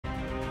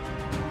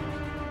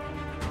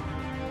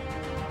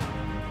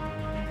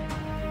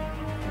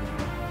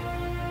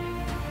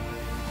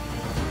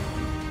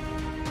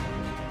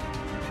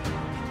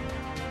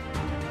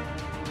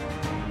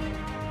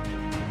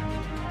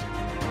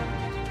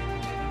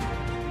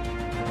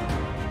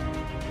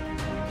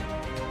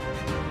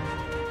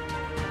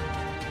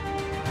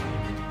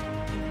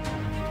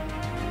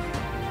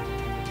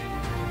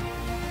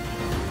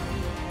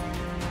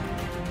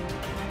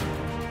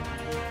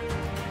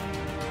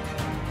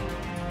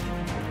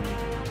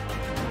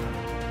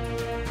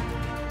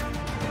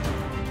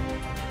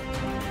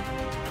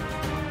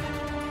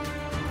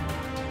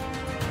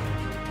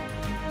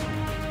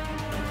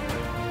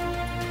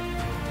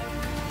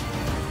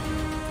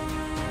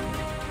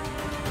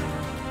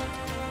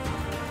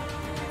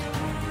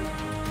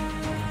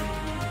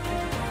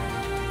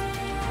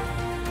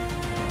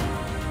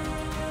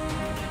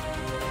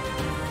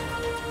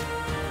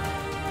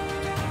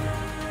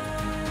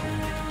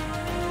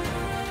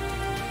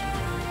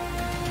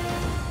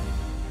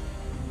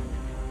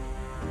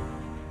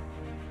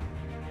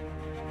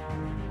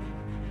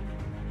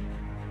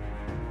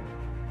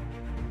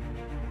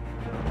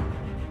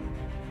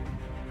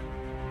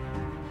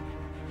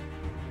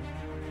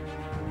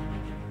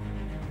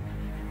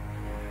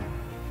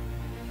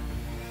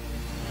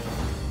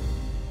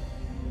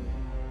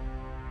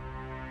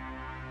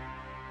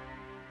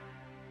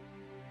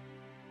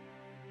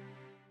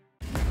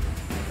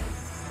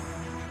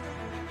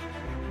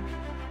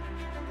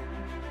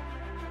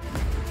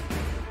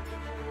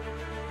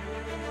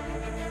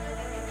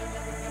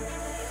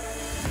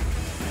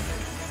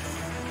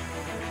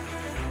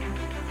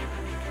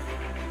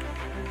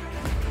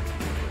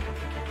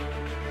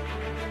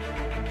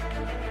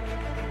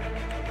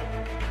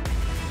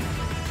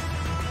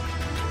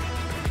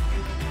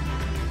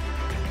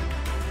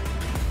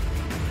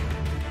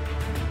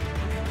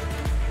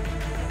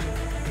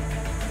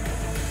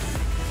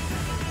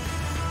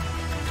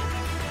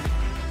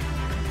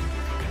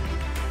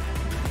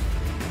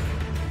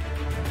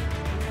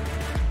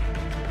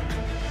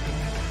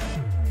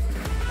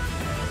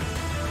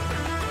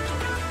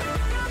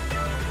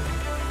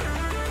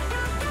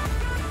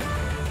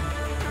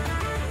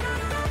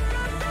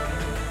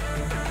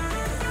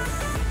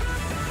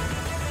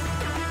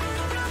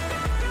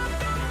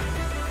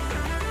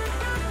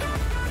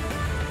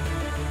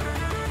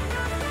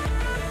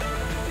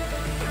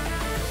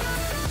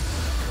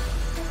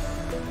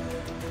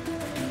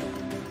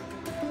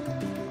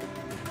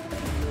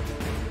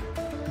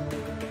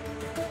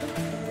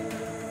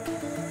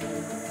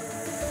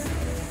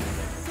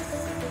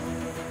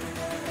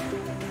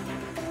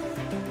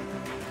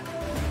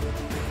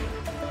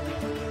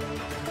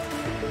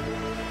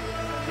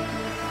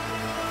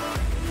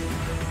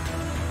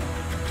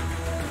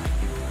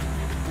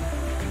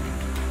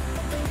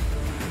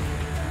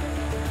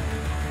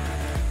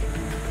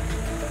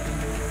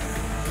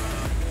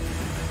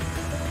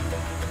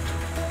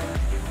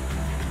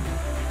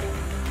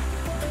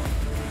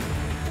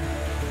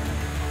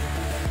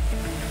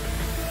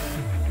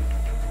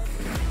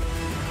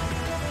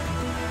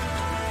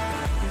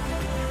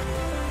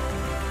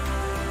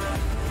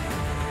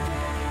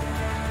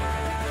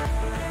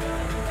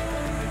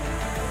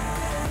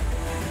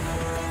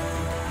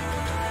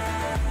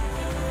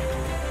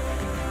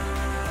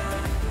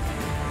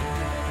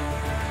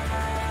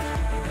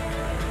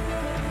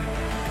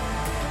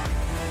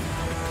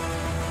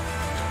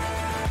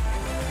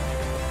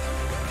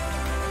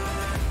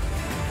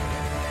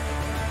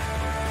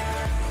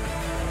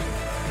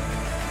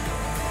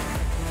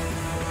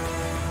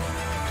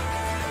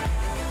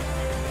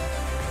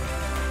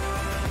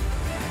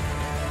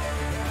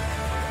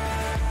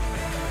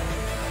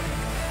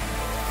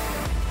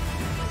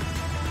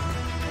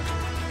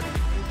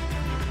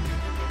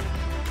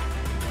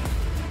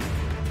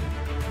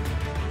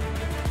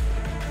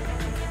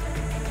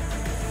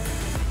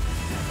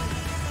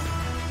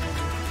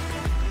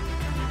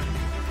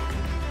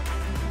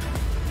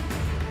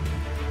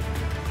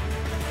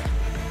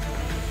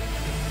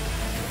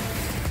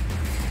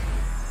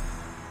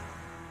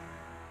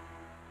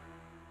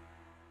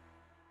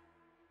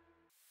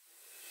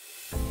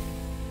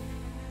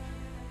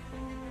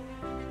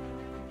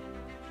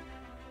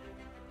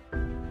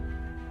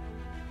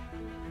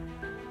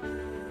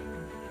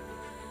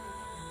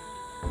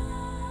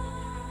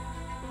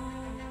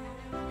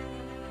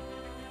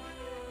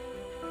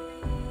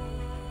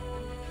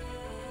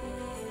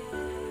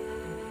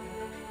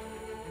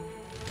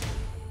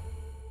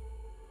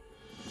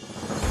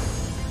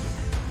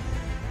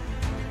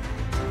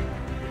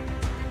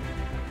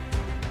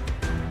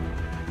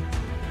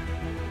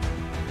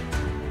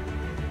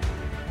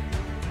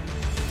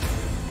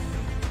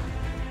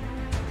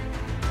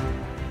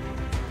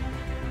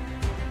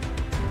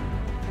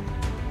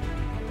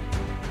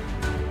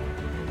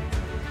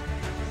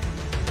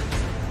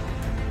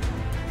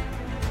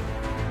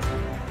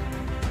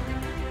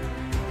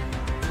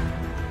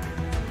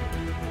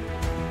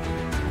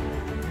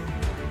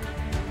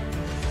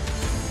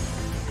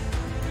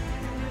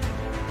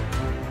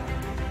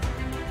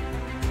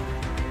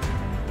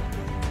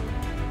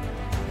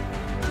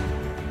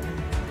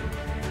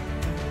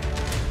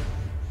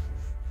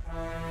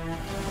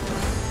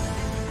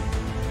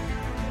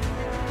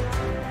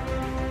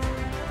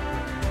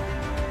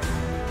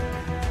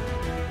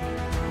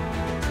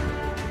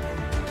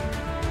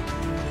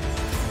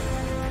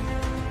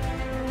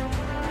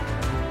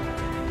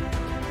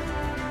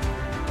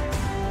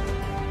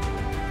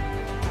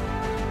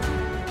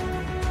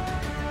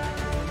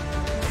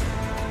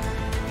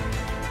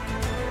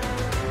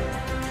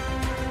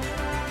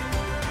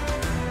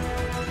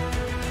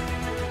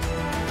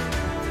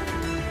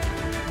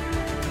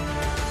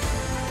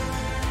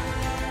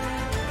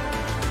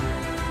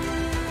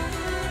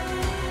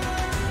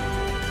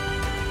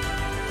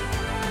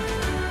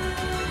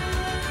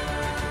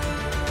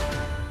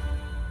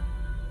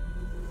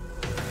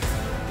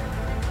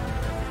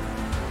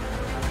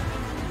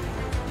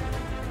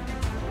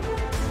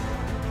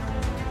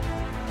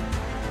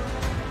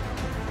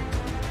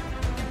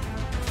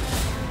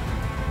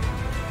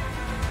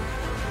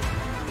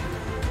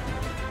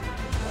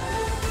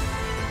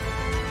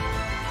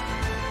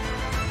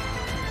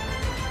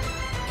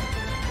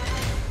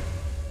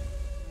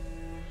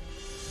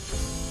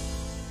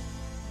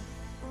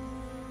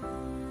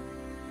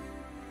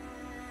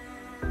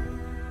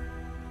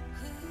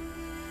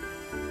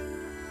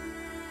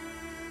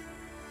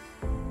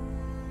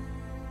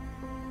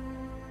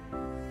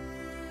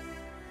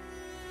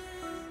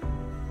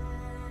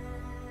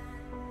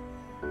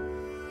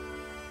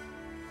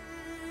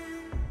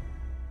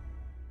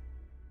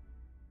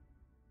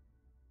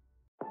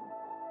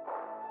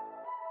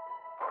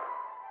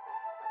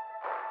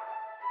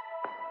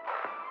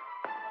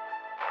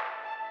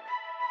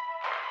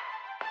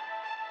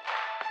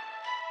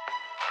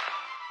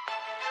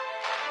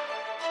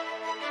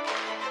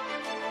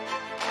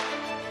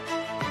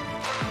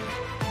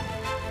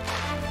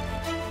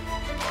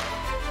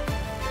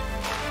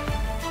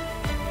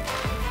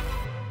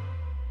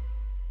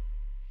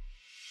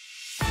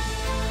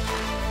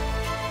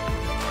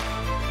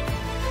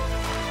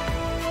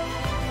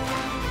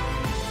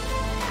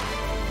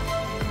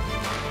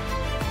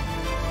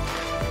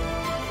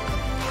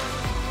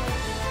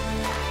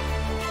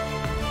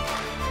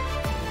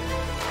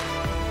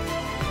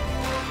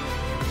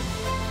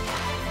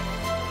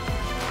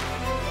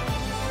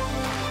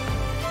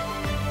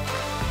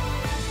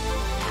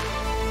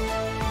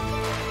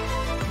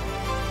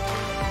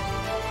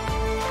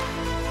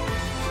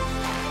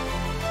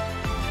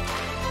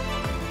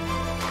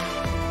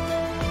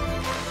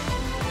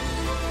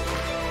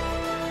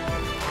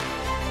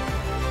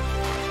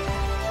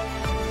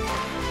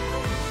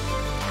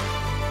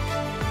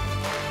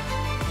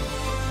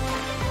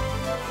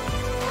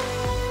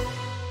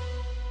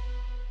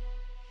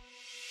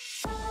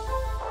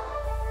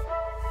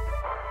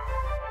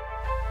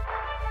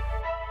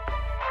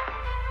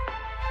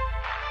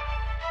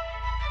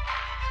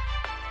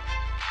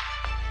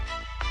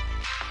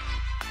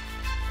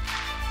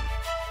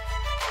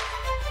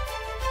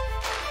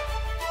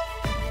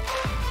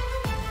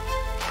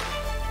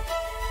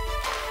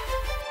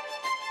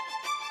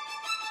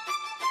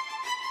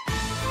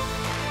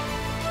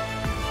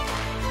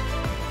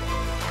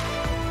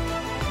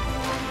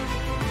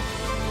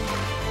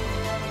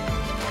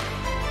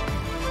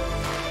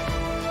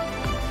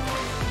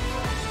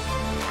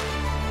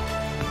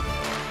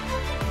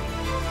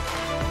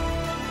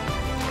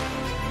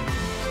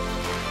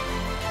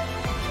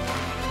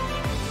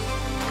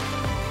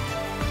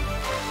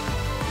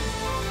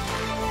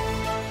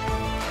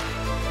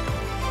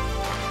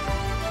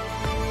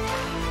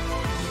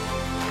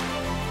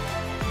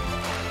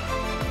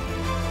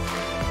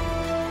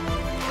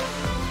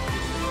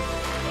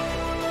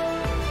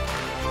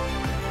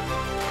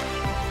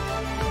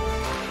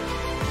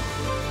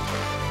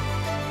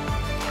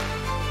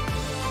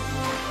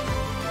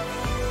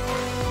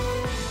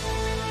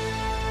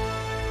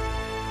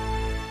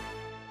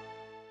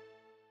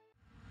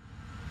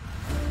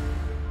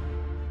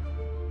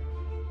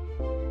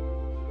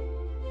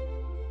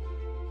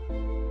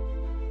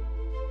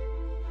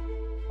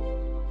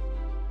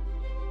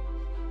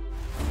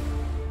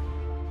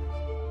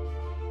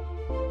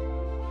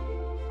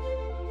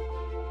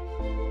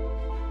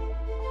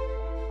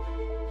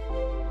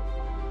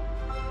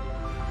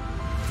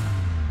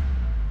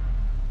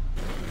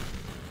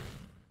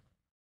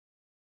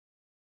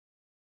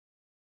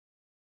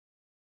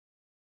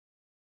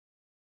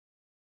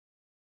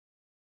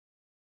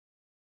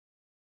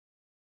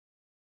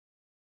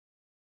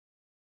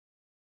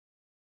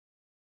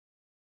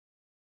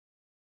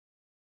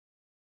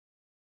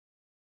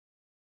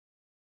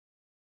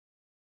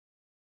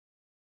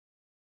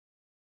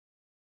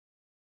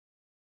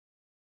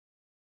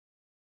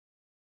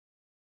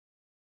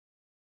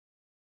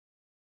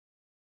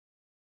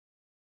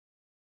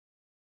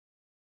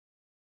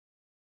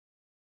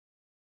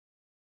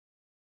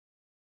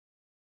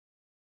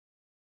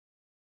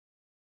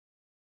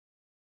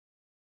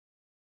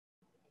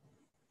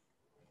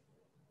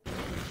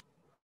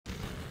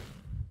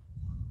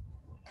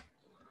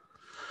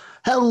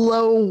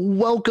Hello,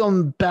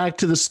 welcome back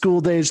to the School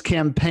Days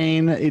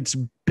campaign. It's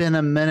been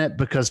a minute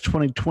because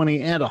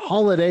 2020 and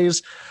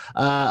holidays.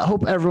 I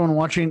hope everyone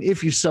watching,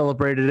 if you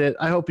celebrated it,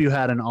 I hope you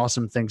had an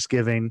awesome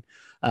Thanksgiving.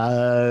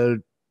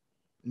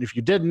 If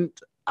you didn't,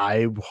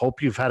 I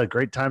hope you've had a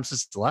great time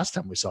since the last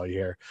time we saw you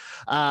here.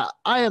 I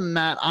am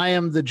Matt. I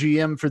am the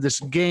GM for this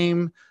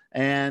game,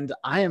 and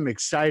I am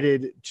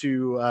excited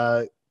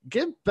to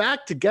get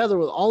back together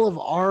with all of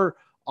our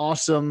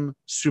awesome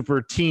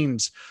super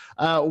teens.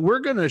 We're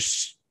going to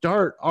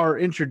start our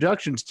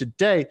introductions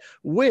today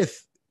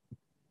with.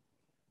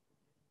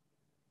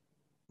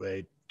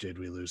 Wait, did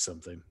we lose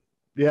something?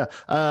 Yeah,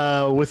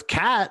 with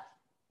Kat.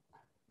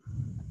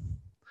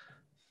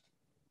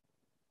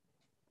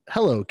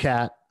 Hello,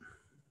 Kat.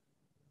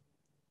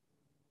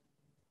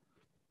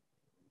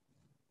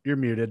 You're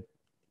muted.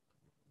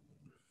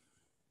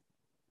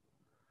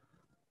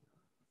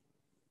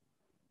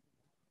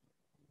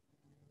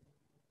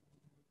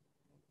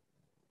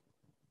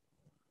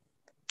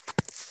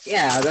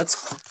 Yeah, that's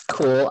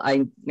cool.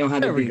 I know how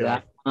to do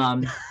that.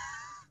 I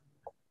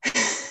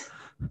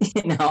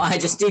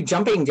just do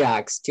jumping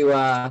jacks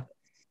to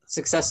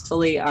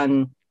successfully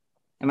am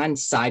I on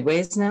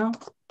sideways now?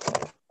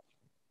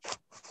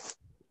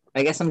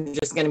 I guess I'm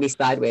just going to be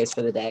sideways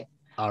for the day.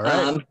 All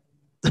right.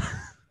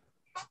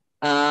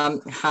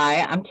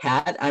 Hi, I'm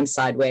Kat. I'm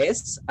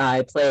sideways.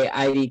 I play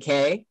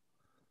IDK.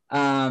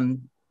 I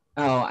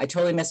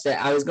totally missed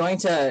it. I was going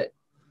to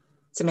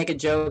make a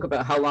joke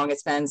about how long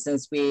it's been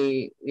since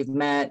we've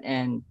met,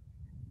 and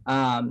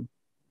then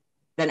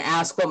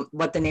ask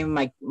what the name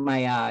of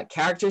my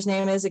character's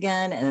name is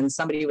again, and then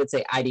somebody would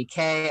say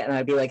IDK, and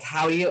I'd be like,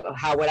 how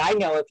would I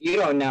know if you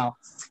don't know?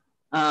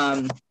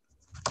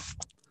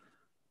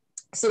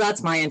 So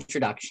that's my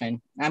introduction.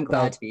 I'm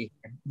glad to be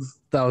here.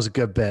 That was a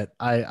good bit.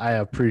 I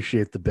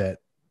appreciate the bit.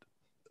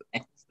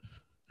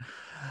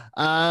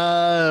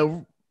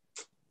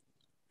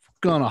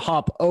 Gonna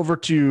hop over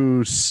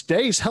to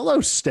Stace. Hello,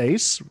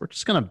 Stace. We're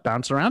just gonna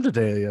bounce around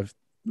today.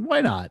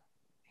 Why not?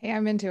 Hey,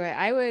 I'm into it.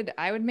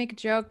 I would make a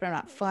joke, but I'm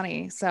not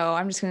funny. So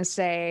I'm just going to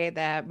say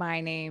that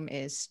my name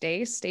is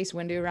Stace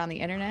Windu around the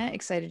internet.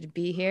 Excited to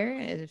be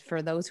here.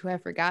 For those who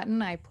have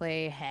forgotten, I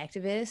play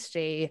Hacktivist,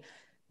 a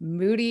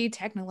moody,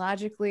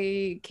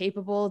 technologically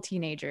capable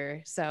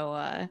teenager.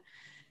 So,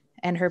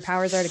 and her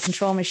powers are to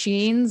control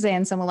machines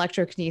and some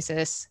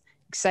electrokinesis.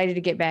 Excited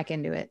to get back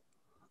into it.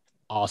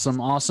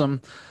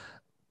 Awesome.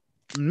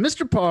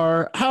 Mr.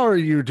 Parr, how are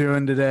you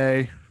doing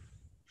today?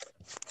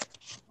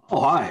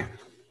 Oh, hi.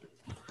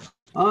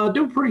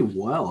 Doing pretty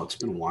well. It's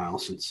been a while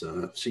since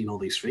I've seen all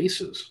these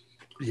faces.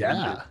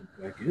 Yeah.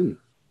 Back in.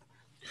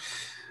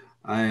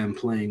 I am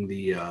playing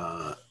the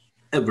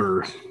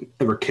ever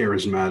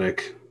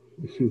charismatic,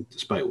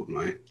 despite what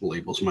my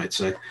labels might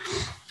say,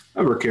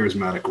 ever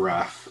charismatic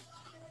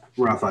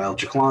Raphael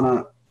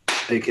Chiclana,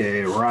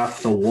 aka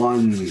Wrath the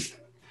One,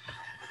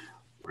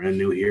 brand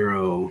new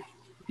hero,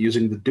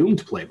 using the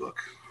Doomed playbook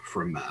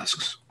from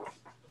Masks.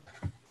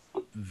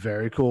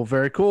 Very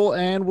cool.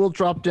 And we'll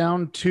drop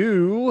down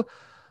to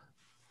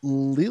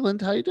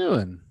Leland. How you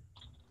doing?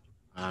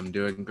 I'm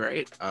doing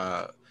great.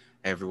 Hey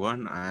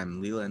everyone,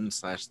 I'm Leland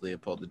 /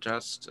 Leopold the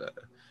Just.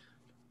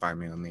 Find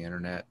me on the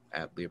internet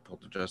at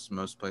Leopold the Just in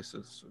most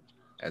places,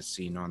 as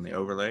seen on the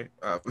overlay.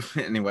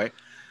 Anyway,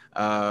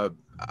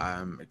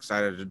 I'm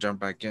excited to jump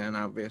back in,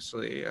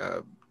 obviously.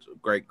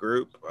 Great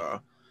group.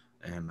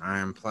 And I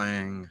am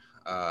playing...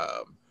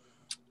 what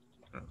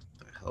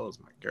the hell is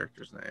my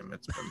character's name?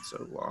 It's been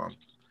so long.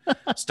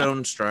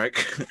 Stone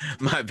Strike.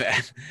 My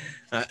bad.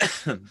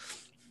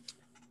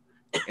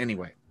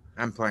 Anyway,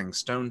 I'm playing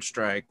Stone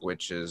Strike,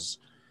 which is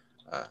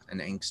an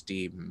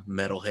angsty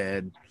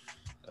metalhead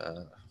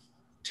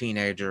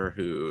teenager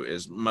who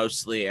is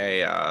mostly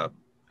an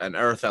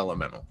earth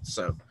elemental.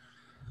 So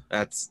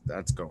that's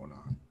going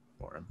on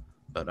for him.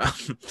 But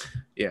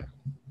yeah,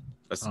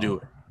 let's do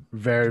it.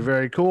 Very,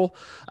 very cool.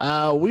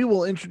 We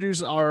will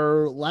introduce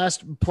our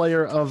last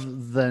player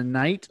of the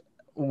night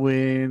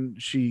when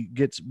she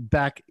gets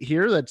back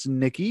here. That's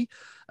Nikki,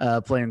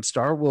 playing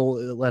Star.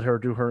 We'll let her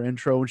do her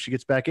intro when she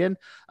gets back in.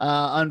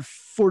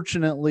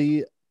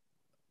 Unfortunately,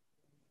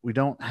 we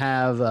don't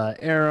have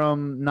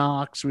Aram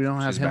Knox. We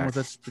don't have him with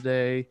us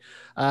today.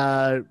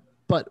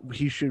 But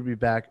he should be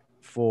back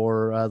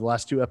for the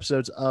last two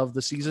episodes of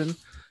the season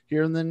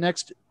here in the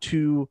next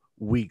 2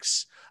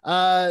 weeks.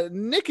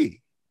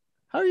 Nikki,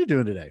 how are you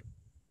doing today?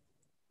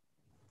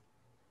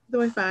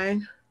 Doing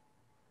fine.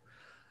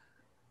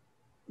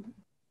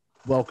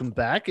 Welcome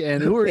back.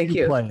 And who are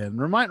you playing?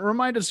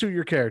 Remind us who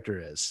your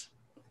character is.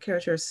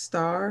 Character is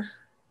Star.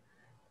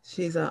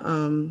 She's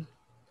a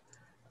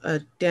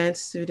dance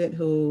student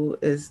who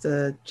is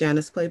the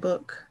Janus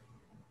playbook.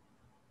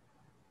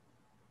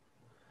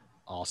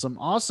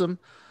 Awesome.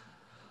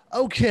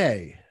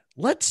 Okay,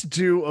 let's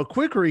do a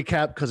quick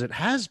recap because it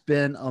has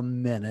been a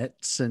minute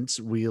since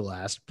we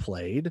last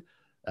played.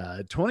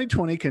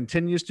 2020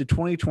 continues to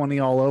 2020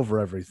 all over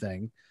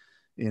everything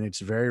in its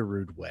very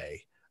rude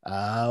way.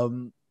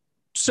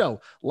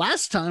 So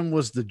last time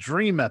was the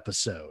dream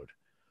episode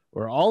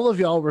where all of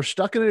y'all were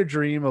stuck in a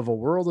dream of a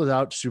world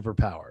without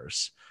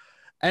superpowers.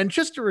 And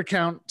just to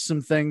recount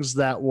some things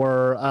that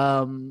were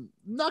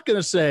not going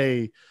to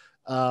say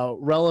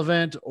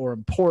relevant or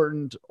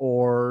important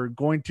or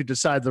going to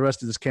decide the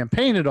rest of this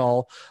campaign at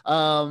all,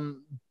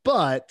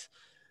 but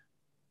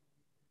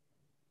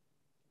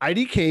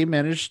IDK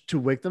managed to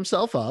wake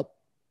themselves up.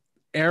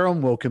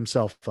 Aram woke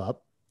himself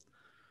up.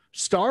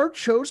 Star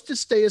chose to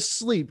stay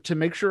asleep to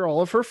make sure all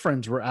of her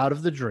friends were out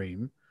of the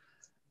dream.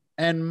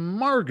 And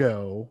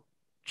Margot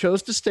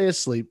chose to stay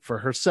asleep for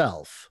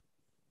herself.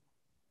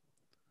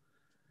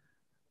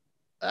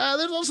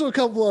 There's also a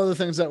couple other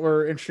things that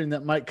were interesting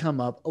that might come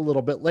up a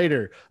little bit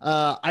later.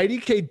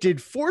 IDK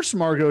did force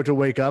Margot to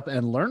wake up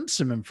and learn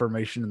some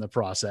information in the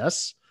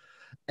process.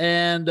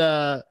 And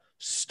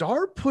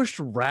Star pushed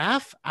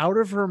Raph out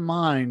of her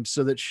mind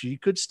so that she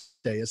could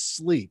stay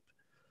asleep.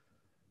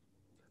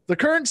 The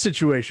current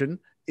situation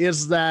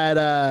is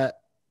that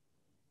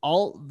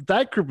all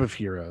that group of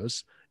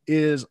heroes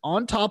is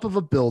on top of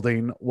a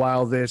building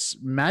while this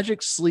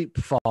magic sleep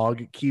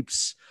fog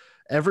keeps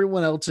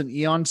everyone else in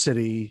Eon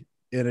City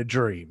in a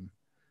dream.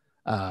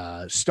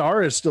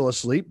 Star is still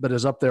asleep, but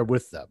is up there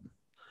with them.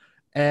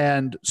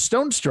 And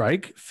Stone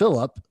Strike,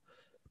 Philip,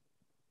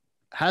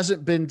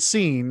 hasn't been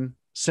seen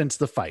since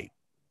the fight.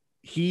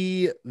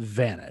 He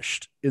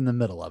vanished in the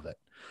middle of it.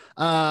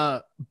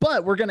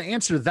 But we're going to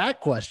answer that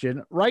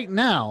question right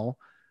now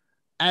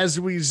as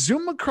we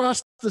zoom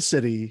across the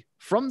city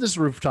from this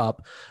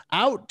rooftop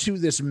out to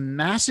this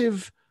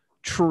massive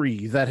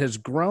tree that has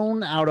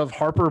grown out of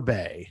Harper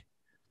Bay,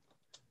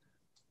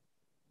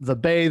 the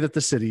bay that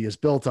the city is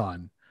built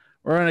on.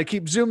 We're going to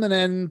keep zooming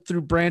in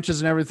through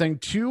branches and everything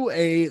to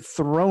a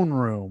throne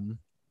room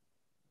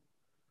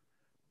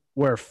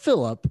where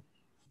Philip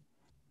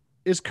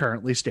is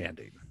currently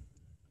standing.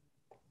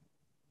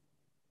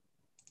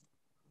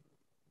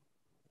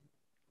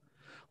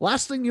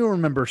 Last thing you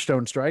remember,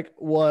 Stone Strike,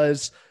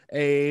 was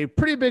a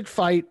pretty big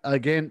fight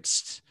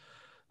against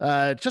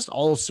just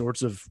all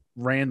sorts of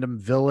random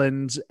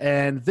villains.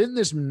 And then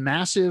this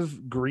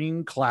massive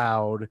green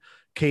cloud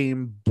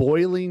came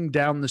boiling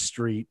down the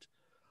street.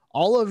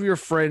 All of your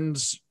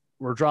friends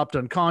were dropped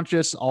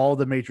unconscious. All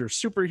the major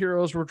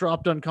superheroes were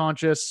dropped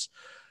unconscious.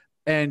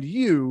 And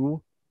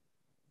you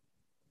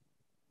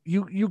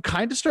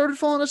kind of started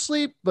falling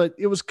asleep, but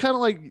it was kind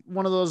of like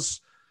one of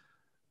those,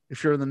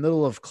 if you're in the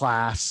middle of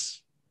class,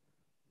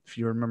 if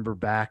you remember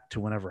back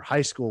to whenever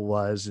high school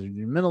was, and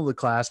you're in the middle of the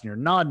class and you're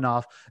nodding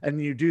off and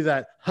you do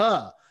that,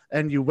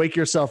 and you wake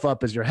yourself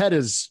up as your head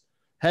is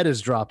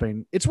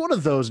dropping. It's one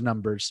of those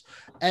numbers.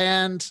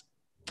 And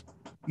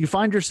you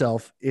find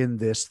yourself in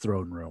this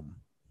throne room.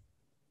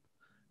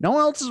 No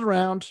one else is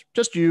around,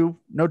 just you,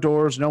 no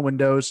doors, no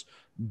windows,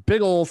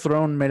 big old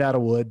throne made out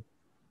of wood,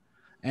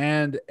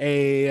 and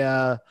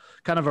a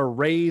kind of a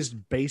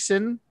raised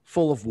basin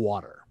full of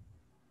water.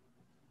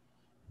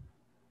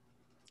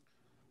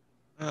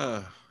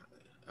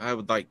 I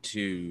would like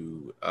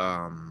to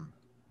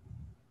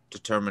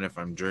determine if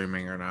I'm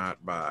dreaming or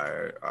not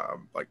by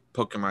like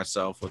poking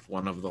myself with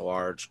one of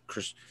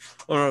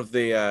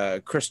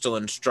the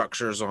crystalline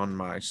structures on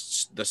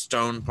the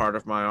stone part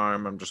of my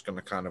arm. I'm just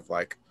gonna kind of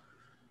like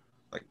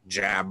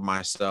jab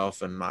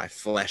myself in my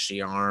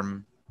fleshy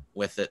arm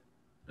with it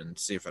and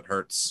see if it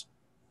hurts.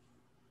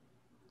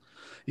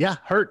 Yeah,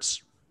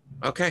 hurts.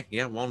 Okay,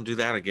 yeah, won't do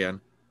that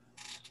again.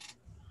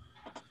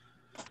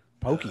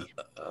 Pokey.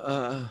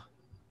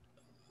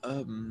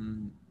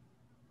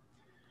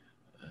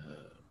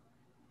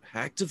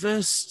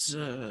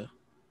 Hacktivist,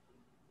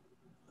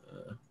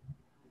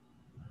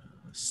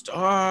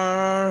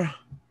 Star,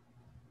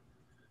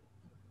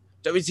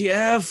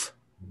 WTF,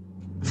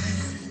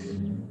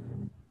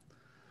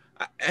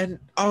 and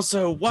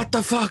also, what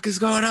the fuck is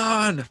going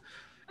on?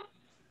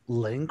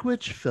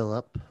 Language,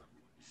 Philip.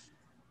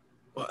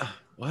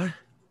 What?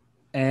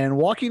 And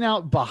walking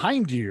out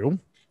behind you,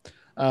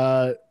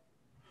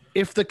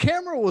 if the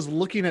camera was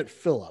looking at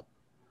Philip,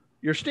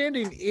 you're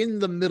standing in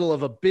the middle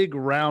of a big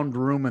round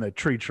room in a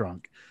tree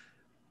trunk.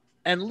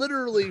 And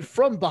literally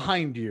from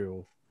behind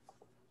you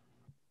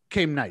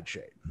came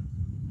Nightshade.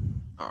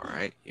 All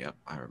right. Yep.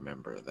 I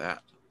remember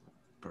that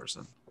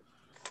person.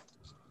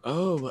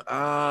 Oh,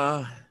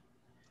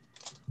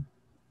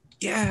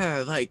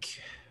 yeah,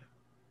 like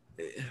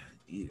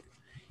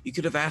you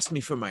could have asked me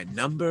for my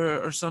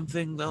number or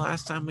something the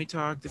last time we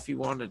talked if you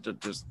wanted to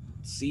just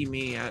see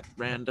me at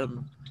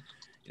random.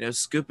 You know,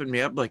 scooping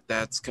me up like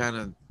that's kind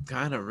of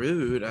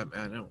rude. I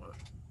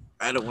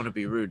don't want to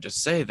be rude to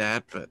say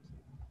that, but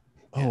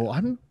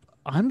oh,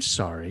 I'm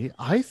sorry.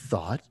 I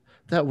thought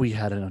that we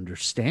had an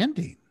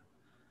understanding.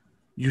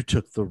 You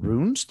took the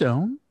rune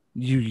stone,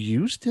 you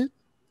used it,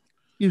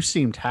 you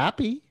seemed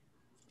happy.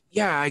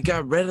 Yeah, I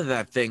got rid of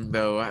that thing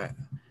though. I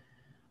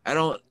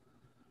don't.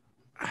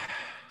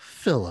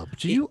 Philip,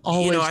 do you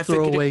always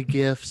throw away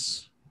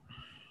gifts?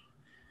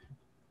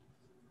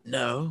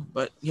 No,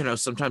 but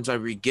sometimes I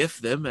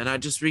re-gift them, and I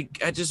just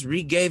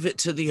re-gave it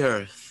to the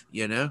earth.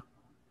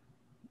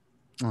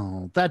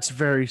 Oh, that's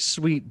very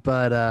sweet,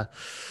 but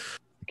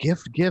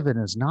gift given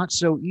is not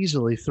so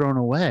easily thrown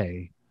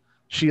away.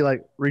 She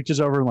like reaches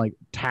over and like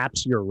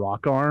taps your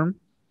rock arm and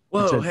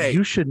Whoa, says, hey.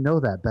 you should know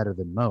that better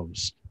than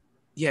most.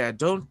 Yeah,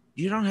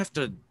 you don't have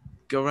to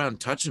go around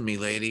touching me,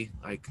 lady.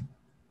 Like,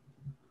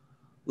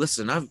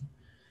 listen, I've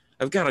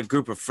got a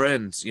group of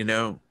friends, you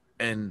know,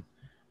 and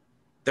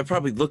they're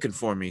probably looking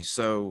for me,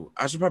 so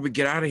I should probably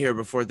get out of here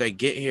before they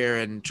get here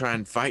and try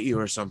and fight you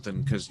or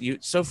something, because you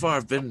so far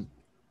have been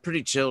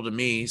pretty chill to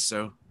me.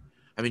 So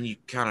I mean, you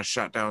kind of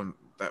shot down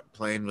that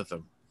plane with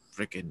a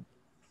freaking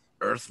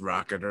Earth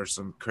rocket or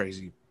some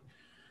crazy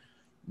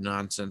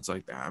nonsense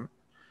like that.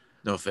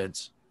 No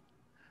offense.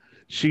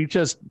 She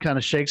just kind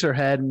of shakes her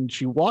head and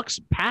she walks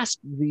past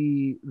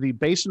the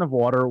basin of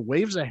water,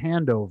 waves a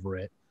hand over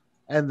it,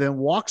 and then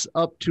walks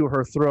up to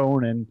her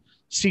throne and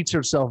seats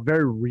herself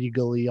very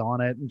regally on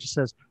it and just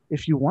says,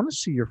 if you want to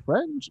see your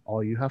friends,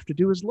 all you have to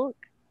do is look.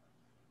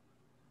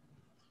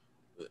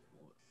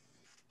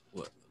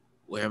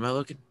 Where am I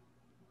looking?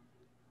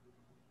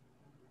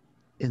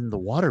 In the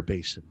water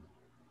basin.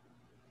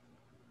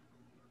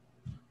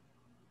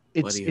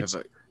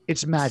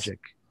 It's magic.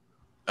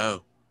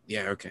 Oh,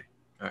 yeah, okay.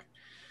 All right.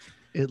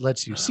 It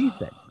lets you see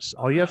things.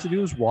 All you have to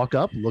do is walk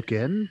up, look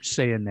in,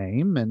 say a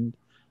name, and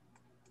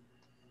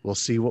we'll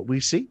see what we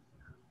see.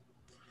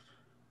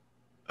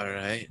 All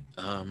right.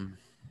 I'm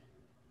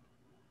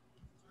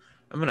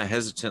gonna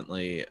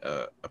hesitantly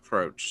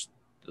approach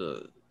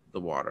the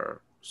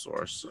water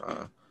source,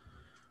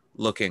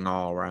 looking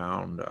all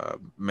around,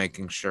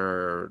 making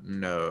sure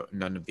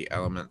none of the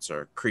elements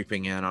are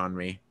creeping in on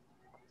me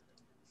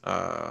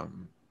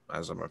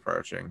as I'm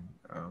approaching.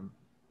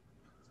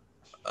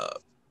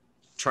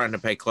 Trying to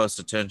pay close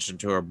attention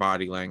to her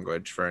body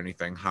language for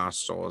anything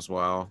hostile as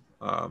well.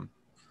 And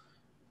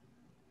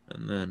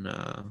then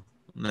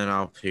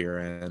I'll peer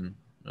in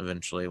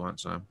eventually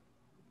once I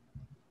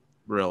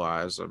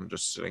realize I'm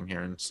just sitting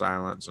here in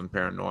silence and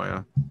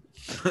paranoia.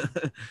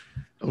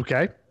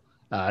 Okay.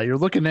 You're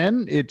looking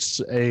in.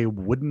 It's a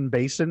wooden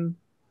basin.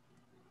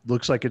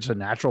 Looks like it's a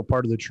natural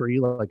part of the tree,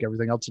 like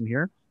everything else in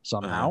here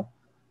somehow.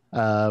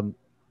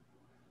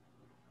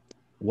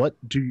 What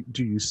do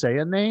you say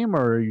a name,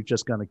 or are you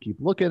just gonna keep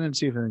looking and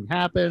see if anything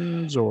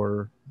happens,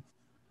 or?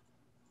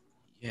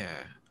 Yeah.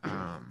 Hold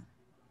on.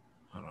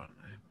 I have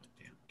my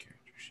damn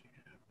character sheet.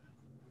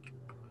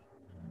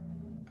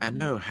 I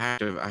know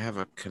I have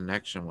a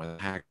connection with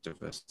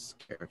Hacktivist's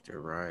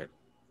character, right?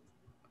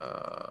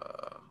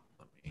 Let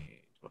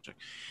me double check.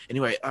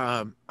 Anyway,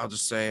 I'll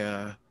just say,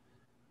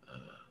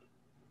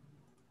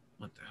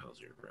 what the hell's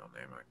your real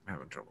name? I'm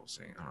having trouble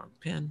seeing.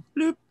 Pin.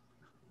 Bloop.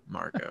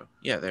 Margot.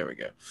 Yeah, there we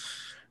go.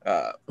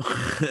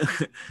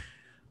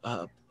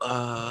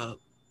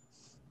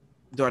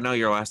 Do I know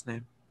your last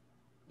name?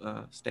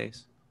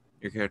 Stace?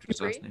 Your character's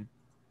Dupree? last name?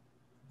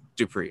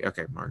 Dupree.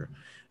 Okay, Margot.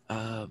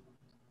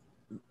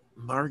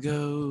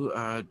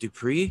 Margot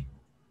Dupree?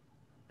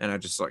 And I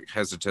just like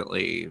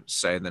hesitantly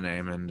say the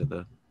name into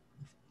the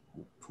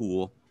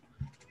pool.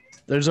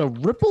 There's a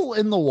ripple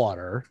in the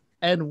water,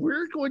 and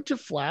we're going to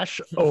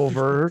flash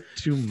over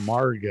to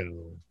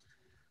Margot.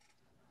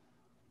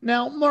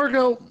 Now,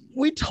 Margot,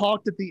 we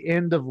talked at the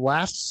end of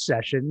last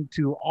session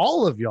to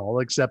all of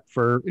y'all, except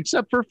for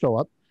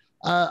Philip,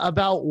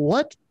 about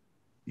what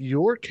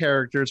your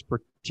character's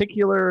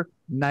particular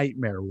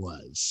nightmare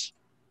was.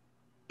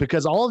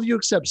 Because all of you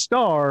except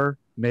Star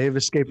may have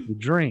escaped the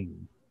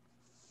dream,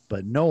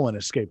 but no one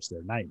escapes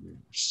their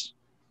nightmares.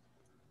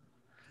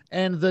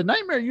 And the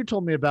nightmare you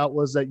told me about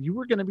was that you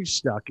were going to be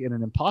stuck in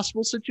an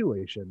impossible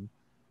situation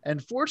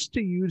and forced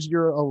to use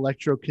your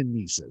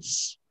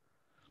electrokinesis.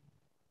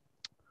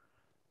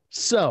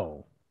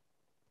 So,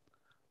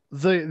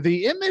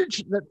 the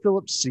image that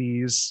Philip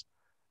sees,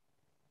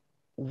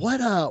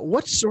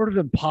 what sort of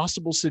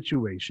impossible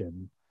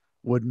situation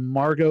would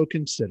Margot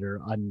consider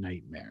a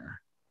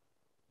nightmare?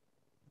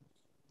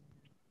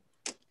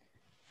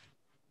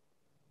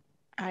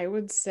 I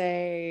would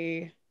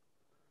say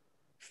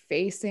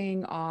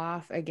facing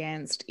off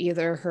against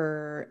either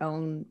her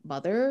own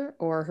mother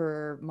or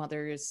her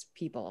mother's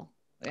people,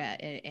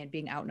 and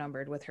being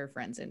outnumbered with her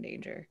friends in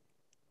danger.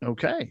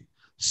 Okay.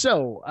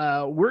 So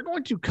we're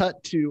going to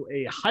cut to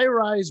a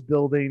high-rise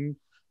building.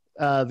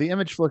 The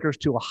image flickers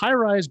to a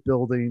high-rise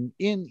building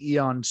in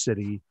Eon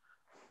City.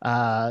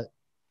 And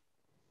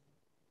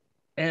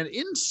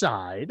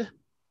inside,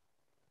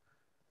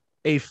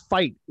 a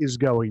fight is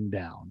going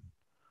down.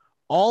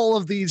 All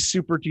of these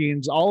super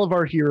teens, all of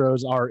our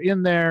heroes are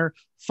in there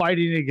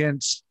fighting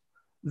against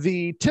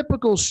the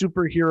typical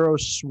superhero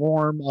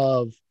swarm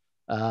of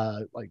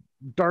like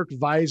dark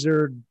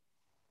visored,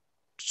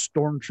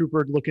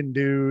 stormtrooper looking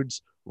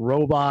dudes,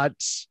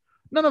 robots.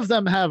 None of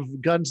them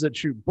have guns that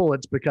shoot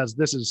bullets because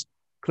this is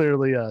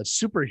clearly a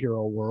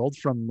superhero world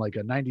from like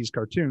a 90s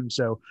cartoon.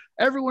 So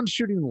everyone's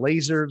shooting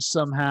lasers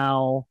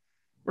somehow.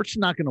 We're just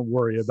not going to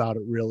worry about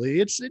it really.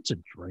 It's a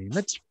dream.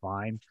 It's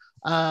fine.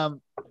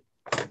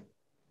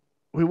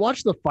 We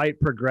watch the fight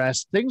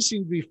progress. Things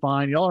seem to be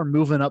fine. Y'all are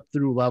moving up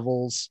through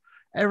levels.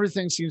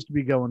 Everything seems to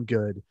be going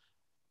good.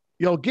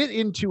 You'll get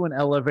into an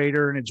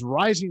elevator and it's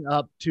rising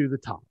up to the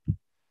top.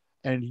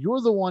 And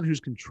you're the one who's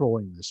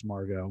controlling this,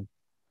 Margot.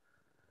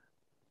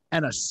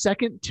 And a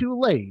second too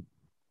late,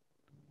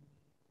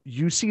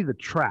 you see the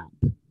trap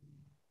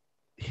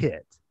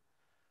hit.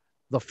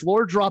 The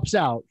floor drops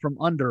out from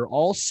under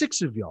all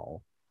 6 of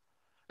y'all,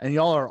 and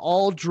y'all are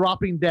all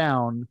dropping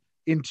down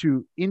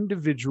into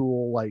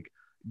individual, like,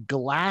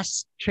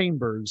 glass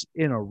chambers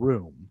in a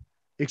room,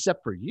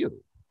 except for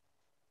you.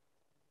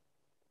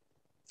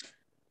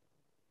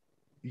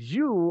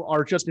 You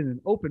are just in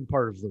an open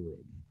part of the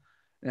room.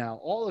 Now,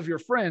 all of your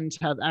friends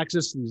have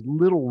access to these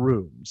little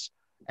rooms,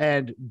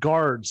 and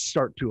guards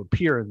start to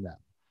appear in them,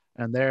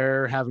 and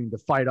they're having to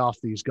fight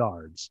off these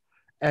guards.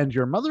 And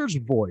your mother's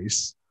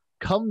voice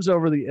comes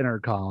over the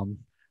intercom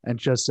and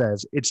just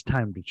says, "It's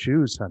time to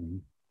choose,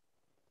 honey.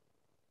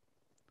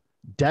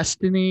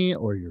 Destiny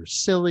or your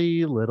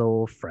silly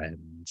little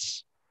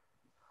friends.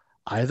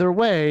 Either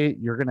way,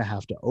 you're going to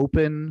have to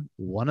open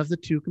one of the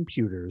 2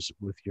 computers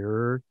with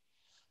your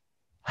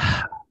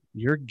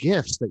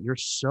gifts that you're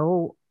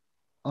so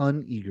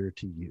uneager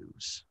to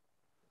use.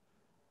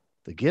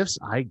 The gifts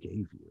I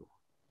gave you."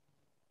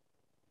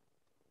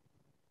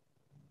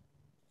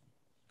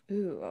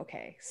 Ooh,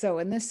 okay. So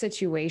in this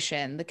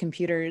situation, the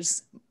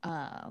computers,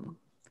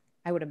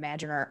 I would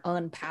imagine, are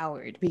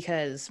unpowered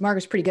because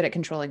Margaret's pretty good at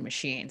controlling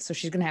machines. So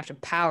she's going to have to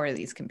power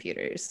these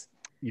computers.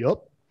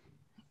 Yup.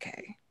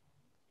 Okay.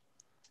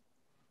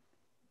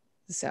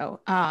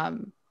 So,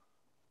 and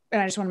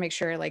I just want to make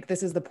sure, like,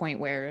 this is the point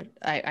where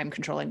I'm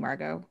controlling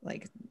Margot,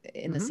 like,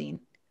 in the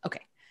scene.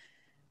 Okay.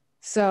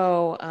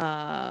 So,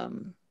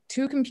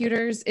 2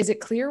 computers. Is it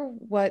clear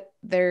what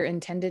they're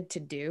intended to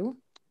do?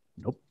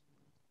 Nope.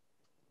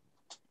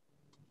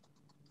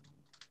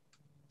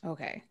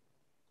 Okay.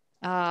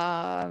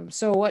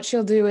 So what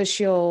she'll do is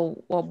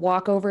she'll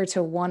walk over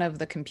to one of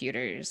the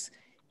computers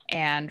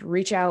and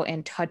reach out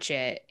and touch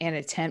it and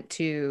attempt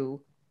to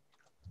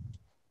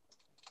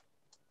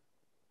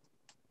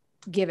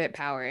give it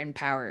power and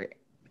power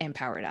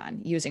it on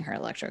using her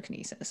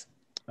electrokinesis.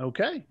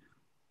 Okay.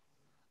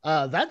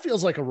 That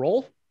feels like a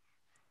roll.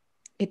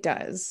 It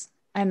does.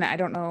 And I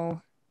don't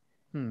know.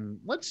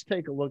 Let's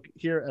take a look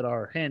here at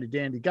our handy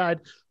dandy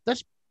guide.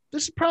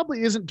 This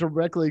probably isn't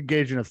directly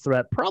engaging a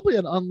threat. Probably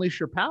an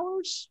unleash your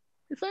powers,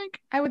 you think?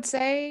 I would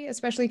say,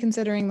 especially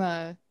considering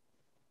the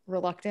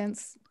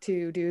reluctance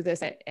to do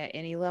this at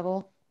any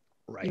level,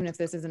 Right. even if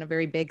this isn't a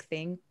very big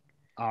thing.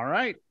 All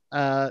right.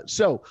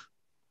 So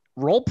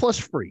roll plus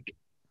freak.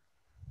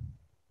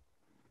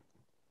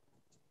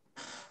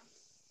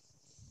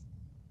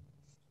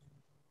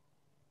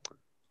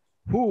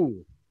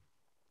 Whoo.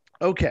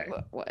 Okay.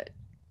 What?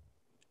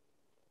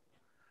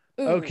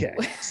 Okay.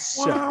 Ooh.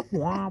 So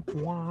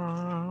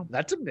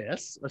that's a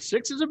miss. A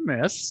 6 is a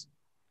miss.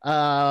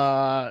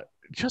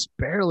 Just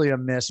barely a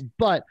miss,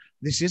 but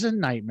this is a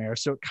nightmare,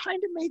 so it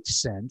kind of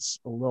makes sense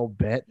a little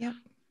bit. Yep.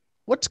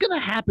 What's going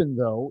to happen,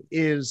 though,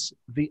 is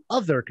the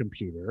other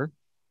computer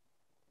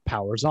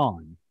powers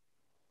on.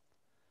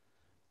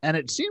 And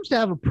it seems to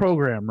have a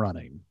program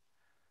running.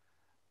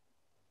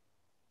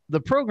 The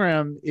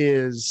program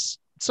is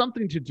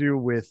something to do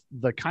with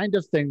the kind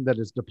of thing that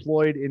is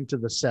deployed into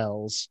the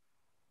cells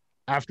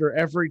after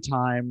every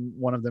time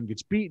one of them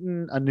gets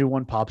beaten, a new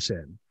one pops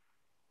in.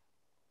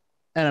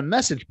 And a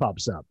message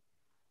pops up.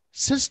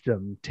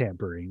 System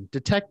tampering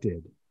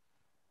detected.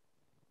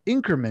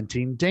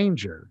 Incrementing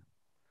danger.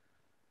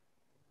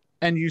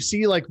 And you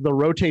see, like, the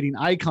rotating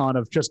icon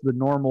of just the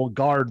normal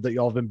guard that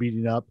y'all have been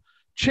beating up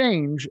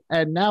change,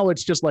 and now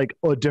it's just like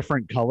a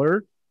different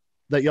color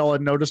that y'all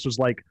had noticed was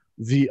like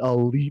the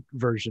elite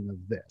version of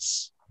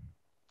this.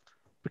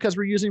 Because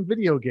we're using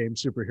video game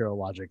superhero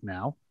logic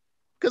now.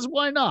 Because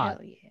why not?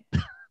 Hell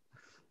yeah.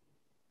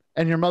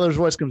 And your mother's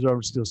voice comes over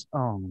and she goes,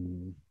 "Oh,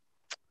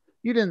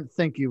 you didn't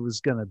think it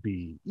was going to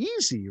be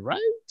easy,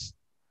 right?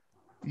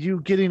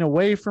 You getting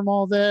away from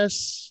all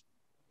this?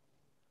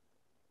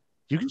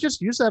 You can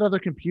just use that other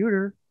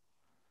computer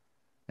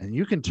and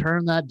you can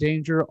turn that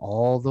danger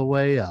all the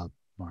way up,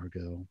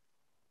 Margot."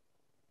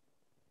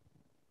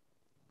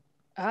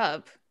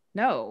 Up?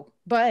 No,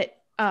 but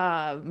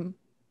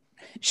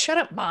shut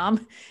up,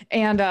 Mom.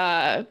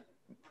 And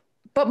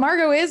but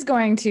Margot is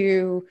going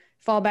to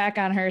fall back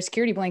on her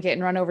security blanket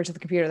and run over to the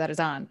computer that is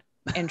on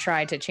and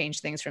try to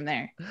change things from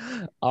there.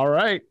 All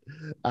right.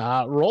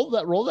 Roll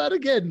that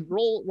again.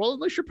 Roll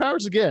unleash your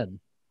powers again.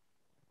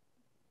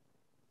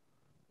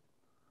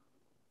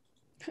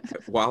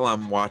 While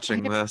I'm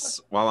watching this,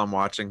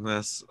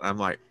 I'm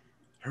like,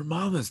 her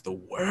mom is the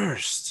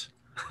worst.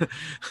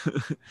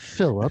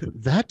 Philip,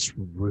 that's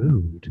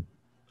rude.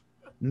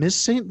 Miss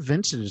St.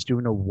 Vincent is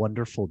doing a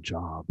wonderful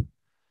job.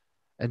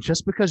 And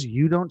just because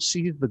you don't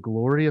see the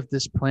glory of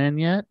this plan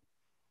yet,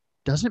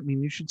 doesn't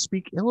mean you should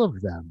speak ill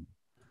of them.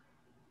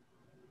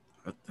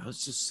 I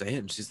was just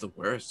saying she's the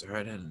worst. All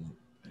right, I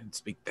didn't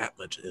speak that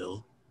much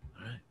ill.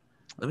 All right,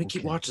 let me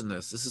keep watching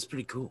this. This is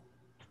pretty cool.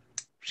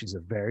 She's a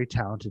very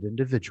talented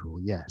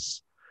individual,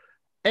 yes.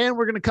 And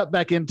we're going to cut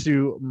back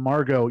into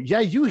Margot.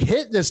 Yeah, you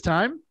hit this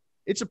time.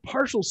 It's a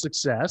partial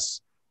success.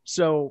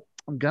 So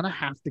I'm going to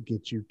have to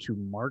get you to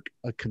mark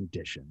a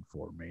condition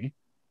for me.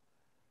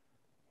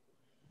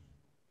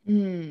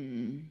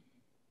 Hmm.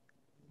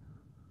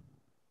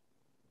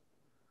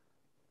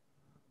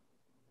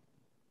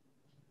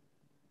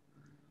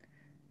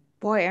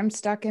 Boy, I'm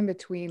stuck in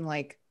between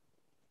like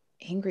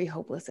angry,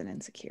 hopeless, and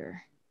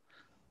insecure.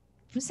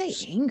 I'm gonna say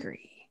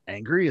angry.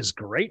 Angry is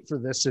great for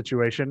this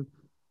situation.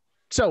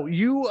 So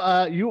you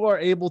are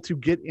able to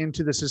get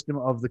into the system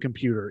of the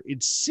computer.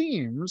 It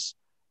seems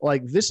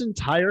like this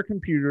entire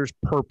computer's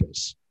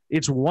purpose,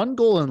 its one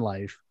goal in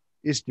life,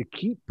 is to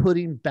keep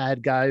putting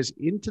bad guys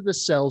into the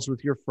cells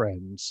with your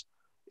friends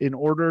in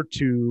order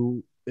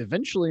to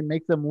eventually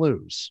make them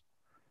lose,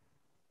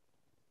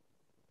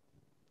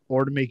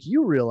 or to make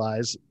you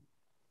realize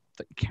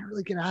that you can't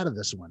really get out of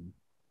this one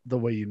the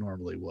way you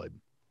normally would.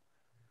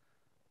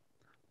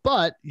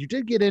 But you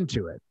did get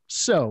into it.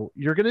 So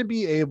you're going to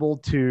be able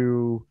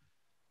to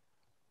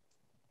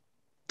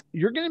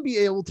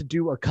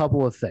do a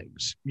couple of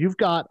things. You've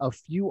got a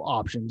few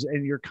options,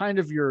 and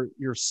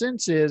your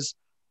sense is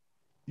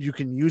you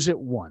can use it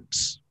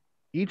once.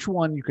 Each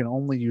one you can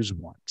only use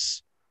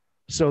once.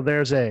 So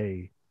there's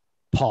a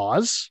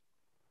pause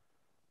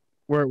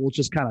where it will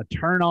just kind of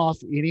turn off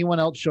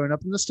anyone else showing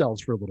up in the cells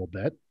for a little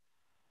bit,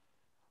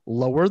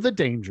 lower the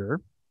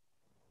danger,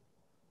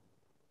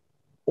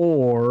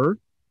 or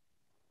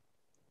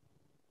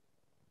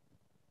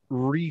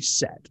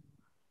reset.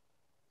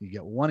 You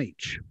get one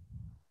each.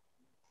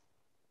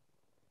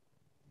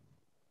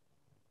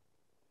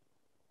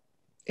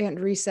 And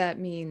reset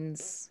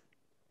means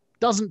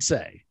Doesn't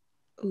say.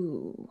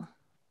 ooh.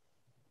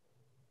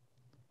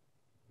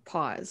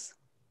 Pause.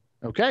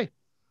 Okay.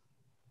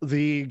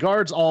 The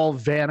guards all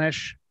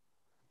vanish,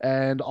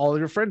 and all of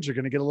your friends are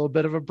going to get a little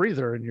bit of a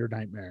breather in your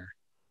nightmare.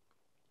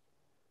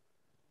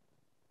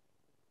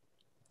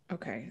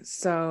 Okay,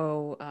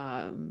 so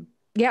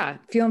yeah,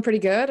 feeling pretty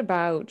good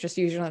about just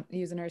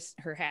using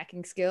her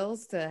hacking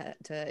skills to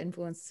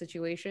influence the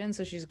situation.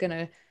 So she's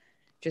gonna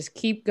just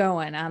keep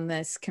going on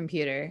this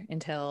computer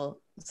until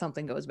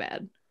something goes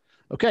bad.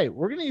 Okay,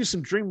 we're going to use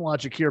some dream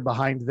logic here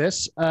behind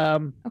this.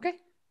 Okay.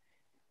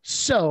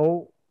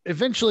 So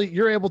eventually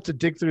you're able to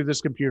dig through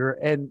this computer,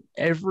 and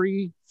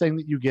everything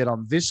that you get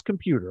on this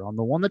computer, on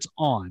the one that's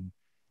on,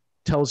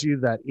 tells you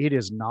that it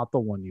is not the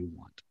one you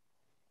want.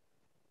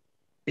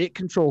 It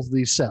controls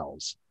these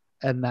cells,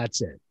 and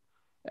that's it.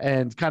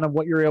 And kind of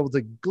what you're able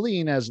to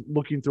glean as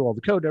looking through all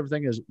the code and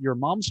everything is your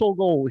mom's whole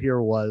goal here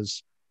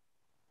was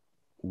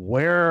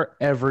wear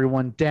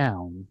everyone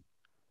down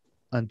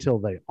until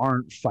they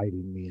aren't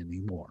fighting me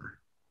anymore.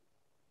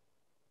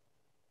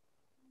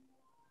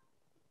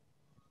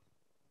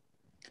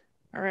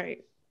 All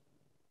right.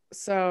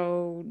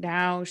 So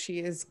now she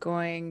is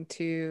going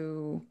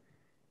to,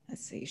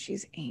 let's see,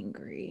 she's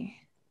angry.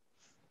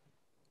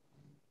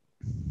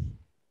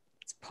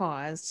 It's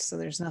paused, so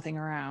there's nothing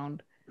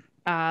around.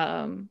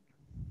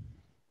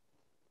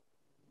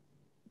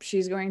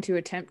 She's going to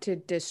attempt to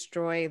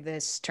destroy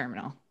this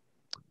terminal.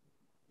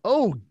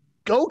 Oh,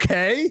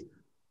 okay.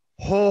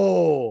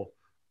 Oh,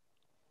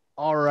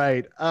 all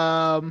right.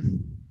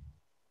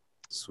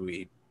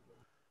 Sweet.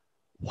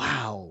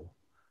 Wow.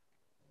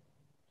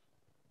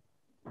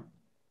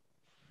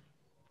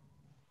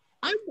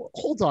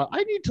 Hold on.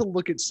 I need to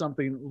look at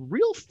something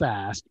real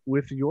fast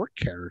with your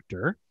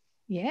character.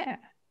 Yeah.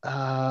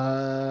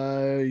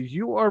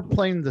 You are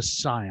playing the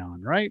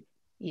Scion, right?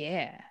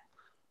 Yeah.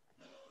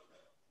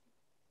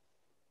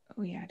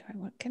 Oh yeah.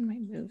 What can my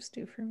moves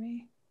do for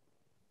me?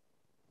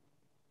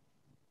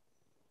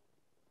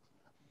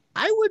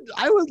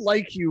 I would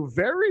like you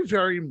very,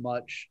 very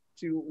much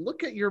to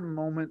look at your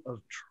moment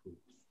of truth.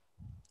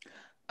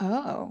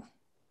 Oh.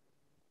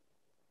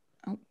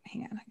 Oh,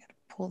 hang on. I gotta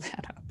pull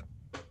that up.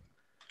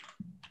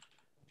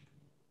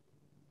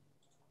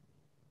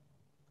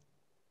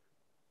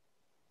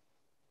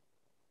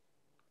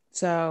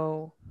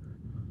 So,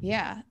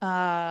 yeah.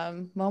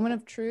 Moment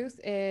of truth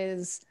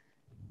is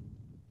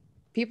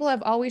people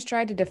have always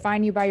tried to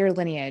define you by your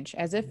lineage,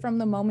 as if from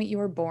the moment you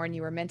were born,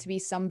 you were meant to be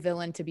some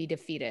villain to be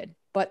defeated.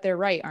 But they're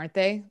right, aren't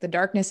they? The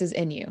darkness is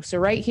in you. So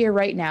right here,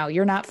 right now,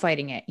 you're not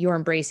fighting it. You're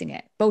embracing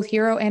it. Both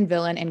hero and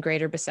villain and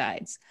greater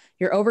besides.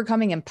 You're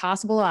overcoming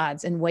impossible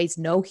odds in ways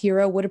no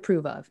hero would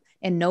approve of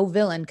and no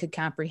villain could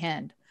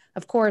comprehend.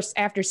 Of course,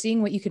 after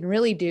seeing what you can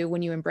really do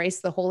when you embrace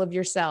the whole of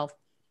yourself,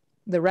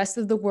 the rest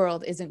of the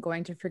world isn't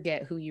going to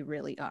forget who you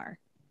really are.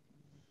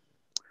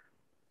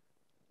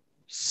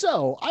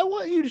 So I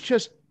want you to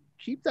just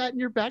keep that in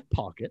your back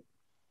pocket.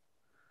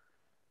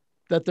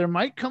 That there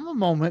might come a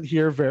moment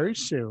here very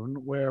soon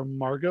where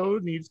Margot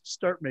needs to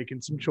start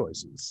making some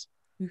choices.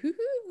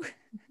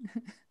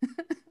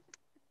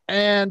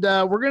 And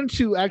we're going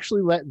to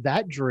actually let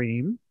that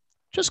dream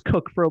just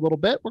cook for a little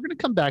bit. We're going to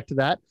come back to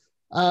that.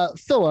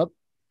 Philip,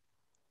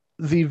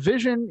 the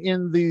vision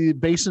in the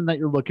basin that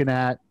you're looking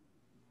at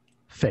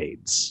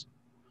fades.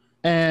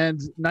 And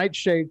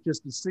Nightshade,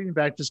 just sitting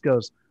back, just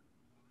goes,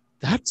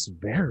 "That's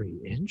very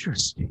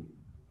interesting."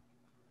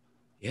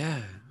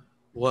 Yeah.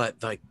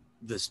 What, like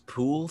this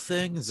pool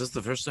thing? Is this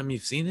the first time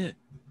you've seen it?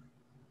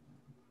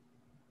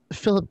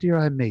 Philip, dear,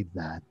 I made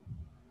that.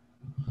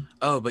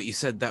 Oh, but you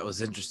said that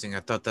was interesting.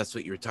 I thought that's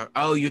what you were talking.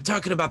 Oh, you're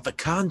talking about the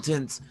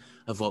contents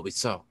of what we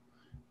saw.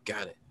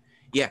 Got it.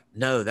 Yeah.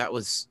 No, that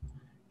was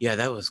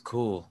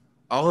cool.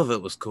 All of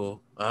it was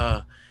cool.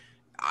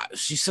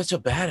 She's such a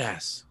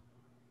badass.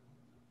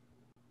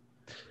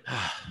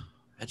 I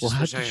Well, just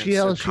how wish can I she was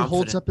so how she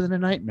holds confident. up in a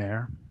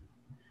nightmare?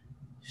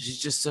 She's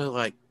just so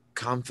like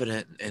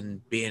confident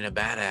in being a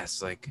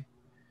badass. Like,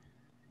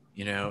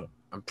 I'm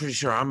pretty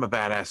sure I'm a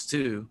badass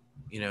too.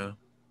 You I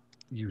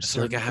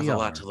feel like I have certainly a are.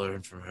 lot to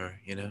learn from her.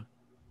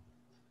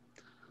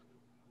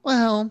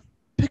 Well,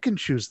 pick and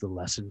choose the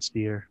lessons,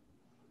 dear.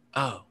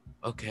 Oh,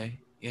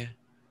 okay, yeah.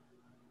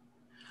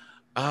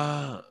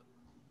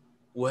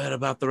 What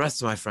about the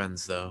rest of my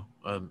friends though?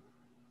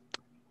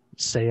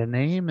 Say a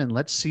name and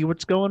let's see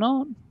what's going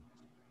on.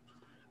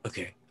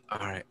 Okay, all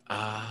right.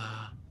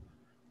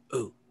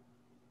 Ooh,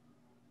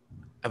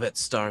 I bet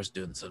Star's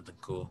doing something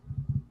cool.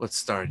 What's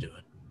Star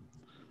doing?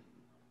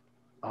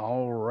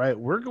 All right,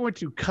 we're going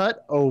to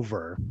cut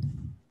over.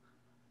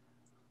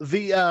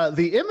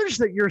 The image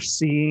that you're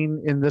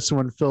seeing in this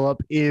one,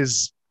 Philip,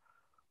 is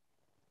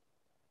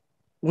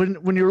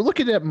when you were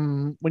looking at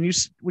when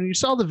you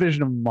saw the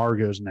vision of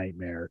Margot's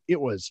nightmare. It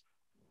was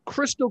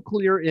crystal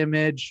clear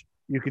image.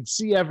 You could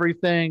see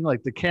everything.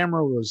 Like the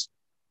camera was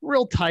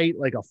real tight,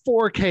 like a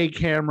 4K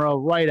camera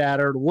right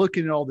at her,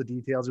 looking at all the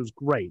details. It was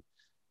great.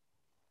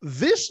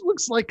 This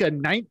looks like a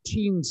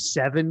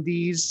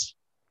 1970s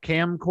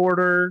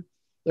camcorder.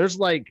 There's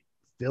like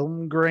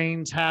film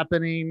grains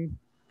happening,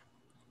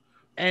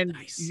 and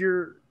Nice.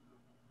 your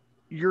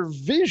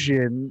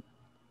vision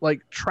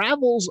like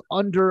travels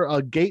under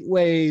a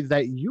gateway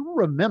that you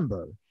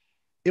remember.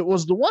 It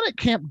was the one at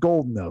Camp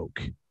Golden Oak,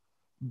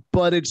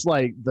 but it's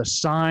like the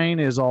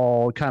sign is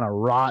all kind of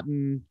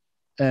rotten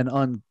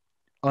and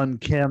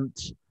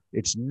unkempt.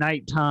 It's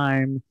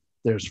nighttime.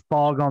 There's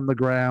fog on the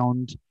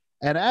ground.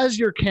 And as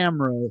your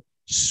camera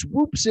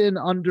swoops in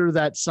under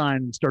that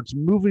sign and starts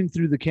moving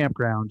through the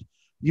campground,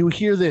 you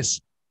hear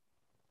this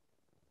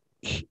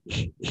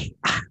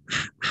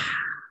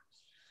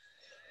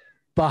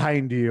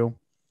behind you.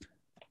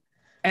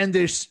 And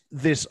this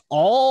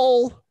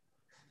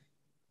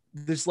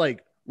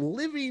like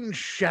living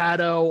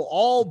shadow,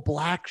 all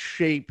black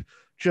shape,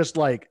 just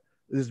like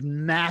this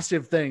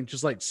massive thing,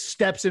 just like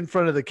steps in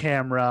front of the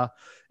camera.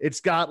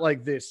 It's got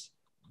like this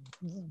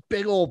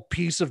big old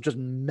piece of just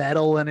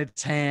metal in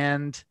its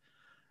hand.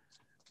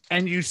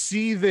 And you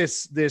see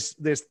this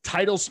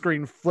title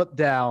screen flip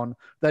down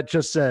that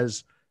just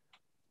says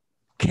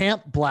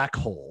Camp Black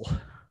Hole.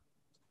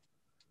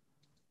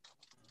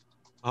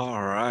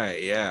 All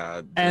right,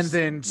 yeah. And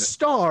then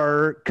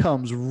Star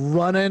comes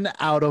running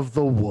out of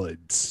the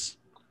woods.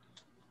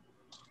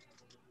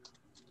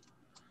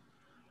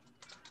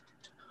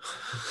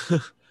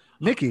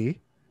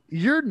 Nikki,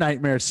 your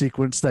nightmare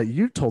sequence that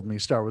you told me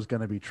Star was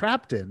going to be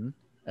trapped in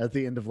at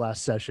the end of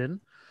last session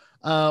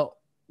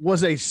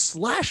was a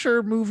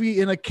slasher movie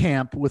in a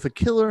camp with a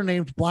killer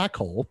named Black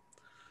Hole.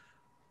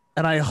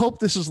 And I hope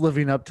this is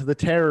living up to the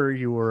terror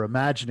you were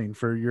imagining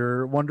for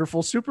your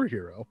wonderful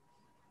superhero.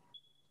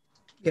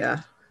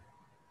 Yeah.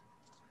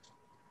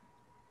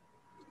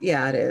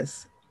 Yeah, it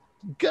is.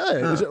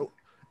 Good. So,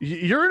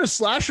 you're in a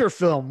slasher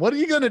film. What are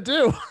you going to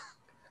do?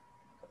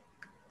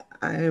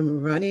 I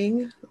am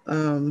running.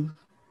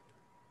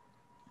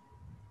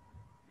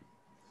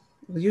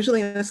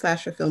 Usually in the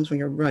slasher films, when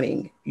you're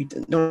running, you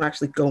don't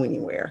actually go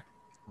anywhere.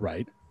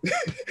 Right.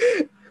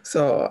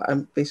 So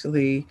I'm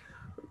basically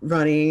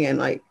running and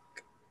like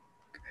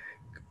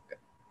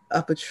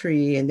up a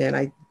tree, and then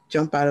I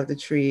jump out of the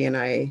tree, and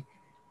I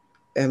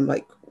am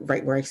like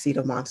right where I see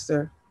the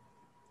monster,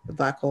 the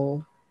black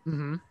hole.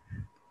 Mm-hmm.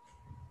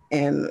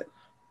 And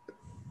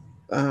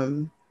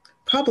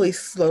probably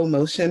slow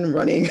motion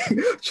running,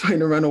 trying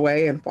to run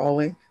away and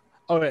falling.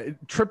 Oh,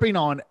 tripping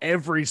on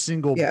every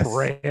single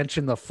branch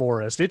in the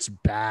forest. It's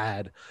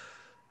bad.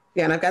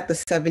 Yeah, and I've got the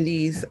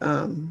 70s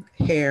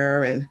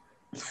hair and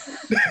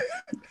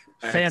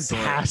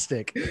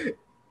fantastic.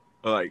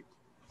 Like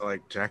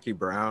Jackie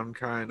Brown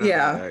kind of.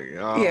 Yeah.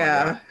 Oh,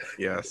 yeah.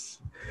 Yes.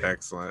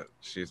 Excellent.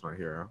 She's my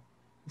hero.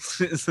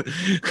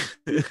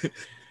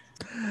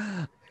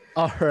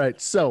 All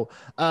right. So,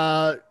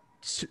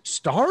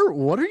 Star,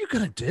 what are you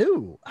gonna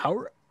do?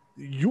 How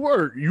you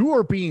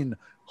are being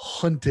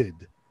hunted?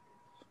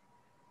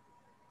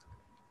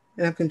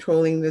 And I'm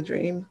controlling the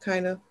dream,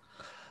 kind of.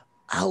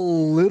 A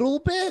little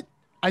bit.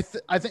 I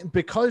think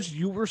because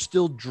you were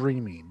still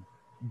dreaming,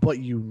 but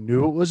you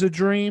knew it was a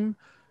dream.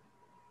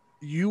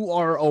 You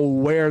are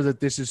aware that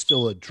this is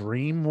still a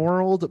dream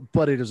world,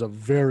 but it is a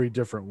very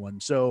different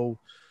one. So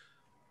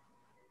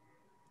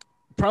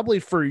probably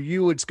for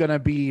you, it's going to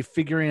be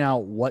figuring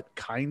out what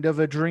kind of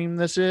a dream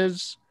this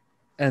is,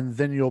 and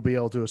then you'll be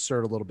able to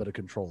assert a little bit of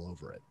control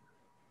over it.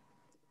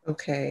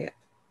 Okay.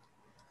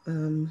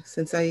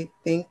 Since I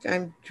think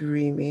I'm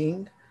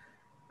dreaming,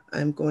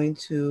 I'm going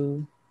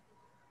to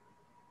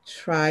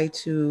try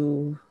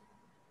to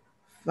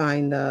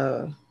find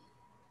a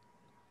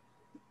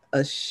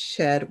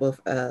shed with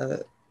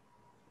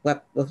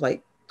with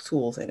like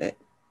tools in it.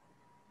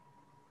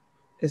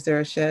 Is there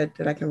a shed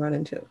that I can run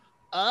into?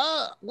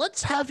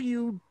 Let's have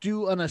you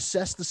do an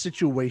assess the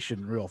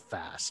situation real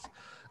fast.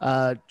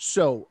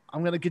 So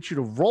I'm gonna get you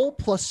to roll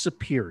plus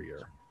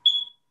superior.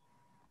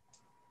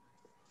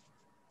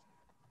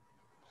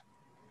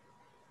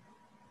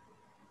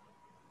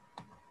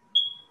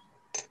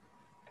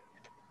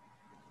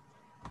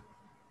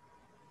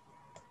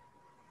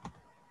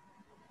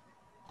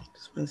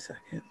 Just 1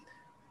 second.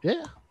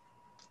 Yeah.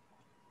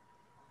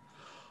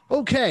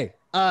 Okay.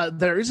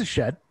 There is a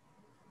shed.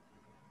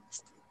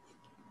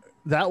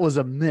 That was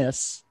a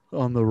miss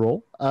on the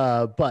roll.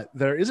 But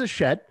there is a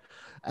shed.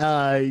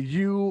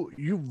 You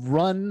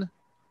run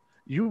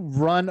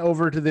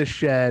over to this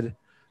shed,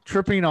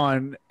 tripping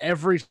on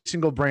every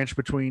single branch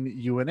between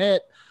you and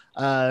it.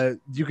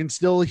 You can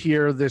still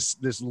hear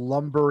this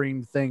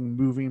lumbering thing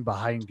moving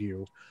behind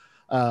you.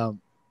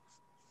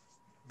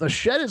 The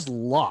shed is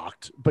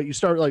locked, but you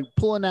start like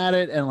pulling at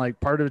it and like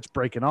part of it's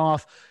breaking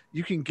off.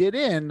 You can get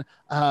in,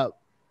 but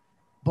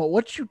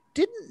what you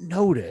didn't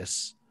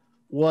notice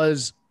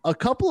was a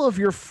couple of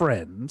your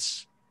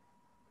friends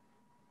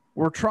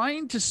were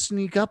trying to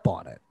sneak up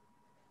on it,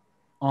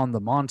 on the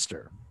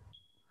monster.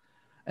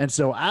 And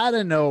so out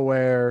of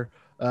nowhere,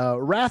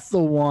 Wrath the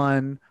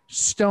One,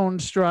 Stone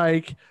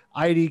Strike,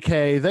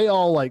 IDK, they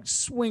all like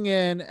swing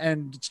in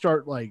and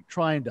start like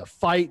trying to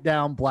fight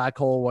down Black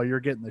Hole while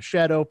you're getting the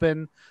shed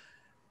open.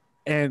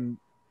 And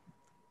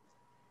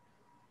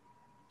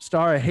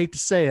Star, I hate to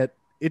say it,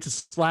 it's a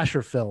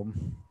slasher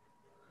film.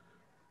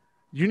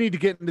 You need to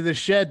get into the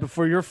shed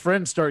before your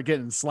friends start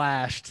getting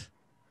slashed.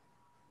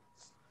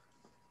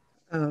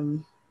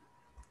 And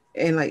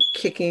like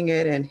kicking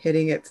it and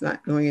hitting it's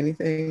not doing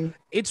anything.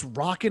 It's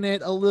rocking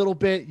it a little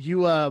bit.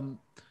 You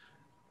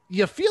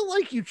feel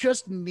like you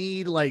just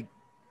need like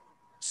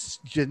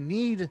you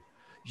need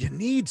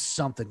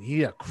something. You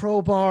need a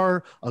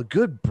crowbar, a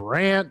good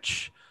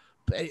branch.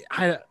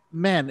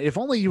 Man, if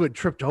only you had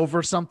tripped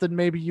over something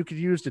maybe you could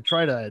use to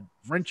try to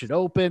wrench it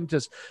open.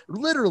 Just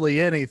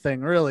literally anything,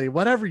 really,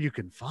 whatever you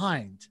can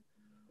find.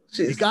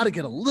 You got to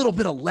get a little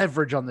bit of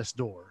leverage on this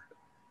door.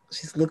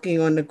 She's looking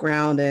on the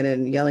ground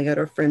and yelling at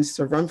her friends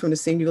to run from the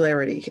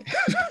singularity.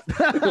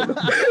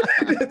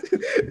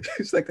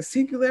 She's like, the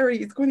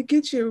singularity is going to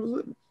get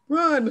you.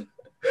 Run.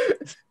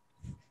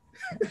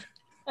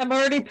 I'm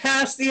already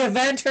past the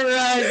event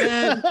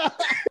horizon.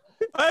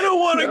 I don't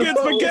want to get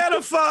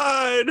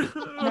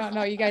spaghettified.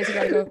 No, you guys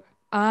gotta go.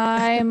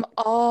 I'm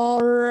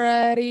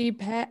already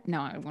No,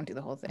 I won't do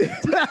the whole thing.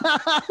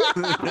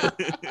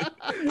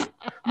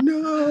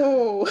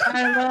 No.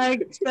 I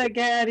like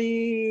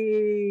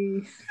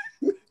spaghetti.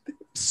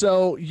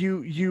 So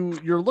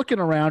you're looking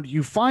around,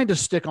 you find a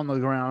stick on the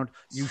ground,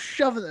 you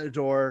shove it in the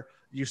door,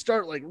 you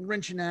start like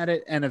wrenching at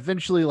it, and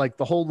eventually like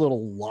the whole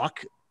little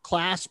lock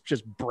clasp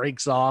just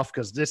breaks off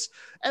because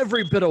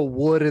every bit of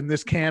wood in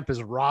this camp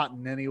is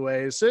rotten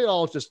anyway. So it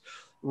all just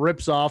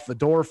rips off, the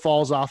door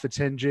falls off its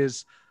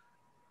hinges,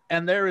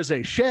 and there is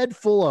a shed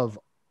full of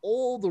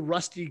old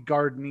rusty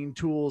gardening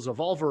tools of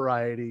all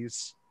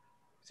varieties.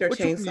 Is there a Which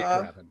one are you chainsaw?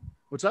 grabbing?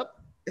 What's up?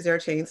 Is there a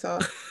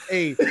chainsaw?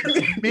 A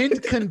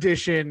mint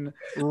condition,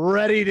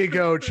 ready to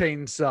go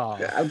chainsaw.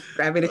 I'm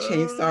grabbing a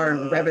chainsaw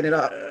and revving it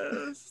up.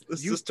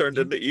 This just turned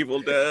into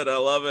Evil Dead. I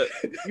love it.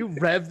 You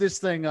rev this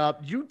thing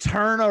up. You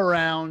turn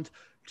around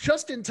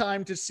just in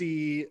time to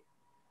see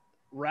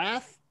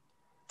Wrath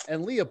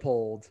and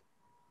Leopold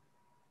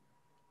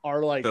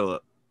are like,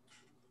 Philip,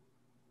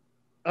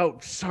 oh,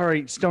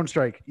 sorry, Stone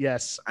Strike.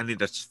 Yes. I need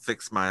to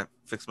fix my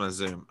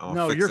Zoom.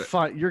 No, you're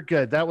fine. You're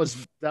good. That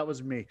was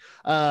me.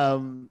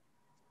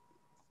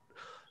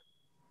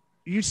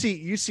 You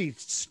see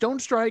Stone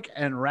Strike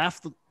and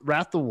Wrath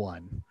the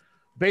One.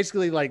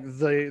 Basically, like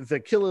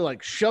the killer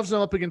like shoves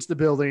them up against the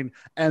building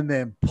and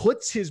then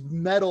puts his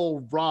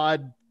metal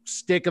rod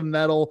stick of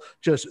metal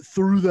just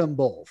through them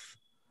both,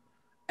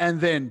 and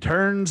then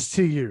turns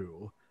to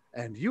you.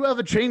 And you have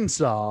a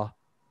chainsaw.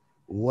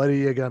 What are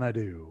you gonna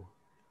do?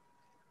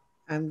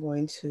 I'm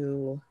going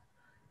to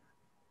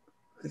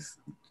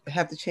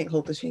have the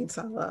hold the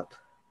chainsaw up,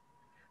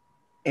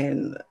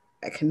 and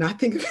I cannot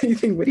think of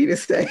anything witty to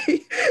say.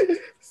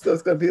 So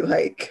it's gonna be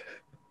like,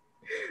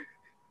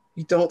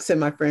 you don't send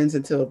my friends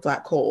into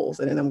black holes,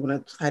 and then I'm gonna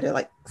try to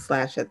like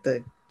slash at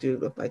the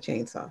dude with my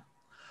chainsaw.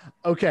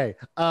 Okay,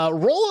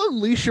 roll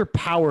Unleash Your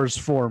Powers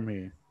for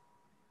me.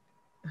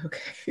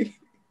 Okay.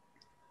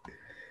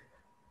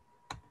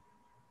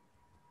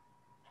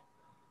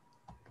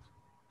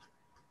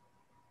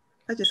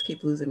 I just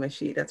keep losing my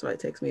sheet. That's why it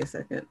takes me a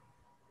second.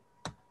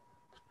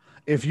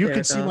 If you There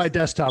could it see goes. my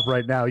desktop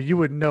right now, you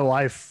would know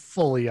I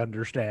fully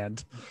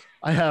understand.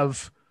 I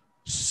have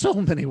so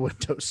many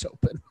windows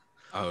open.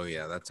 Oh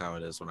yeah, that's how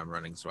it is when I'm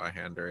running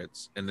Zweihander.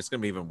 It's gonna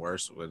be even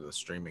worse with the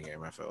streaming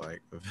game. I feel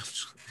like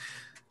eventually.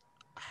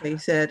 They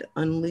said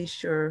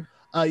unleash your.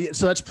 Yeah,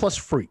 so that's plus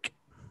freak.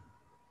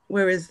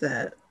 Where is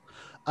that?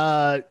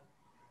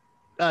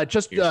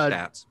 Just Your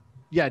stats.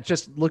 yeah,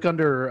 just look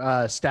under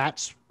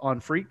stats on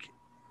freak.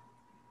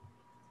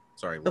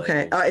 Sorry.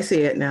 Okay, labels. I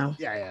see it now.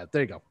 Yeah,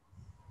 there you go.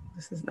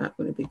 This is not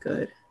going to be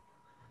good.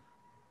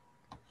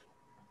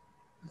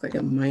 Looks like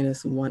a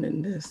 -1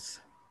 in this.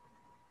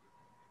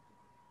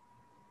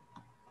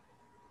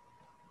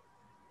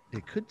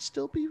 It could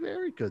still be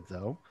very good,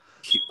 though.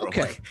 Keep Okay.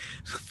 rolling.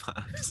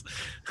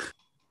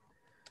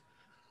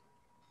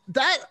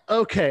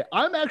 Okay,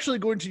 I'm actually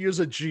going to use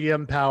a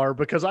GM power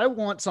because I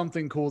want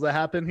something cool to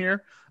happen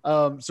here.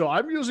 So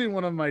I'm using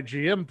one of my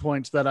GM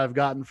points that I've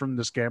gotten from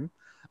this game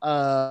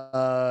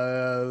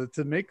to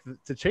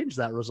change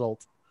that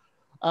result.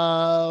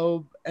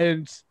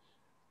 And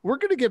we're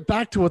going to get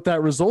back to what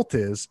that result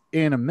is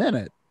in a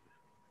minute.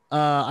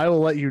 I will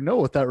let you know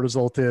what that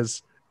result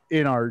is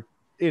in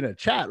a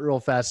chat real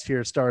fast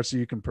here, Star, so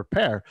you can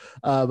prepare.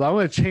 But I'm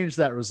going to change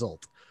that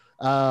result.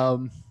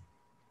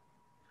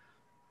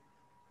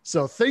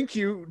 So thank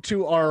you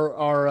to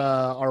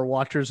our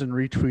watchers and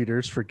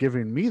retweeters for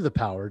giving me the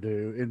power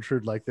to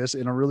intrude like this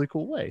in a really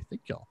cool way.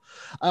 Thank y'all.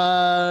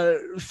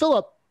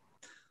 Philip,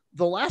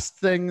 the last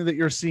thing that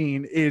you're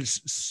seeing is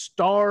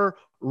Star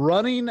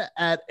running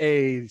at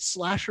a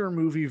slasher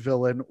movie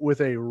villain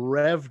with a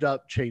revved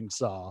up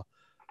chainsaw,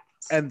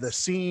 and the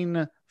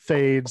scene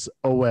fades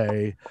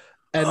away.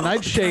 And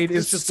Nightshade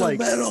is just like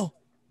metal.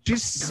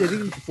 She's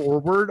sitting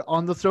forward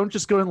on the throne,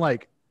 just going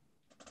like,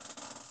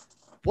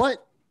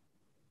 "What?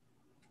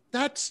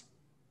 That's."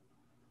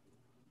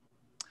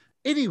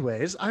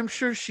 Anyways, I'm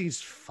sure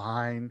she's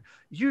fine.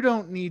 You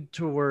don't need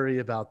to worry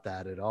about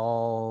that at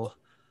all.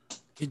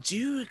 Could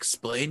you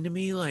explain to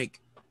me, like,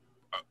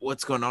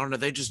 what's going on? Are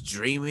they just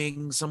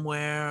dreaming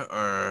somewhere,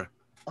 or?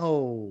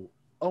 Oh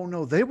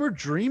no, they were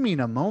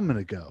dreaming a moment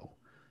ago.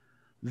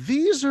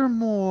 These are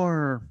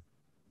more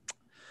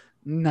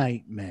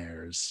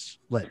nightmares,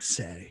 let's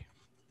say.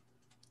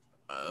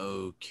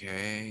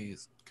 Okay,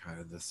 it's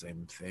kind of the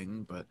same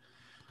thing, but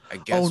I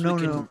guess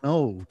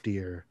no,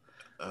 dear.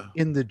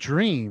 In the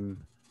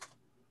dream,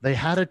 they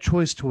had a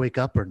choice to wake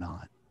up or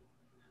not.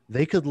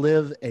 They could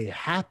live a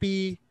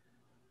happy,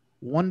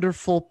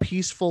 wonderful,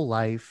 peaceful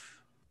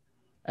life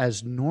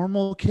as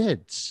normal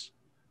kids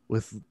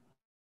with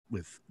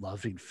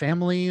loving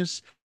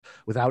families,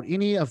 without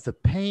any of the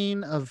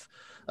pain of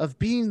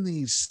being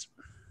these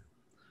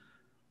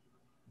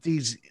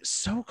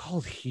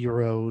so-called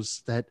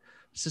heroes that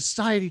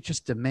society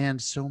just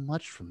demands so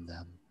much from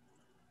them.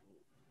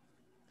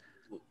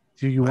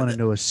 Do you want to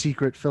know a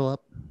secret,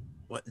 Philip?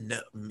 What?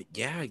 No.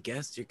 Yeah, I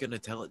guess you're gonna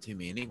tell it to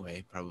me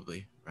anyway,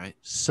 probably, right?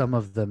 Some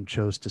of them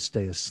chose to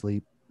stay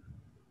asleep.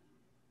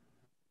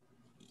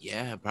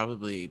 Yeah, I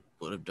probably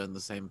would have done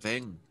the same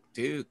thing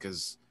too,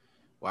 because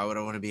why would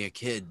I want to be a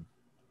kid?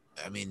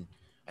 I mean,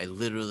 I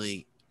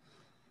literally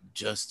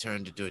just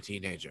turned into a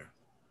teenager.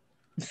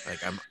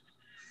 Like, I'm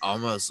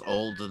almost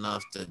old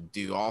enough to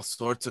do all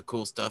sorts of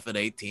cool stuff at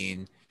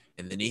 18,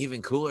 and then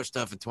even cooler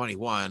stuff at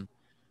 21.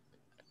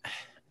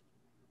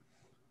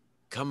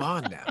 Come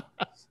on now.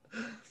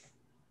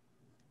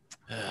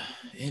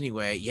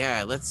 Anyway,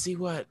 yeah, let's see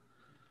what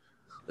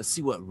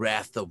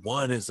Wrath the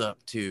One is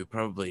up to.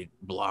 Probably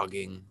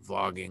blogging,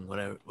 vlogging,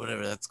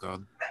 whatever that's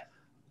called.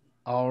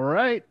 All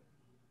right.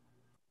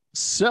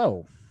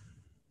 So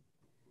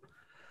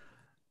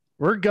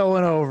we're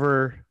going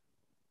over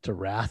to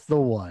Wrath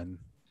the One.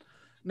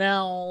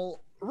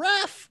 Now,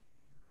 Wrath,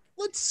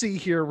 let's see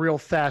here real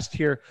fast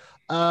here.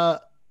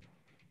 Right.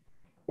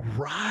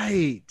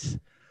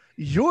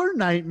 Your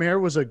nightmare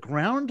was a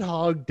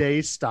Groundhog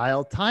Day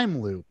style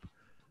time loop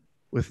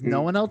with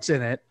no one else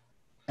in it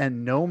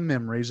and no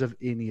memories of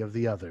any of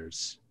the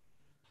others.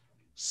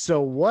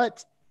 So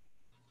what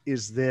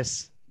is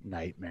this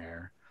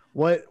nightmare?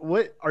 What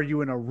are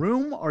you in a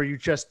room? Are you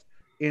just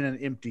in an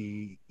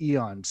empty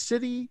Eon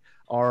City?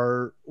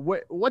 Or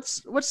what's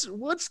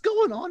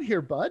going on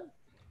here, bud?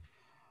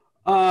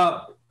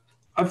 I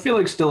feel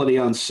like still at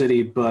Eon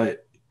City,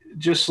 but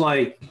just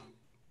like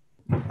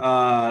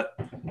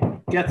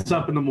gets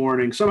up in the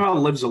morning, somehow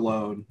lives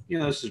alone. You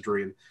know, this is a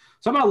dream.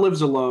 Somehow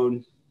lives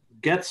alone,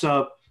 gets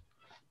up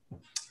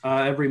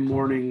every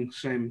morning,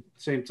 same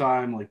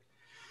time, like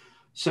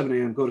 7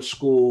 a.m., go to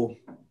school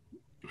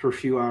for a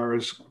few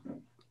hours,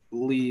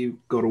 leave,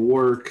 go to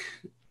work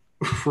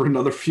for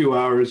another few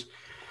hours.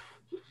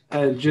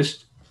 And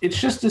it's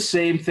just the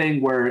same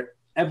thing where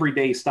every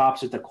day he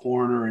stops at the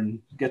corner and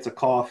gets a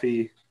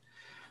coffee.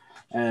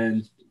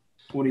 And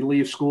when he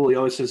leaves school, he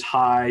always says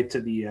hi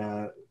to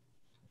the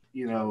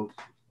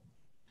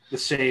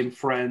same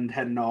friend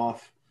heading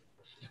off.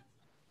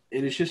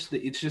 And it's just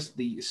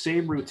the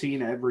same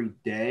routine every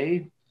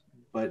day,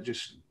 but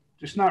just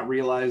not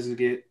realizing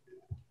it.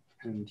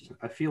 And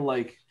I feel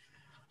like,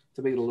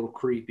 to make it a little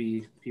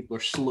creepy, people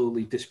are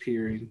slowly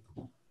disappearing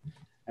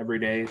every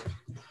day.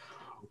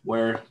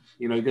 Where,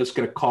 you know, he goes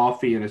get a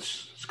coffee and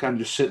it's kind of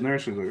just sitting there.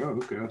 So he's like, oh,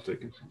 okay, I'll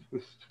take it.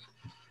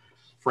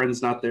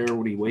 Friend's not there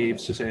when he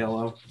waves to say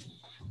hello.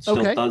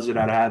 Still does it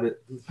out of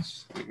habit.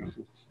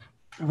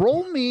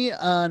 Roll me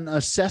an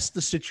assess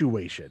the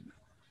situation.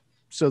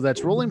 So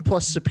that's rolling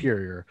plus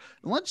superior.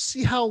 And let's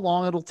see how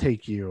long it'll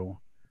take you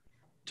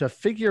to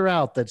figure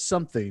out that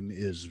something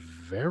is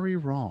very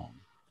wrong.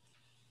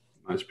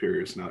 My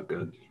superior is not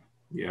good.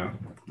 Yeah,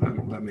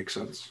 that makes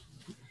sense.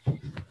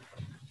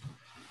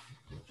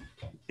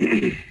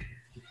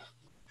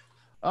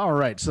 All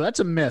right, so that's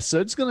a miss. So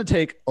it's going to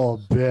take a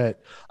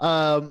bit.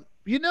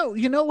 You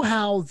know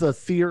how the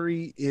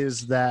theory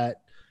is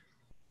that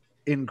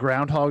in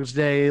Groundhog's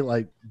Day,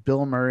 like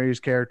Bill Murray's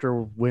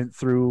character went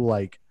through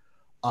like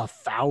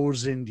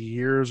 1,000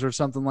 years or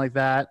something like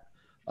that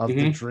of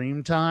the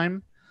dream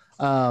time.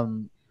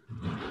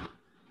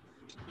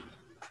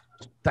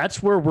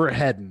 That's where we're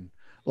heading.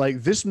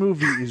 Like this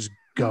movie is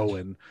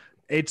going.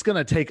 It's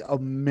going to take a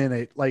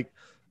minute. Like,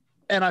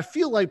 and I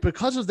feel like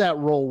because of that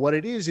role, what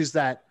it is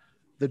that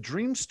the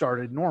dream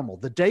started normal.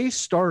 The day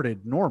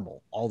started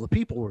normal. All the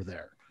people were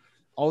there.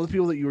 All the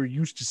people that you were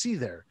used to see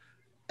there.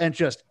 And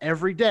just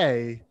every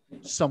day,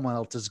 someone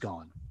else is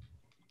gone.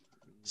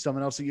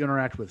 Someone else that you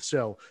interact with.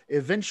 So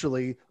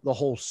eventually, the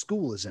whole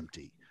school is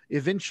empty.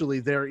 Eventually,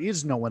 there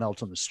is no one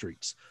else on the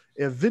streets.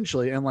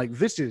 Eventually, and like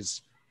this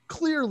is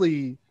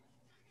clearly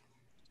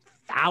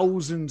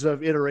thousands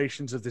of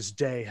iterations of this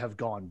day have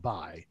gone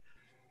by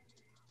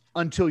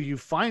until you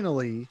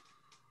finally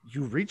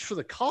reach for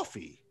the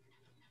coffee.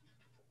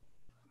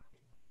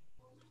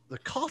 The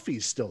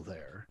coffee's still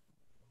there,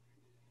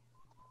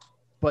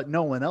 but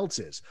no one else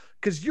is,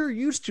 because you're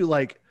used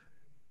to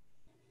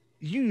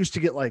you used to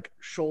get like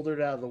shouldered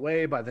out of the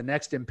way by the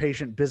next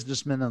impatient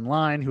businessman in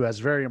line who has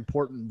very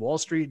important Wall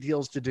Street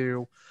deals to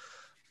do.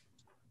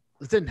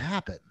 It didn't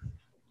happen.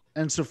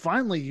 And so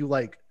finally you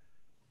like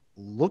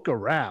look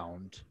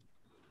around,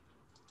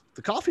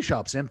 the coffee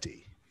shop's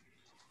empty.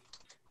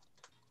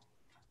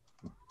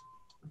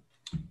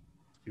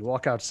 You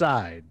walk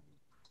outside,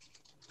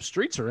 the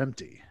streets are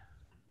empty.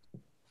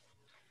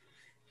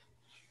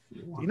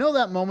 You know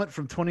that moment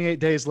from 28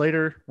 Days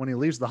Later when he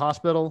leaves the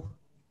hospital?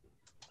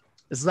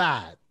 It's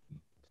that.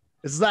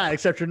 It's that,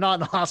 except you're not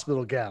in a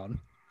hospital gown.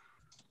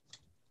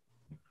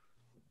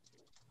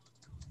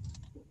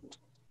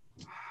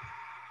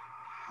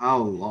 How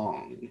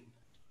long?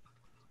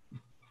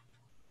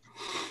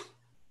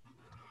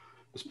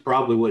 It's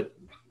probably what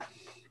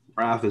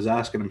Raph is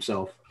asking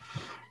himself.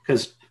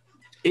 Because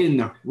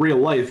in real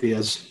life, he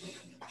has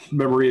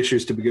memory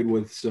issues to begin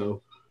with.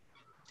 So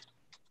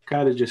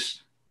kind of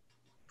just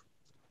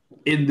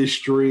in this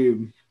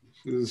dream,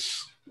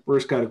 his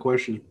first kind of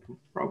question,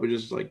 probably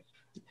just like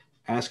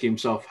asking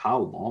himself, how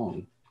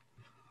long?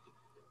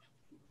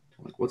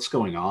 Like, what's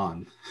going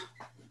on?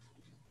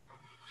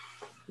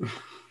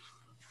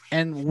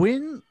 And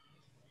when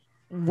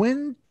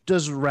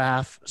does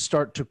Raph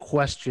start to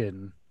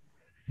question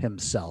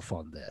himself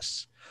on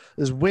this?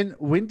 Is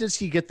when does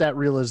he get that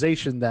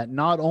realization that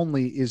not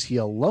only is he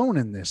alone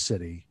in this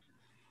city,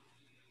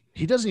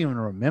 he doesn't even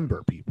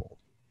remember people.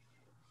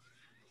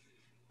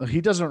 He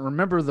doesn't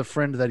remember the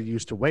friend that he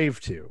used to wave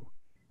to.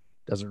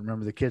 Doesn't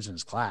remember the kids in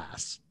his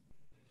class.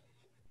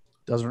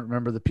 Doesn't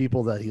remember the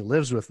people that he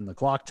lives with in the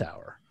clock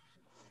tower.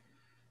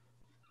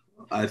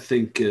 I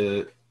think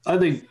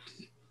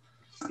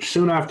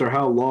soon after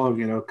how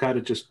long, kind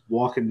of just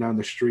walking down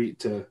the street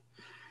to,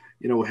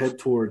 head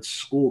towards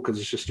school because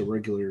it's just a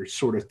regular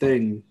sort of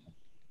thing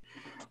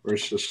where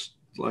it's just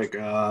like,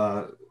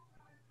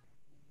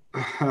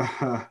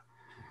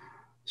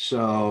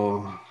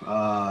 so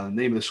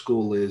name of the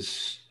school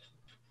is,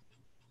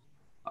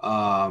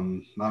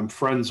 I'm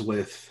friends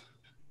with,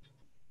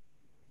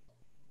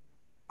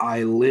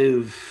 I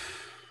live,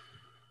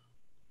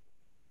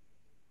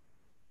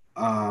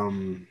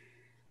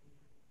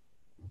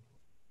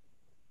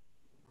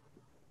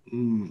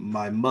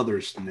 my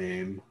mother's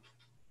name.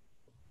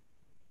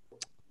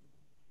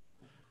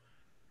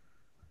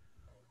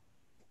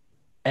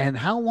 And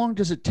how long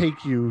does it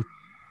take you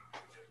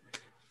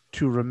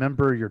to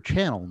remember your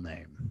channel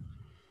name?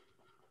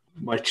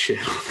 My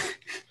channel.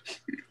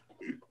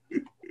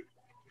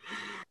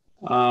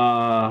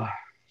 All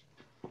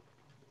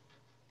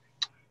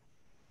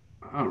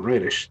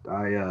right.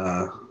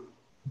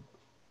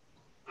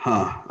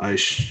 I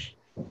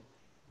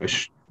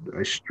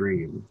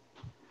stream.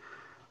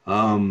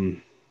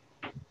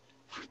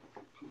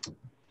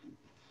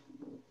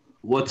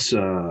 What's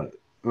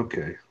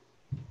okay.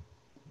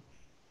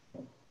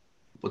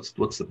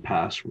 What's the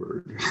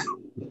password?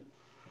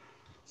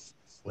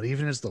 What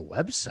even is the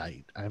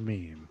website? I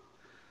mean,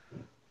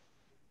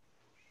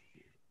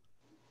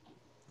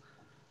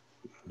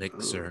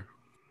 Mixer.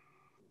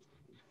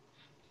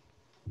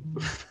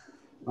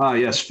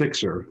 Yes,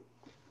 Fixer.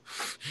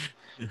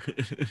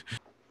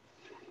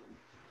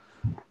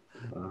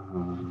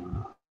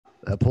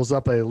 That pulls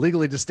up a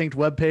legally distinct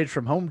web page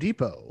from Home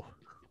Depot.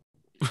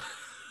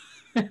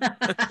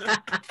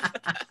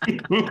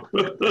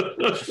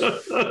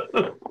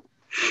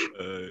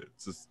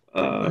 It's just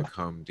like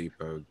Home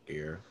Depot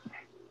gear.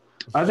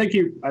 I think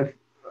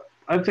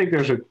I think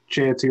there's a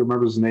chance he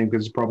remembers his name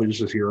because it's probably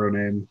just his hero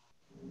name.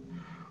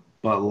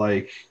 But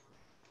like,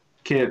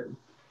 can't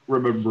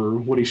remember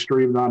what he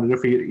streamed on, and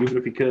even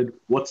if he could,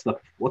 what's the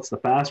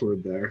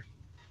password there?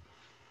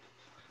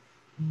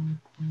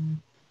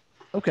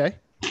 Okay.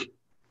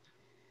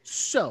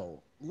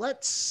 So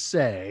let's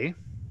say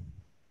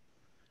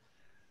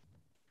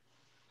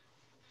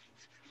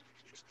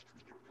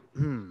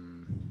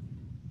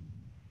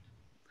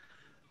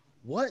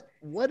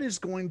what is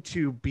going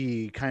to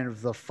be kind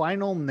of the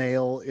final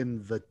nail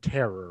in the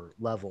terror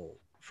level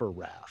for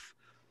Raph?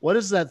 What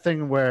is that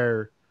thing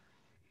where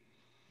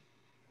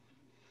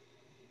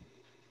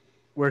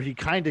he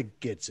kind of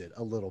gets it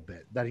a little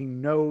bit, that he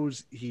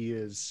knows he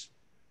is,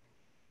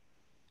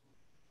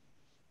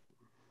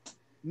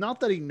 not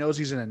that he knows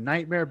he's in a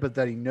nightmare, but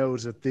that he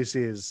knows that this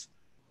is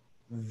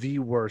the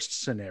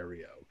worst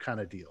scenario kind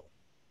of deal?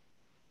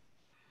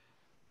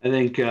 I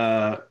think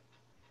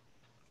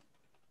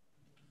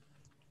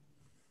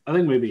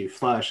maybe he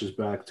flashes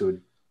back to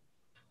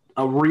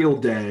a real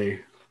day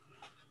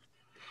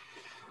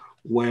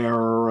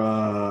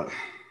where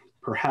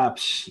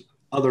perhaps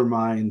other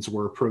minds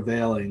were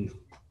prevailing,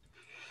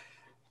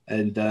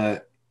 and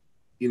kind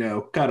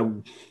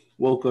of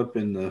woke up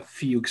in the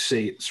fugue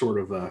state sort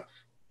of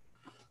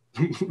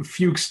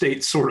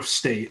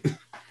state,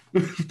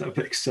 if that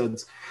makes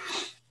sense.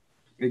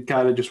 It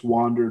kind of just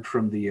wandered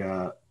from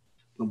the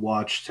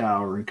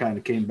watchtower and kind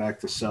of came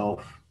back to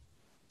self,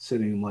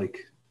 sitting in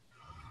like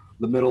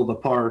the middle of the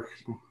park,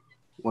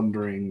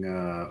 wondering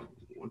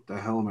what the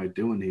hell am I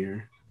doing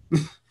here?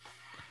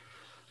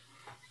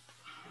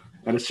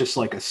 And it's just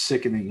like a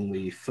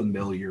sickeningly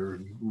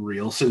familiar,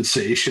 real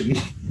sensation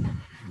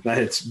that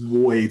hits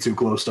way too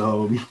close to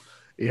home.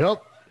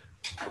 Yep.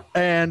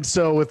 And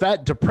so with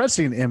that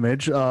depressing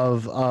image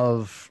of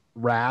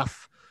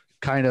Raph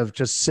kind of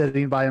just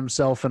sitting by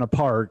himself in a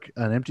park,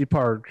 an empty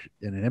park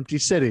in an empty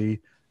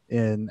city,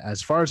 in,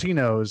 as far as he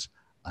knows,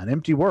 an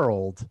empty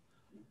world,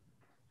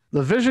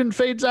 the vision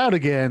fades out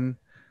again,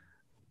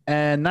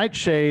 and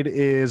Nightshade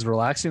is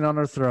relaxing on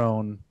her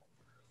throne,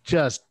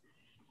 just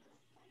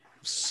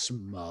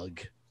smug.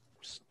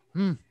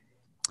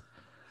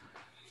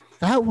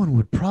 That one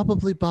would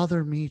probably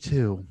bother me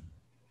too.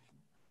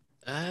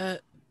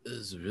 That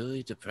is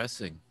really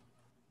depressing.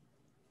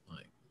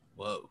 Like,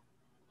 whoa.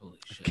 Holy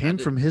shit. It came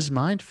from his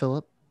mind,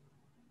 Philip.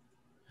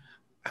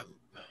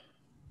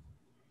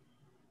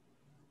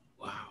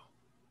 Wow.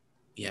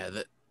 Yeah,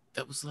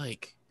 that was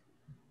like,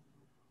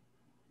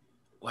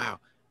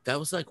 wow. That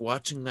was like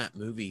watching that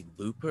movie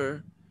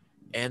Looper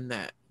and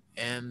that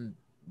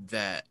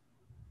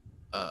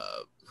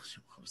what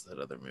was that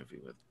other movie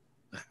with?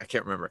 I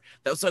can't remember.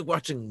 That was like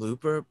watching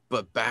Looper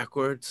but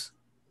backwards.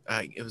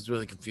 It was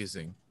really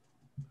confusing.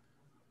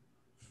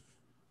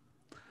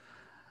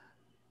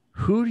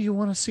 Who do you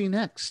want to see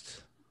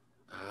next?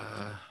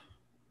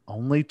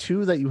 Only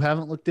two that you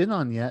haven't looked in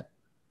on yet.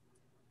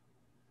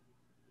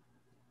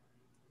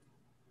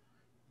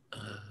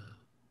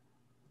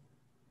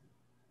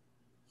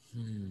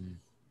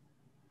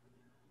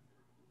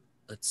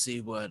 Let's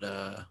see what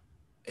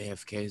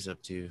AFK is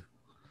up to.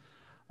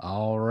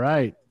 All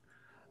right.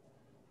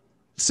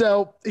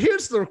 So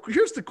here's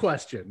the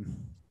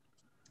question.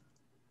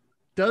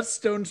 Does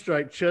Stone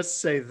Strike just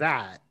say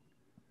that?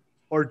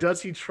 Or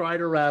does he try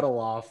to rattle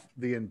off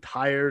the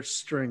entire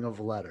string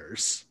of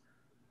letters?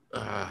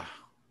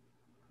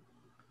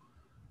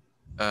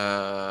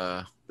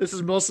 This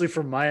is mostly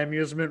for my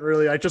amusement,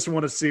 really. I just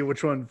want to see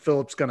which one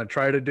Philip's going to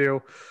try to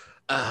do.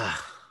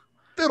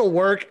 It'll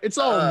work. It's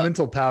all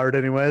mental powered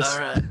anyways. All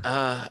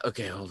right.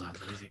 Okay, hold on.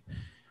 Let me think.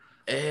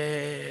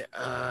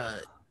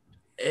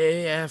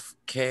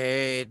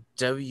 AFK,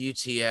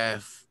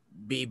 WTF,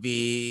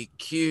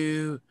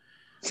 BBQ,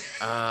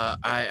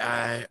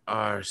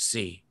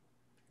 IIRC.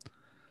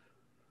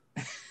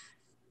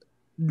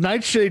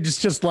 Nightshade is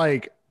just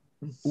like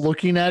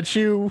looking at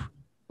you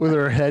with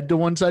her head to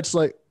one side. She's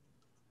like,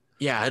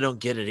 yeah, I don't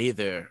get it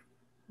either.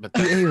 But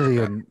the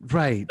alien,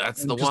 right?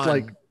 That's and the just one.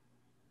 Like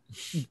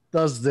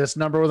does this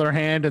number with her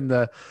hand, and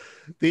the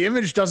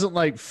image doesn't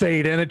like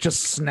fade in; it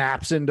just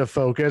snaps into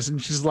focus.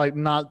 And she's like,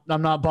 I'm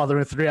not bothering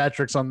with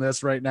theatrics on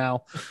this right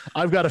now.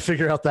 I've got to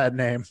figure out that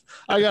name.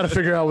 I got to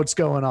figure out what's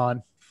going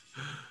on.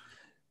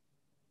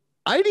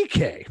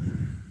 IDK,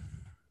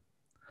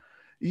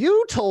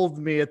 you told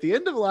me at the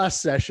end of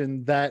last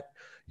session that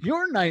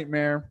your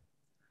nightmare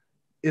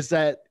is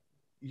that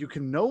you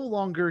can no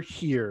longer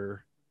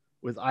hear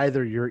with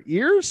either your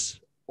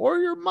ears or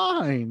your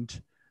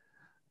mind.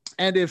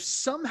 And if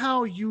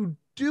somehow you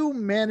do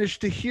manage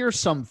to hear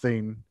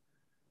something,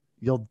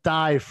 you'll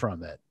die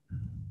from it.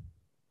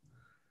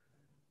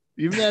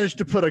 You've managed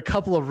to put a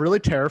couple of really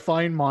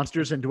terrifying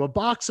monsters into a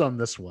box on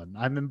this one.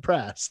 I'm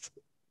impressed.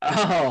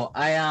 Oh,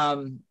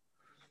 I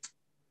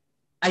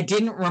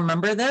didn't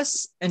remember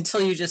this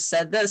until you just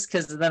said this,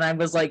 because then I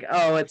was like,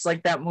 oh, it's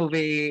like that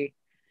movie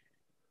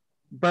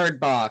Bird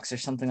Box or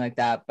something like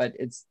that, but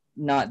it's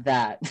not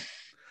that.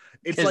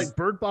 It's like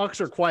Bird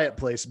Box or Quiet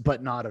Place,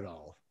 but not at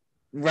all.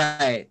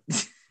 Right.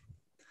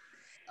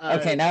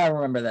 Okay, now I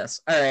remember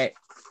this. All right.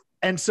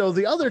 And so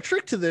the other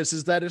trick to this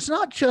is that it's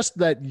not just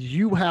that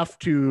you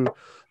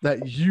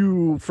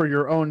for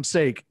your own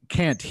sake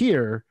can't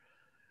hear.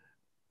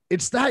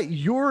 It's that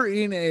you're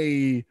in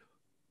a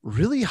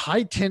really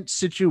high tense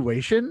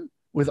situation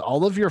with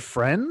all of your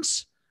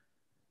friends,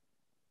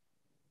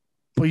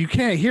 but you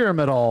can't hear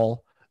them at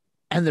all.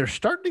 And they're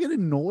starting to get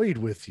annoyed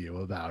with you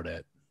about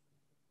it.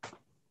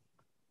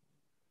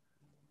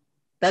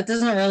 that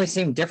doesn't really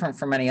seem different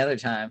from any other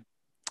time.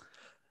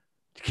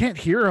 You can't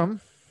hear them.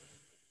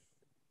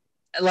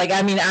 Like,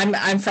 I mean,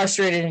 I'm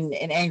frustrated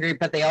and angry,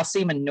 but they all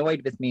seem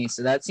annoyed with me,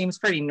 so that seems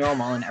pretty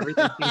normal, and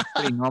everything seems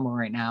pretty normal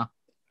right now.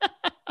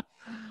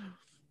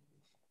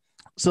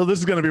 So this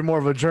is going to be more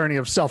of a journey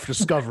of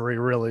self-discovery,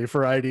 really,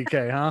 for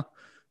IDK, huh?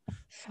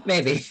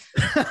 Maybe.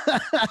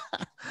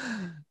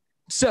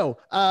 So,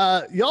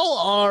 y'all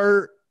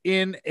are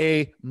in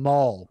a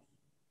mall.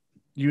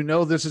 You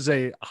know this is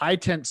a high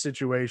tense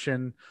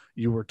situation.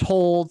 You were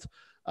told.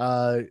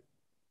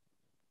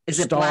 Is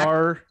it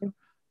black?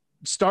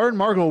 Star and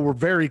Margot were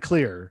very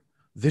clear.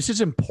 This is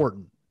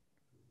important.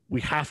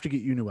 We have to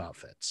get you new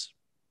outfits.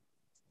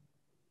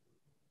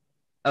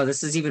 Oh,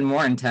 this is even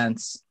more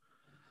intense.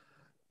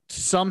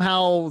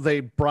 Somehow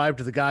they bribed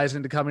the guys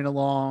into coming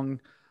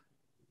along.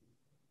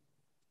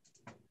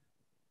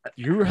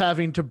 You're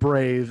having to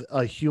brave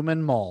a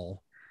human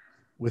mall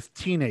with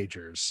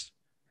teenagers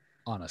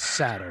on a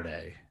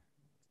Saturday,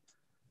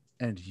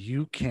 and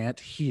you can't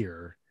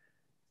hear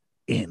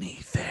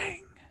anything.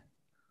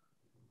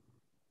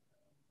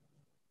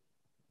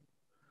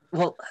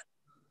 Well,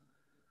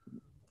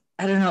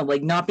 I don't know,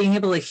 like not being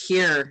able to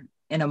hear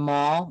in a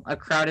mall, a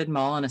crowded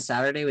mall on a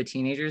Saturday with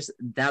teenagers,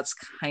 that's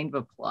kind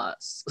of a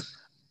plus.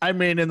 I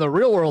mean, in the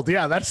real world,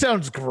 yeah, that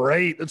sounds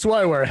great. That's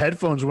why I wear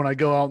headphones when I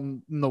go out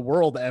in the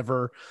world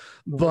ever.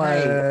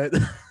 But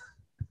right.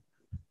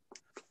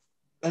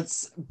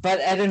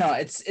 But I don't know.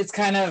 It's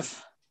kind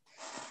of,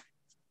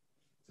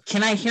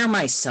 can I hear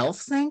myself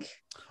think?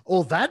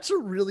 Oh, that's a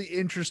really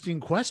interesting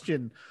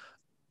question.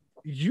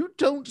 You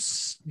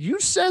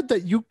said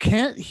that you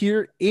can't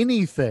hear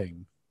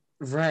anything.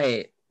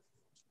 Right.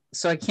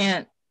 So I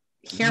can't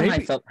hear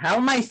myself. How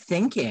am I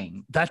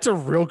thinking? That's a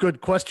real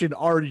good question.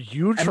 Are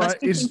you trying?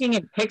 Thinking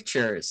in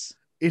pictures.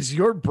 Is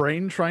your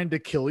brain trying to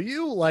kill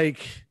you?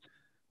 Like,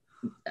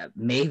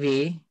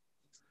 maybe.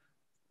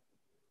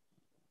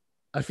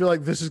 I feel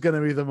like this is going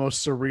to be the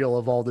most surreal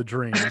of all the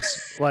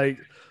dreams. Like,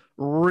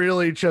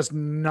 really, just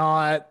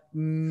not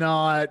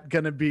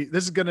going to be.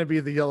 This is going to be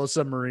the Yellow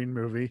Submarine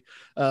movie,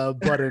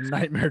 but in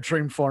nightmare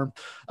dream form.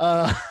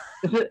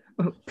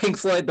 Pink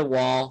Floyd, The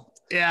Wall.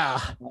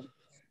 Yeah.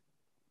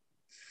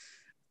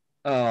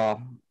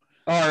 Oh,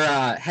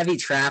 or Heavy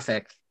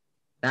Traffic.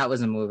 That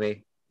was a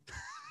movie.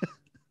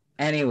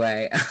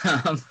 Anyway,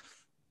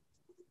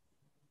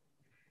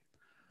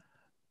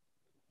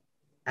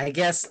 I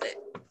guess.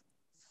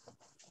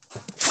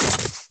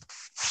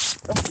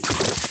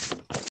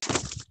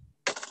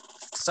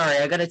 Sorry,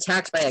 I got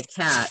attacked by a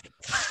cat.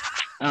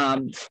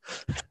 A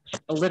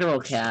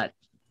literal cat.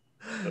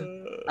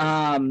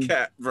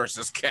 Cat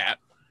versus cat.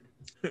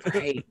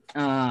 Right.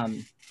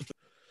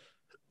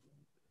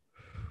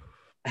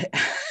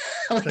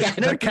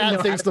 The cat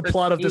thinks the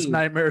plot of this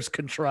nightmare is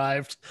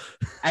contrived.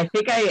 I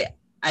think I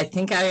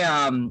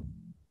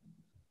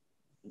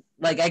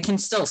like I can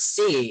still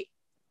see.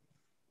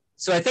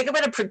 So I think I'm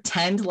gonna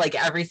pretend like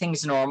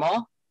everything's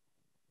normal.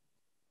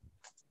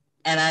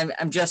 And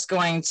I'm just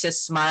going to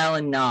smile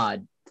and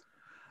nod.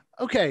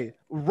 Okay.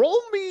 Roll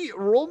me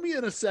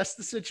and assess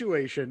the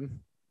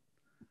situation.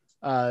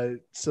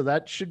 So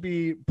that should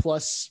be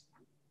plus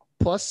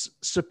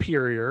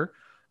superior.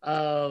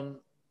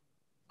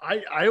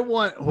 I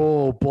want,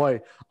 oh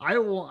boy, I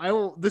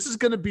will, this is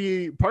going to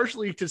be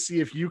partially to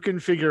see if you can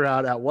figure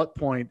out at what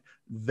point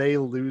they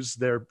lose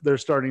they're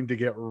starting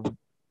to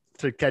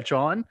catch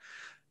on.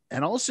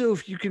 And also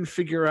if you can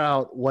figure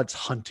out what's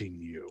hunting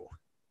you.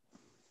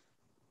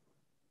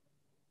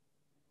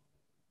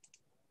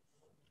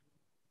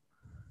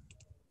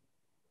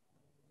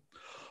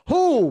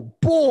 Oh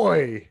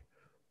boy.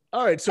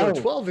 All right. So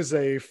 12 is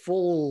a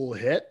full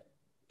hit.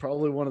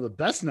 Probably one of the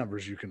best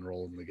numbers you can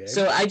roll in the game.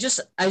 So I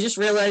just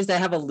realized I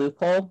have a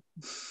loophole.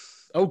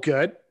 Oh,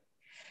 good.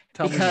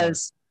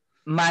 Because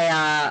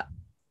my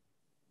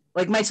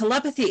like my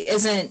telepathy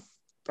isn't,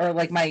 or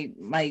like my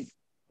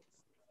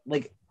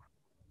like,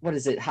 what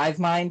is it? Hive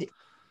mind.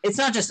 It's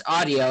not just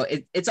audio.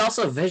 It's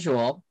also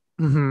visual.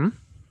 Mm-hmm.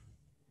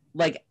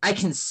 Like I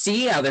can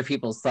see other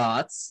people's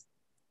thoughts.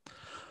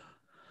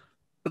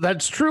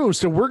 That's true.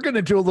 So we're going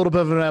to do a little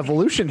bit of an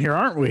evolution here,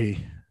 aren't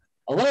we?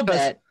 A little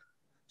bit.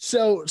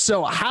 So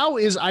how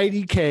is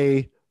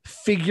IDK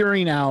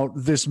figuring out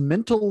this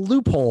mental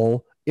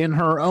loophole in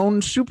her own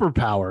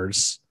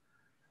superpowers?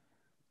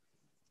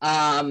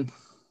 I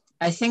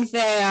think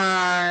they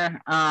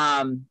are.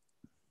 I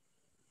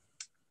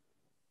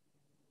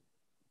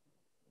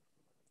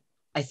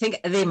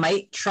think they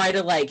might try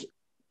to like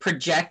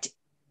project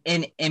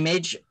an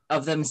image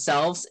of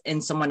themselves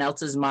in someone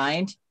else's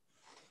mind,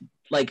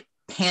 like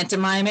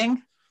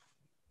pantomiming.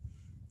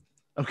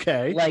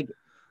 Okay. Like,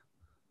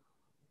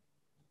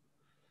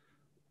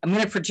 I'm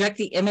going to project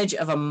the image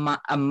of a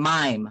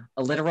mime,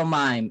 a literal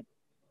mime,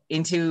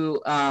 into,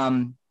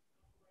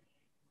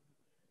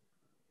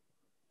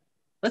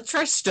 let's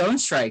try Stone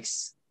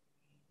Strike's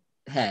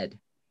head.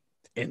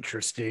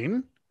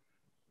 Interesting.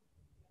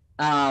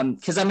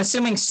 Because I'm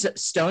assuming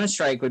Stone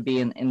Strike would be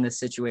in this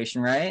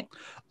situation, right?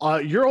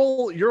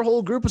 Your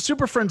whole group of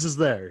super friends is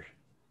there.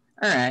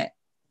 All right.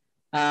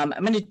 I'm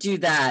going to do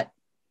that.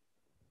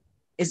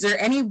 Is there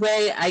any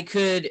way I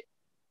could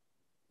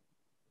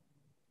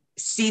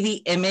see the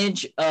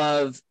image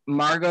of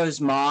Margot's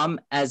mom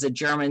as a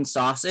German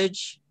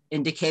sausage,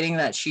 indicating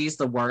that she's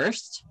the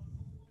worst?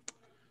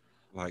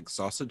 Like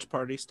Sausage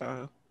Party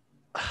style.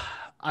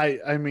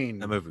 I mean,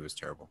 That movie was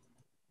terrible.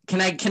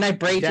 Can I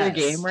break your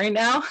game right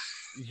now?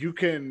 You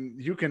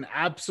can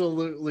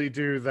absolutely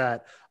do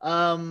that.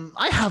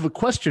 I have a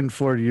question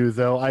for you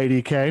though,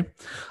 IDK.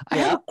 I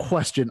have a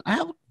question. I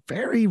have a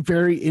very,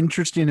 very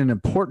interesting and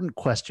important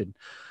question.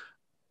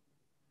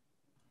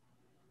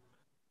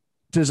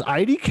 Does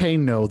IDK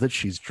know that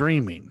she's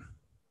dreaming?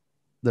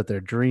 That they're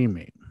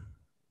dreaming?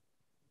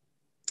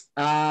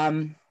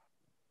 I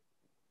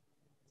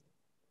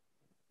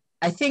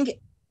think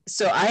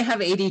so. I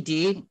have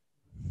ADD,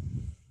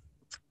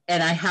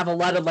 and I have a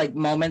lot of like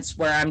moments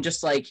where I'm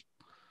just like,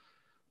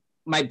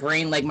 my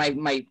brain, like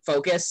my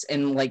focus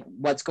and like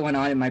what's going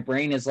on in my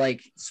brain is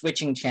like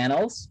switching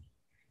channels.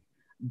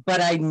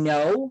 But I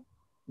know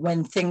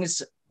when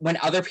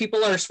other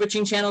people are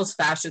switching channels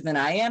faster than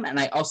I am, and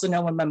I also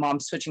know when my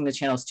mom's switching the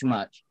channels too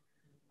much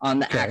on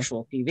the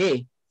actual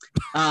TV.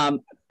 I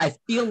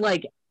feel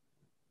like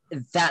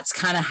that's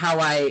kind of how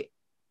I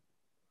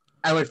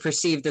would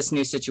perceive this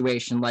new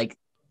situation. Like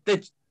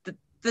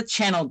the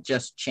channel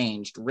just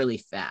changed really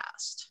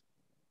fast.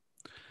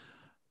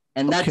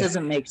 And that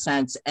doesn't make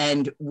sense.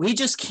 And we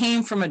just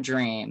came from a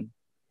dream.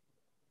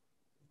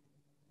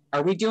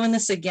 Are we doing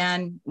this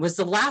again? Was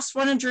the last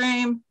one a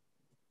dream?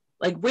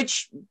 At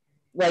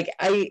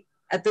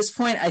this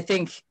point, I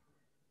think.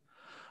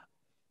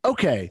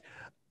 Okay.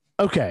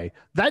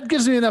 That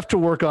gives me enough to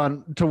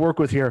work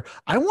with here.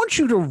 I want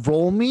you to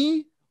roll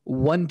me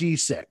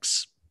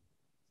 1d6.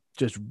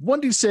 Just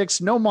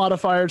 1d6, no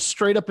modifiers,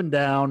 straight up and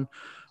down,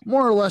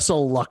 more or less a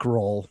luck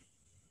roll.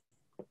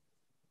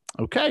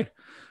 Okay.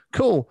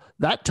 Cool.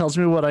 That tells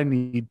me what I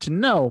need to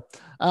know.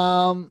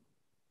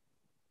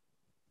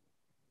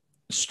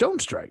 Stone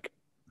Strike.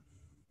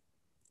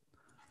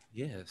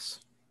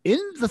 Yes. In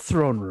the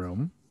throne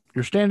room,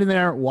 you're standing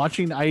there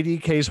watching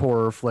IDK's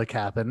horror flick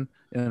happen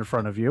in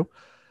front of you.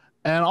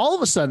 And all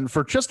of a sudden,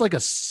 for just like a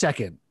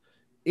second,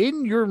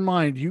 in your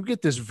mind, you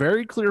get this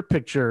very clear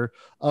picture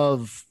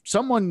of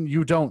someone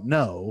you don't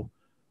know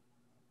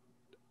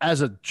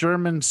as a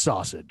German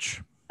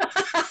sausage.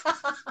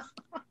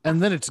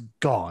 And then it's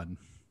gone.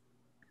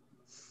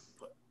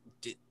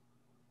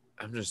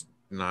 I'm just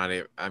not.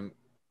 I'm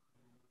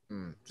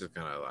just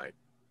gonna like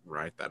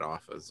write that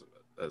off as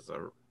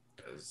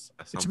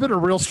it's been a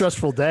real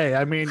stressful day.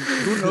 I mean,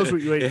 who knows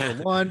what you ate for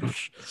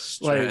lunch?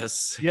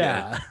 Stress. Like,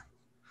 yeah.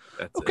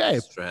 That's okay.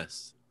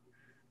 Stress.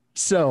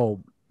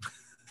 So,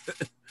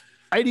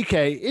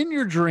 IDK, in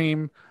your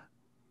dream,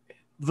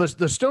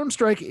 the Stone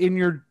Strike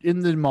in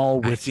the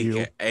mall with IDK,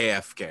 you.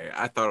 AFK.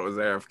 I thought it was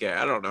AFK.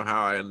 I don't know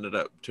how I ended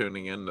up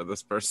tuning into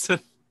this person.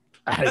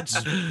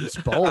 It's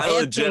both. I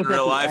legit in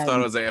real life thought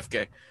it was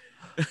AFK.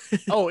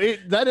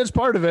 That is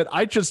part of it.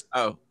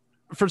 Oh.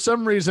 For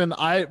some reason,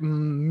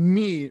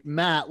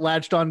 Matt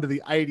latched onto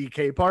the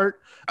IDK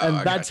part, and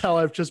that's how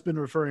I've just been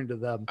referring to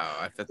them.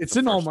 It's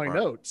in all my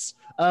notes.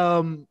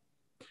 So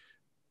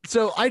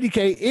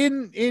IDK,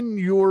 in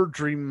your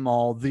dream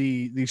mall,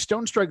 the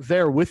Stone Strike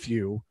there with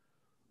you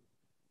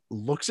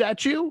looks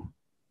at you.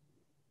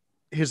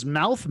 His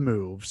mouth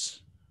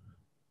moves,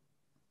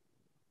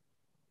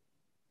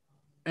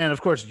 and of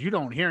course, you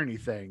don't hear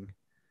anything.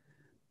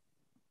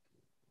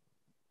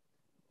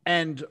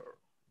 And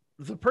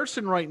the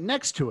person right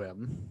next to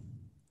him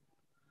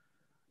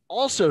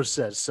also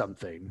says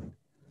something,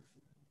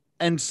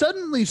 and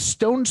suddenly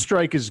Stone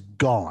Strike is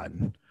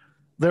gone.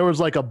 There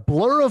was like a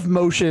blur of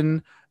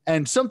motion,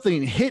 and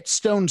something hit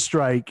Stone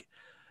Strike,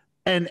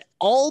 and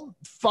all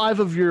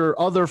 5 of your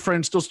other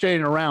friends still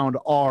standing around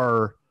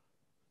are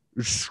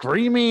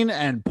screaming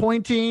and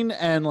pointing,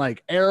 and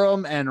like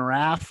Aram and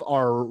Raph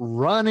are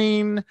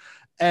running.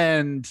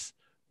 And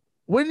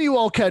when you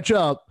all catch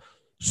up,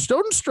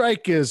 Stone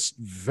Strike is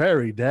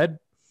very dead.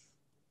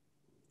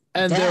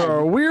 And there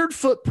are weird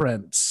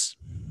footprints.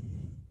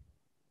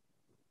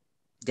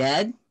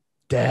 Dead?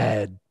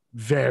 Dead.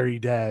 Very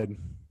dead.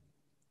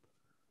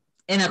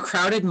 In a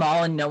crowded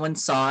mall and no one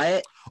saw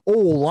it? Oh,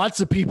 lots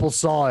of people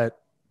saw it.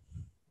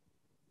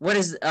 What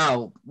is...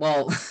 Oh,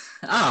 well...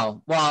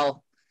 Oh,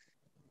 well...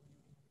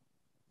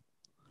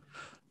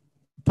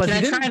 But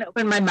can I try and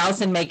open my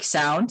mouth and make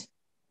sound?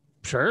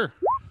 Sure.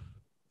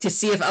 To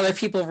see if other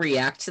people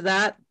react to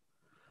that?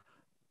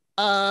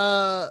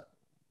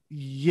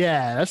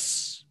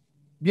 Yes.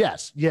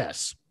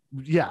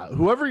 Yeah.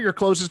 Whoever you're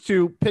closest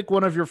to, pick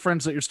one of your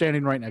friends that you're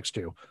standing right next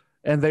to,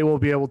 and they will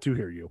be able to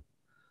hear you.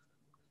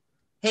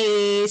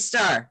 Hey,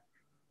 Star.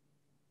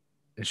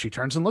 And she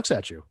turns and looks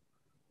at you.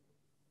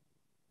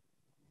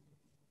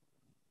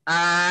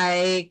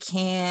 I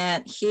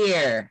can't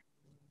hear.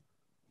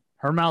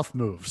 Her mouth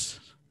moves.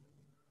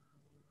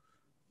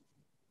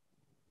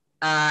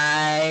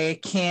 I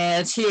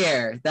can't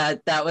hear.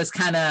 That was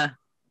kind of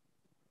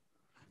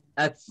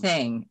a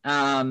thing.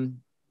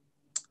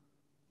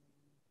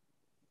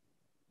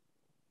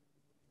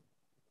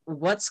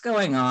 what's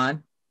going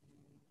on?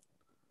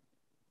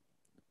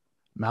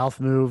 Mouth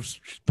moves,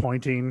 she's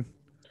pointing.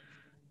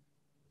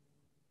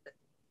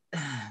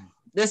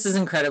 This is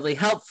incredibly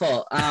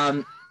helpful.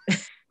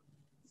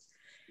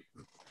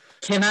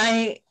 Can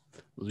I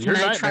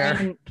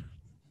try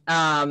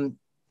and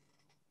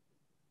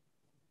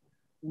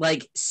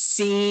like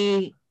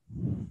see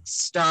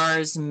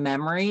Star's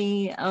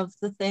memory of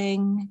the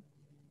thing?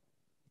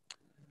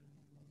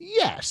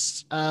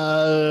 Yes.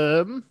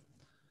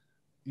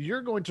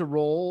 You're going to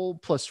roll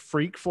plus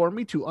freak for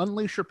me to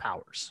unleash your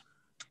powers.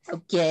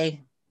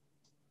 Okay.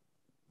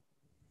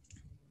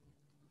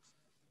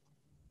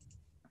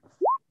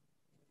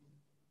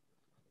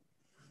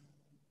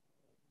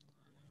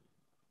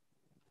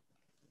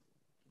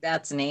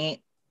 That's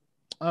neat.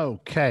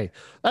 Okay.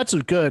 That's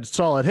a good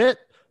solid hit.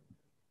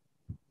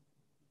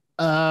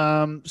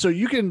 So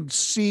you can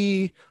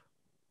see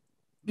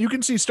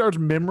Star's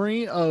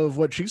memory of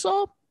what she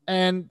saw,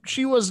 and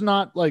she was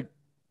not like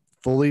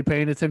fully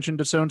paying attention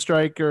to Stone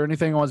Strike or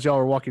anything once y'all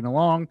were walking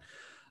along.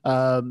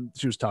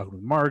 She was talking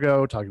with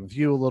Margot, talking with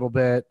you a little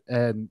bit,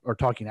 or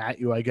talking at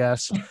you, I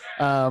guess.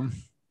 But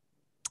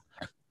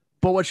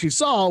what she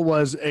saw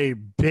was a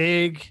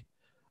big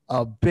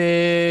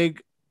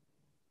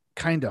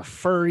kind of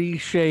furry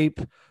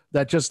shape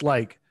that just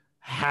like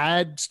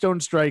had Stone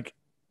Strike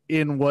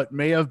in what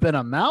may have been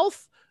a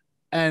mouth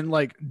and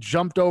like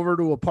jumped over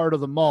to a part of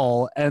the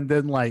mall, and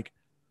then like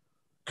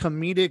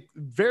comedic,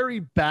 very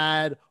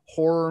bad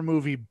horror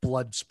movie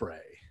blood spray.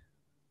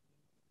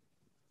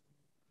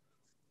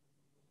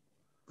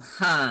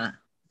 Huh.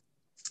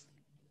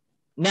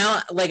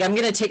 Now, like, I'm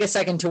gonna take a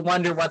second to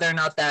wonder whether or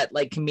not that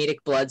like comedic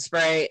blood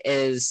spray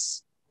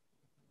is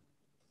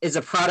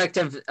a product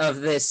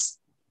of this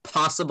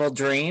possible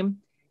dream.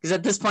 Because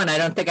at this point, I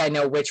don't think I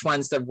know which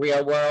one's the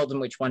real world and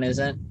which one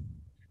isn't.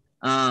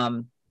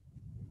 Or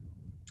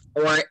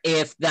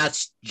if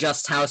that's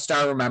just how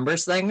Star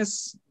remembers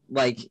things.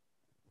 Like,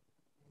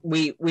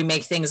 we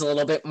make things a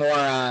little bit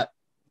more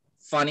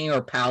funny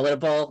or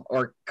palatable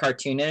or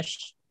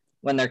cartoonish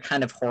when they're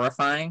kind of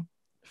horrifying.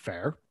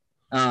 Fair.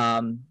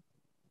 Do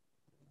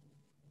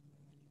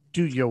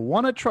you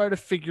want to try to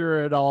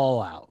figure it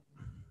all out?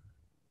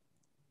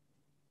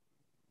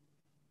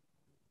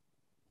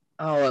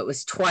 Oh, it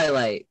was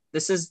Twilight.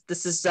 This is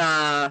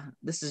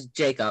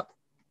Jacob.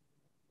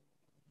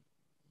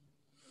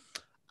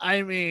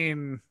 I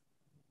mean,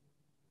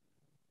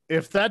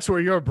 if that's where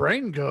your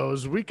brain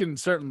goes, we can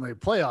certainly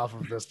play off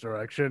of this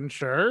direction.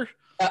 Sure.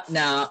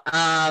 No,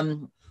 I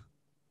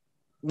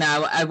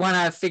want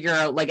to figure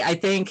out. Like, I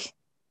think.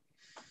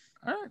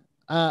 All right.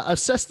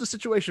 Assess the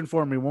situation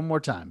for me one more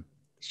time.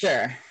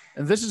 Sure.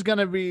 And this is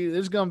gonna be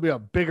a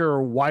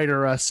bigger,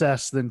 wider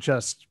assess than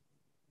just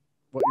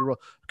what you roll.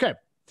 Okay.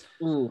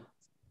 Ooh.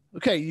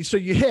 Okay. So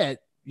you hit.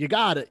 You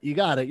got it.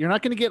 You're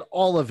not gonna get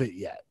all of it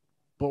yet,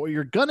 but what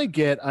you're gonna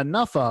get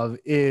enough of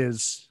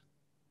is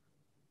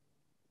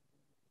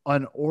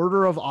an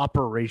order of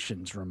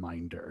operations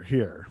reminder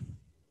here.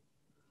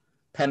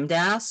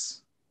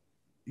 PEMDAS?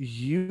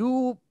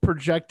 You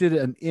projected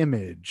an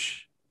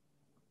image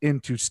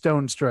into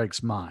Stone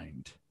Strike's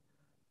mind.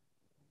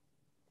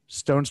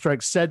 Stone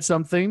Strike said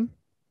something,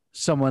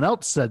 someone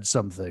else said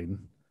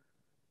something,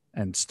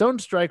 and Stone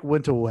Strike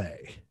went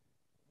away.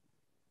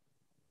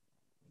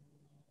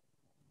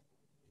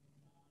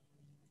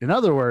 In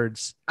other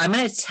words, I'm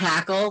gonna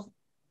tackle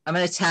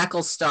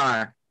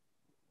Star.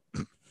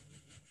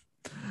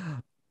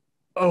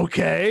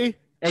 Okay.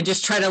 And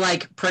just try to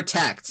like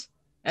protect.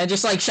 And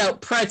just like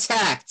shout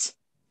protect.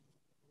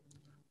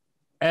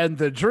 And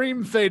the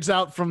dream fades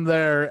out from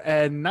there,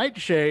 and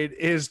Nightshade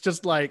is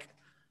just like,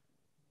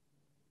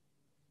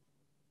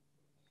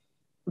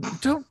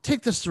 don't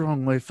take this the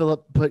wrong way,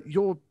 Philip, but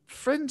your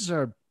friends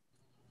are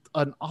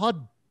an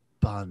odd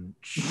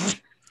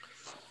bunch.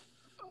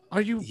 Are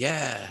you?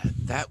 Yeah,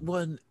 that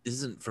one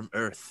isn't from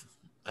Earth.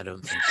 I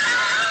don't think.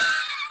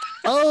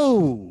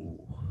 Oh.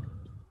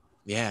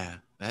 Yeah,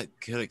 that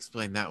could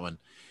explain that one.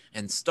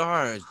 And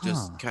Star is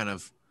just kind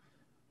of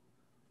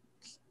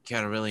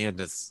really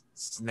into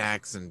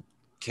snacks and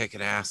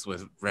kicking ass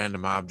with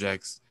random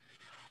objects.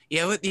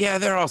 Yeah,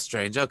 they're all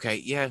strange. Okay,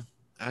 There's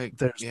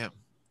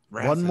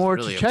Raph one more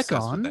really to check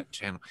obsessed with on. that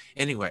channel.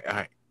 Anyway, all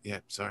right. Yeah,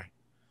 sorry.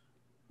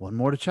 One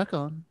more to check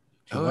on.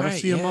 Do you All want to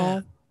right, see them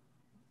all?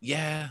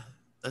 Yeah,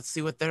 let's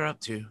see what they're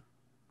up to.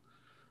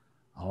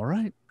 All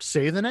right,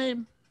 say the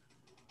name.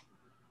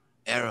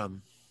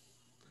 Aram.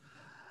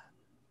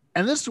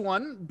 And this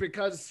one,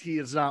 because he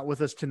is not with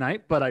us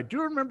tonight, but I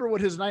do remember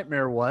what his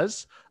nightmare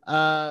was.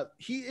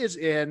 He is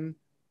in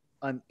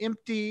an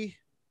empty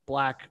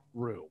black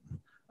room.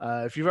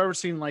 If you've ever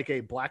seen like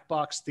a black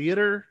box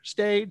theater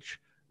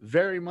stage,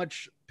 very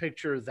much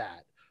picture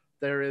that.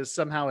 There is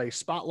somehow a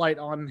spotlight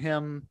on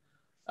him.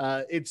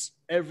 It's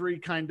every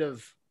kind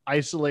of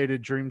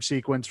isolated dream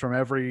sequence from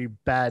every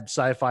bad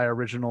sci-fi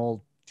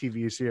original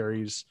TV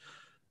series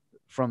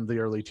from the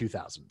early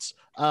 2000s.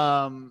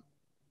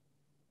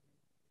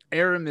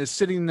 Aram is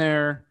sitting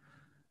there.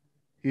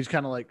 He's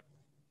kind of like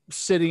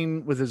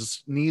sitting with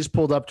his knees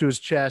pulled up to his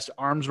chest,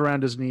 arms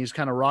around his knees,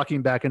 kind of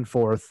rocking back and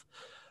forth.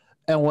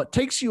 And what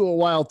takes you a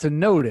while to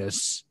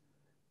notice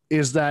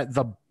is that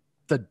the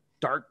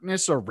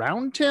darkness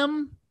around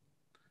them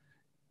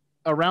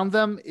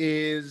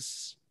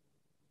is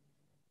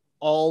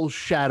all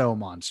shadow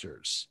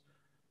monsters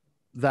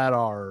that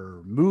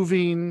are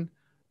moving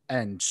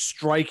and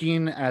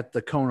striking at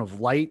the cone of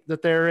light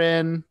that they're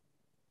in,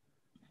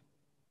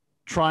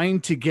 trying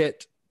to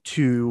get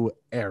to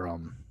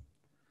Aram.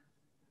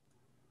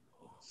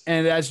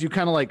 And as you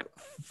kind of like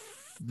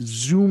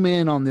zoom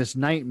in on this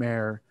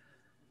nightmare,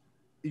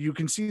 you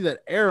can see that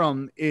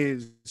Aram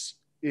is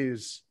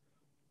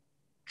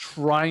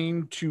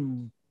trying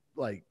to,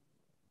 like,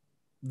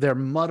 they're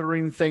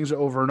muttering things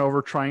over and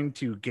over, trying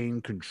to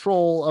gain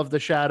control of the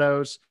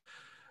shadows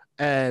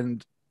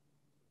and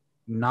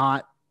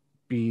not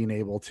being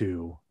able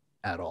to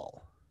at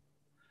all.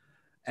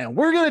 And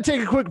we're going to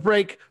take a quick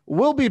break.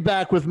 We'll be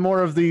back with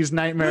more of these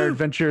nightmare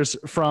adventures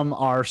from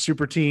our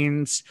super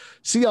teens.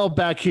 See y'all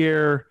back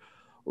here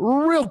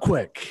real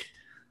quick.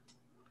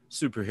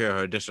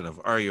 Superhero edition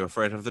of Are You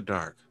Afraid of the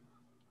Dark?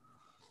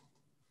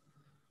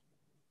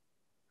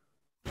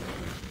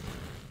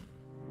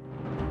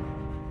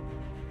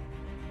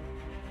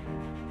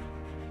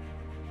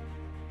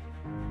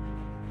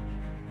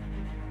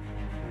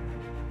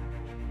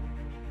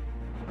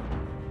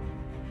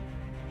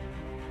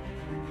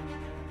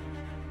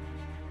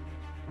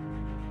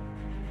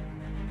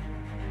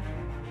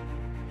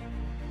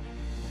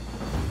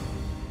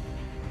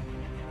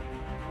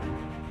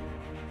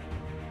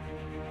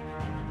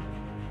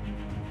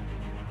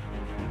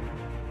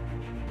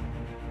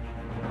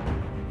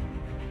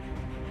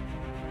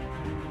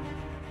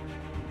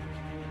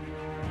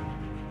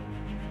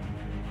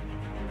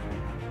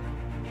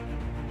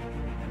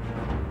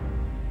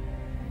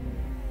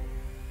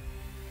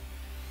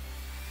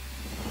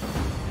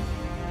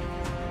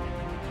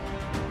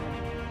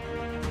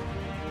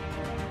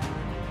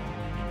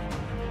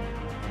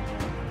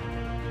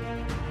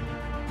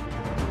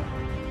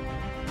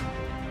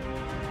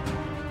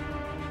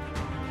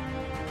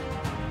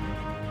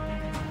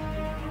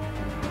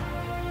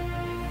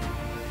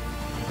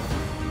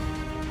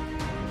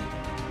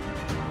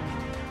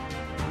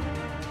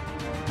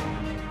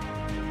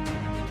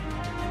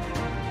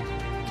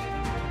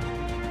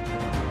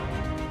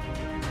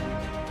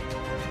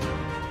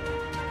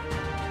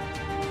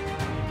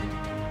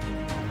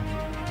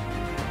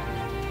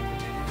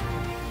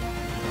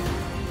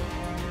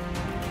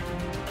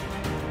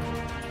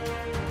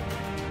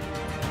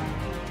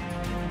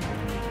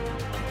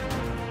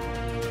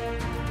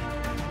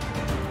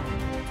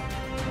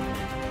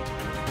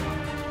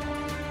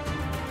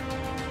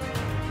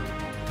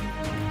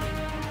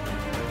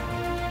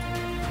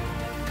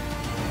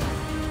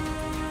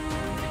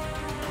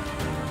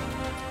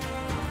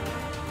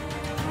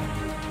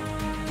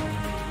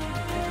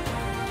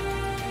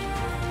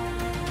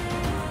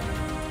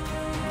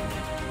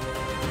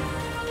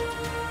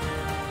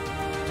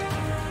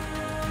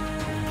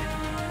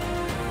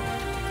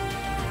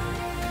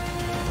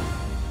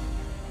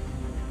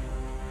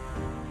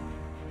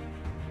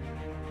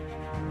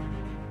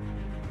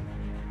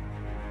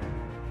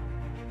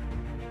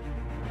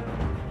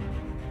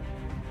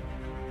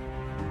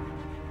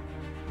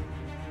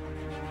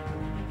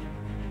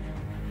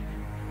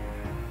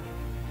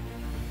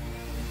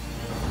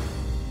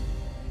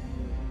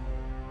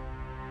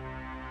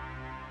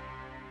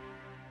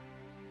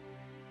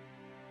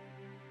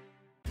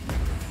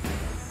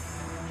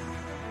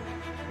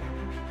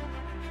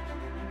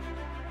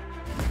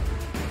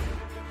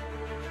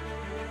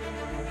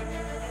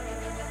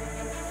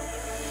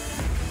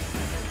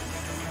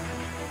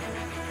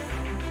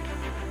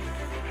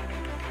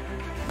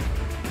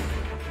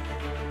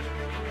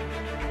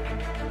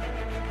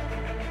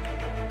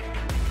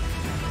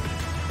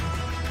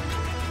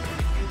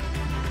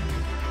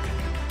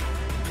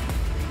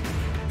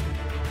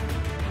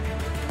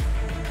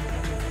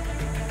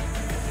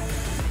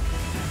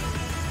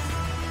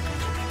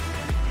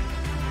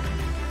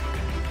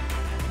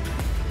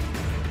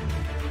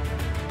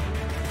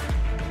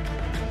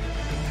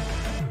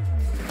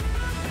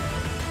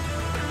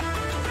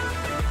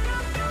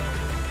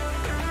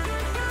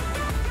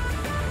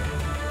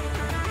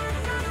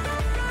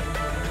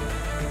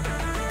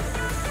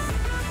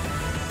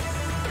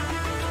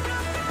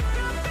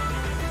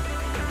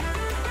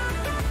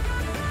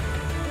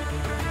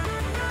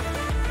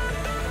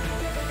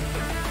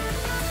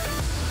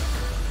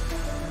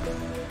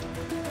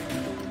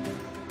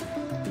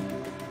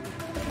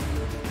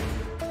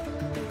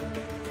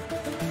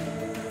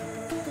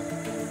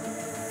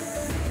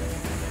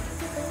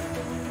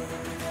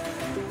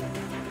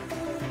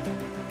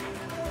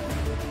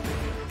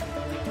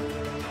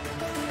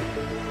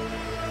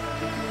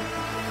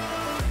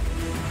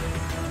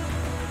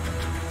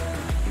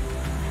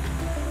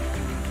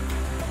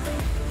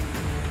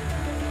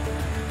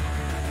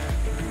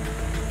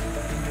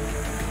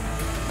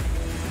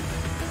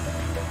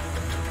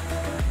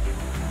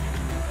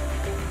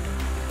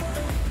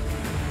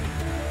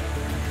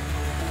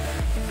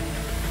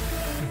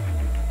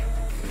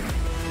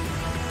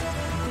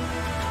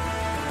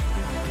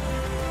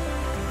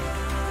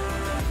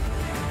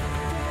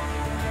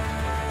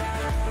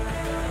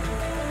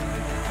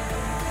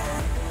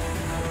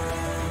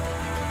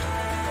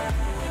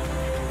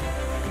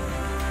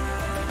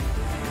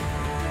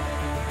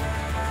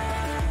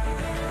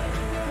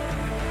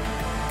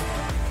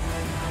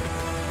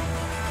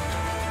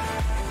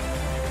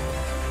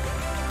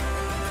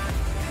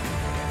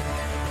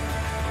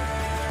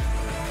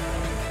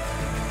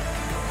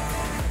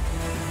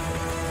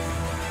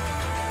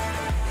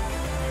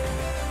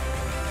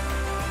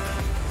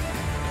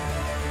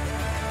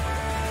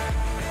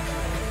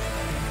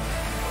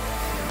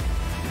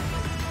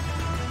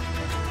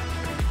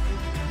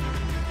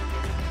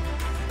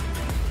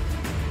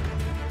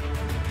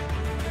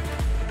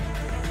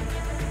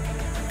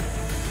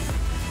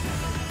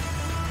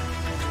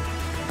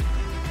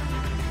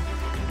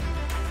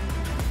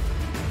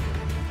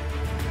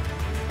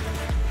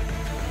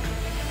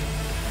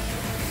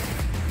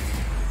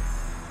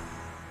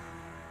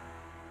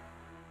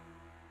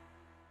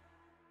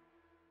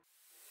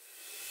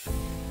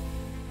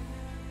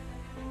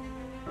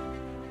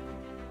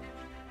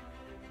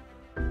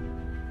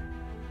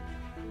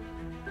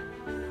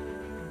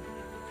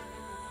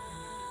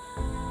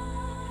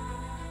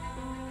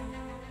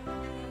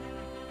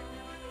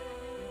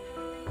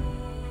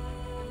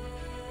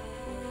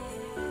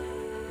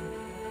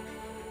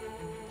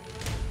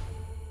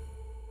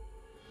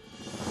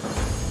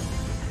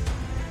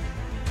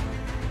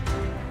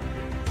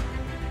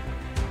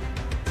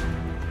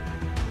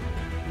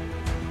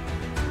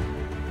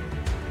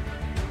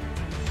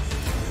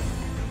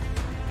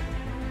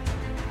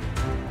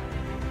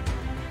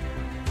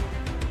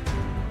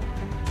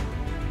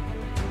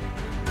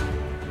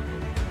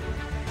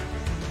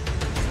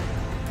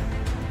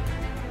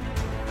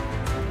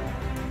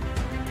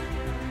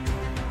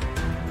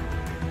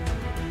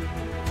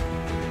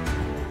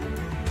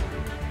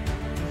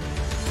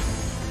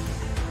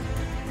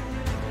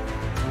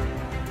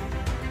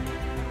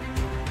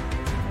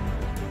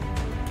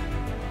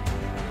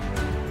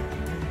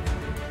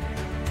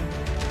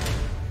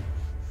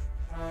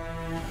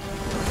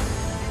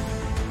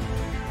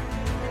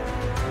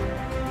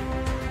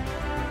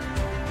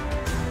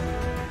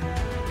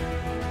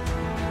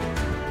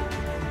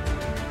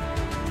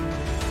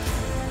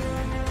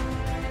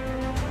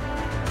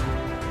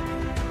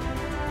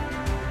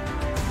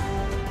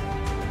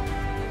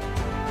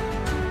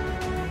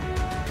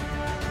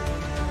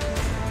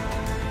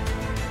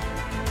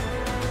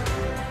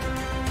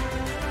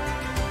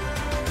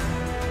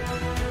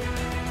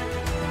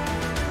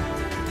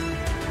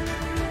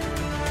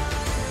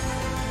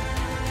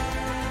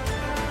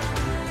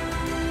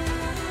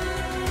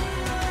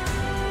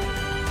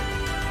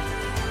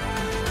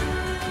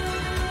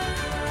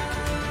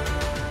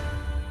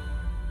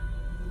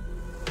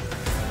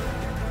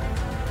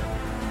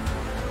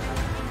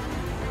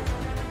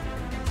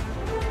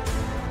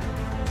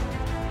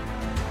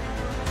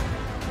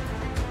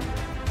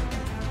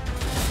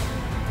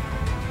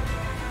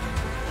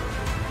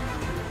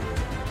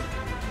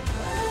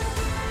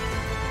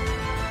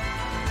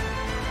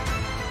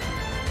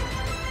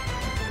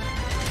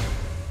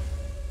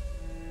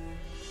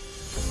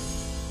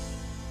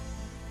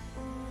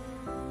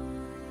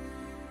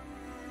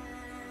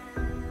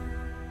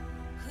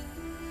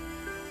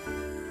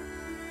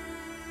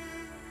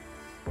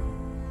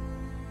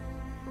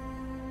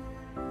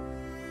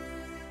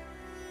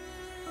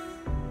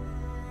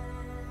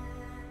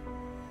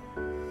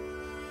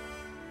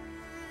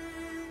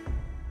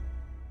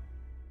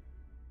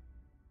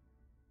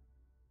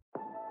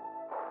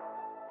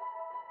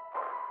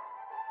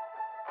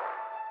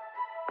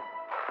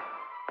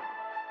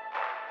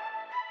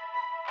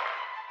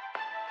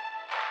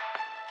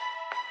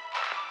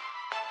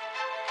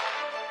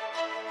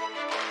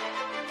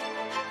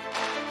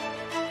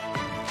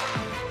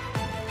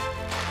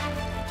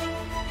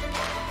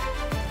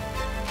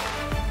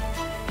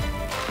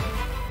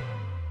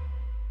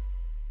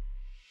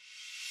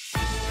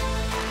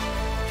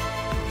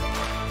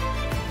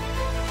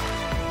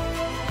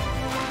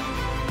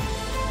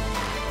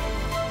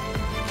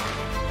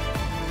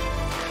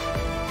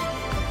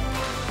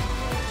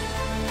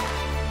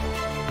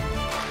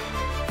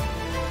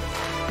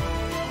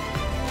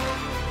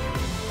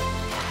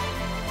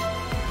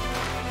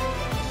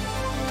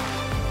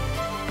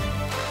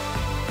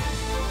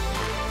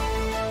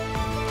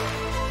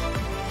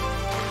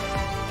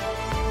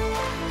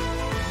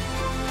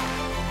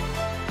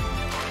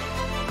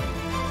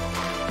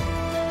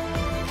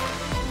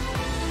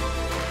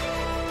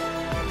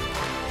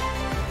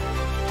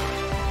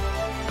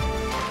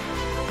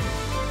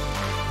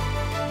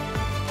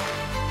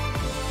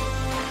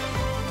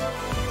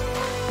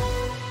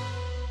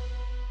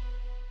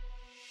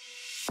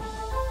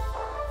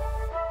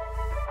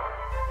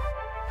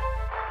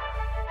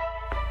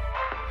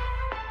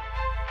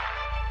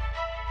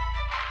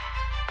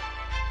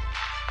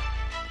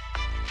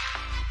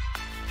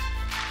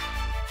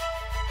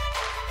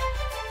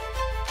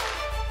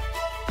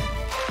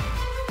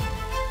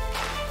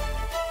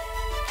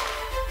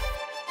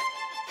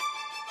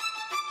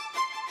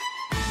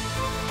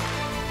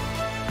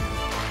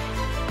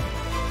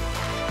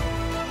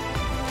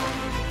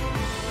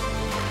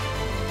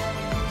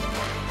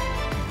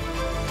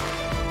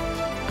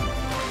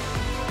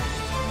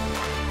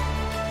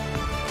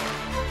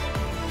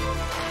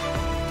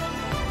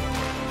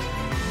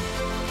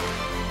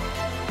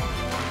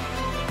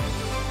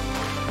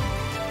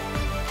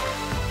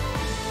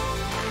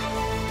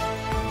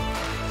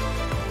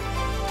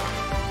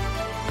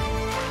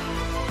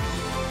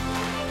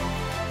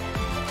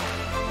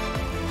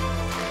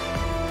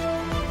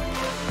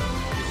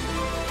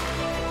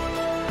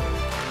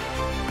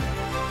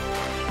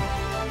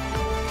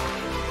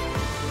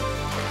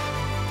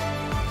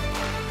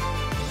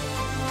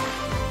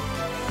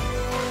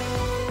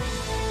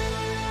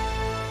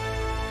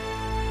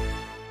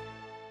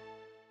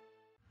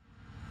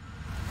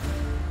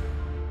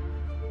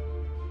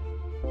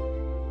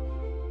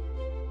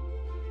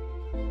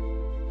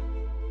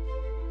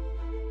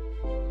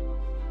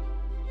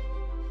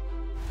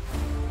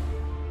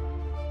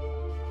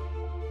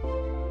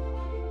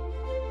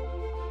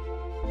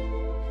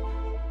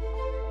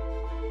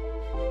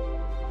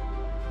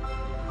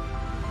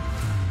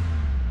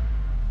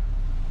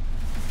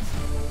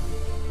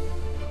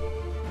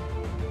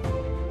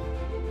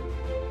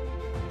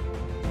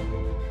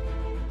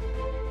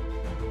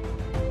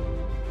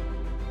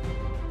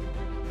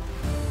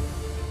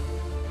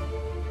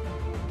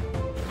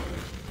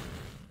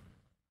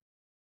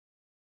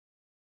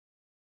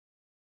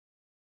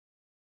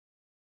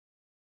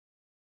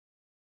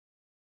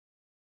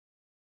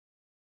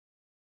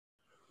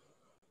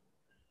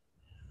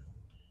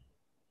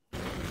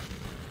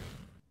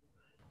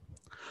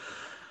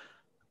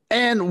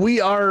 And we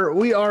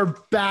are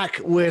back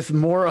with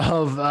more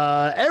of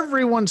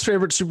everyone's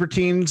favorite super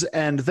teens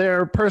and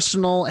their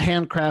personal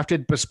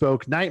handcrafted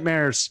bespoke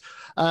nightmares.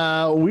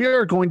 We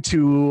are going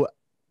to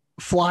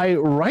fly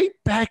right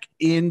back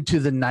into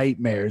the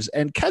nightmares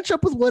and catch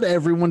up with what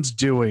everyone's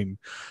doing.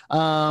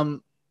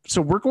 So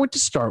we're going to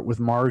start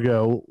with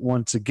Margot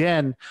once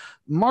again.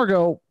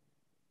 Margot,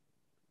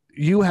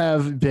 you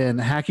have been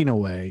hacking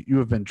away. You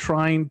have been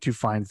trying to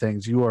find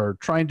things. You are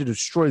trying to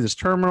destroy this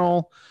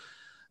terminal.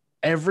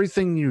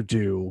 Everything you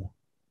do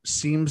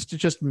seems to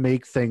just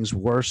make things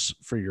worse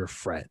for your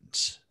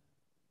friends.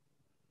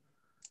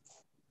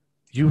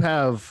 You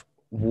have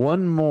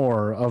one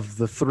more of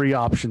the three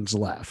options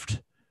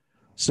left.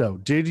 So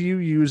did you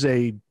use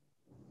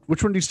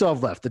which one do you still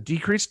have left? The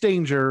decreased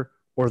danger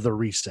or the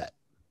reset?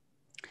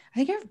 I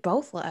think I have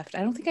both left.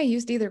 I don't think I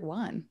used either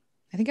one.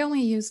 I think I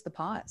only used the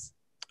pause.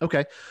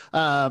 Okay.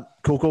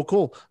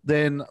 Cool.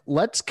 Then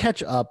let's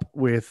catch up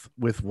with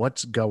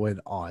what's going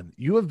on.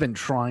 You have been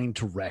trying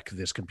to wreck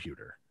this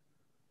computer.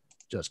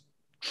 Just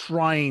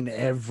trying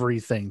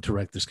everything to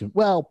wreck this computer.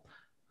 Well,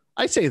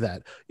 I say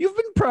that. You've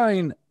been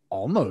trying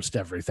almost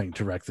everything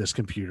to wreck this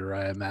computer,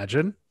 I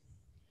imagine.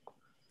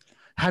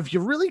 Have you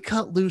really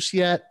cut loose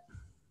yet?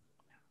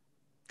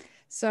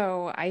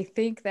 So I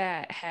think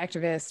that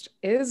Hacktivist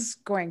is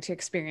going to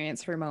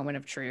experience her moment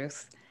of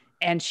truth.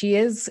 And she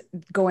is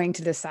going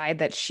to decide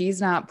that she's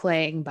not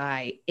playing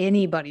by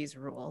anybody's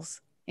rules,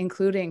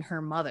 including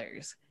her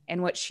mother's.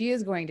 And what she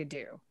is going to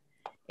do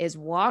is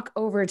walk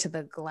over to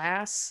the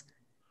glass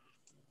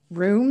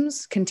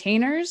rooms,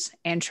 containers,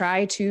 and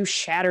try to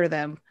shatter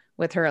them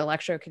with her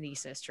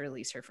electrokinesis to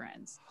release her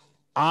friends.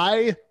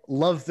 I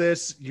love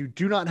this. You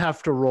do not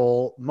have to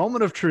roll.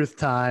 Moment of truth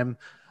time.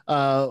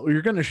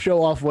 You're going to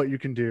show off what you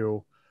can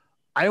do.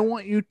 I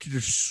want you to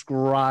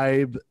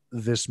describe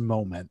this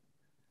moment.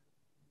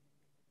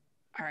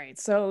 All right,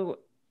 so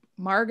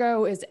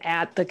Margot is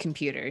at the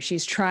computer.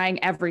 She's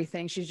trying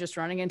everything. She's just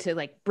running into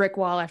like brick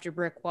wall after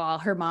brick wall.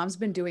 Her mom's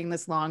been doing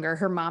this longer.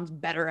 Her mom's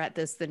better at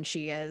this than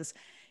she is.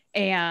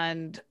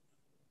 And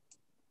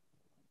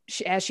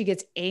as she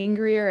gets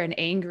angrier and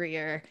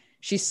angrier,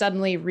 she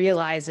suddenly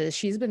realizes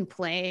she's been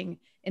playing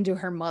into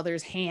her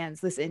mother's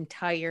hands this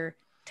entire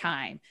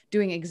time,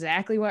 doing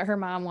exactly what her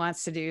mom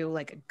wants to do,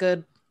 like a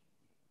good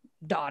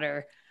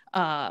daughter.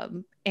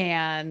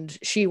 And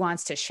she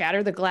wants to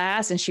shatter the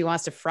glass and she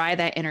wants to fry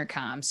that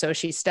intercom. So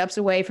she steps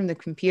away from the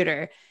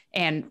computer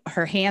and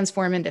her hands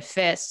form into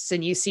fists,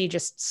 and you see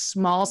just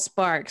small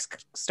sparks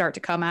start to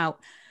come out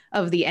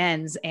of the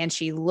ends. And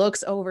she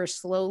looks over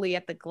slowly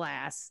at the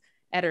glass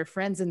at her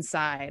friends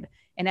inside.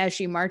 And as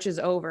she marches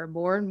over,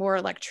 more and more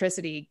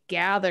electricity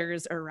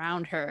gathers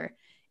around her,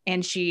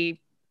 and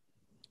she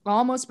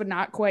almost but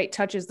not quite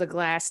touches the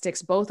glass,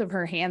 sticks both of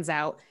her hands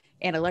out,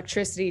 and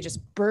electricity just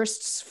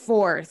bursts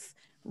forth,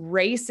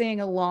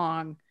 racing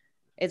along.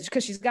 It's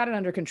because she's got it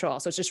under control.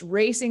 So it's just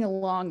racing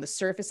along the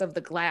surface of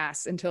the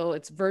glass until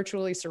it's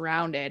virtually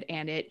surrounded,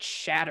 and it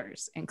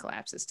shatters and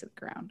collapses to the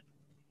ground.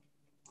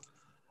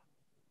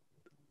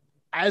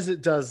 As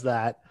it does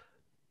that,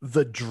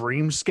 the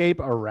dreamscape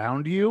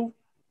around you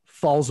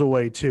falls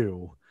away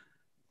too.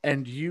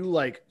 And you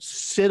like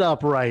sit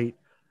upright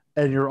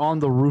and you're on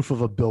the roof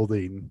of a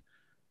building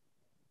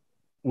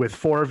with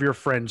four of your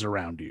friends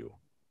around you.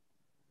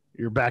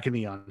 You're back in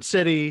Neon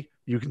City.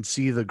 You can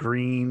see the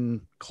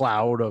green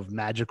cloud of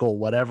magical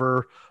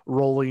whatever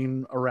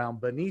rolling around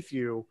beneath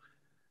you.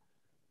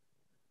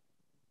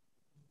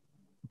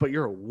 But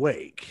you're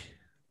awake.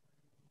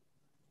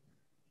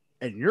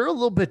 And you're a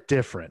little bit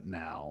different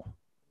now.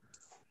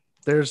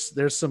 There's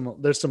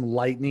some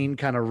lightning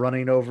kind of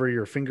running over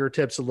your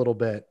fingertips a little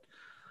bit.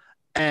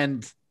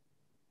 And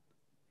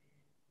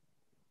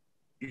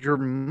your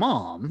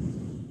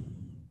mom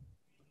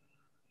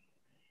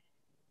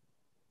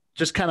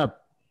just kind of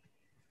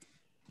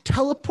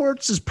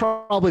teleports is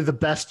probably the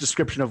best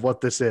description of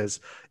what this is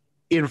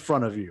in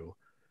front of you.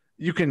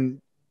 You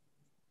can,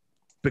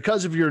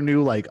 because of your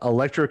new like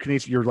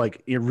electrokinesis,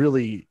 you're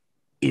really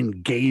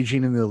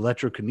engaging in the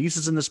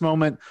electrokinesis in this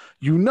moment.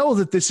 You know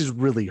that this is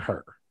really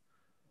her.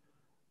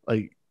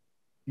 Like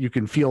you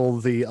can feel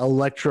the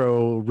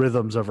electro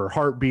rhythms of her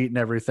heartbeat and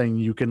everything.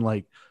 You can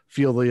like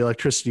feel the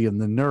electricity and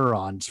the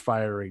neurons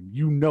firing.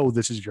 You know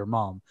this is your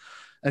mom.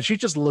 And she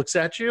just looks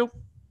at you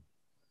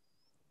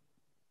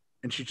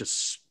and she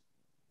just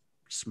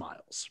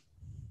smiles.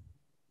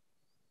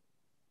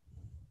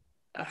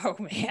 Oh,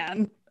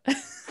 man.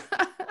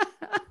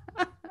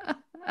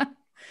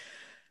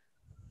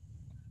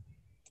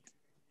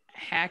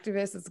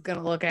 Hacktivist is going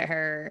to look at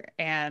her,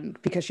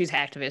 and because she's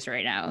Hacktivist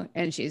right now,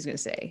 and she's going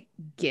to say,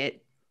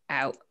 "Get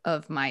out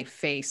of my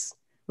face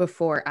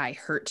before I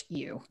hurt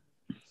you."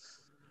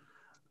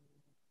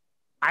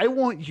 I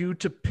want you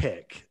to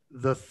pick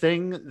the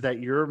thing that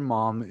your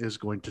mom is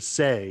going to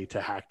say to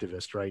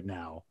Hacktivist right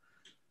now.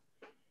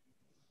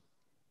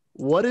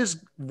 What is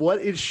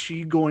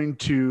she going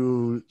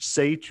to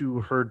say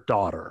to her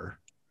daughter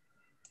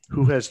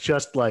who has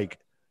just like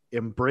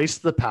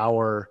embraced the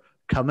power,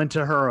 come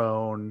into her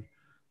own,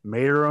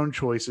 made her own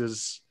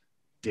choices,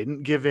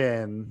 didn't give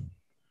in.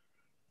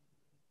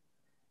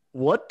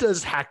 What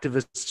does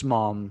Hacktivist's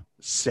mom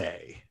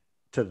say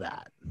to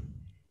that?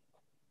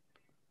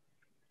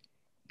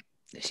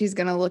 She's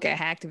going to look at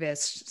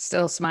Hacktivist,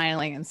 still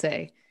smiling, and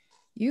say,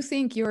 you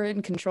think you're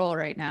in control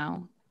right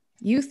now.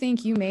 You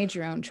think you made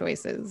your own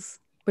choices,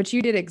 but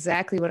you did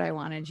exactly what I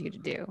wanted you to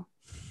do.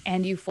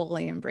 And you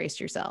fully embraced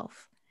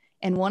yourself.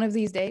 And one of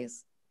these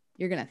days,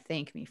 you're going to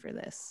thank me for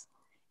this.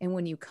 And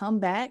when you come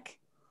back,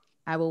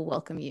 I will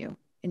welcome you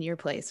in your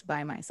place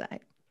by my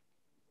side.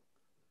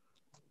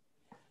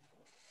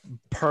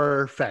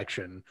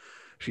 Perfection.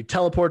 She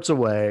teleports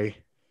away.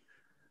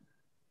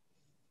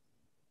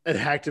 And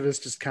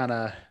Hacktivist just kind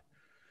of,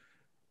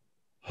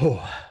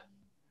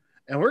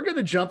 and we're going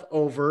to jump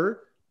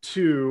over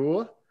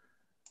to,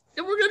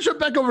 and we're going to jump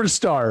back over to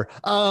Star.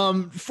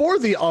 For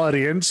the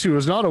audience who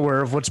is not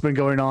aware of what's been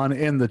going on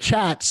in the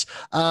chats,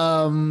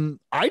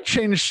 I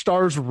changed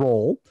Star's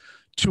role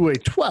to a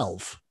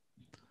 12.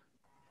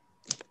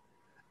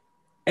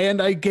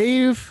 And I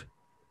gave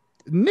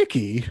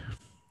Nikki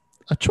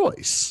a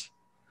choice.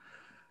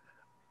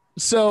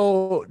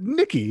 So,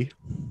 Nikki,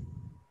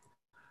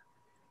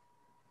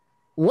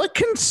 what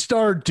can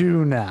Star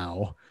do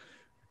now?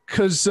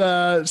 Because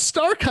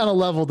Star kind of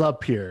leveled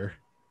up here.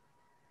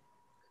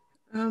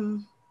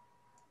 Can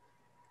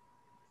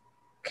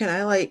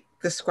I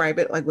describe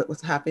it like what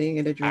was happening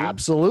in the dream?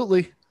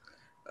 Absolutely.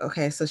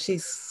 Okay, so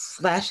she's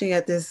slashing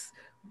at this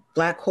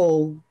black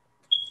hole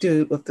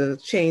dude with the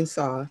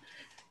chainsaw,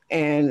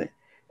 and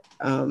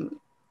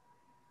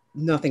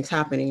nothing's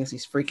happening, and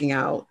she's freaking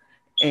out,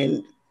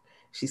 and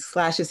she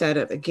slashes at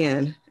it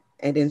again,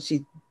 and then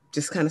she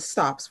just kind of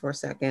stops for a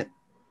second,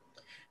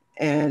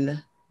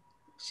 and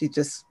she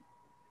just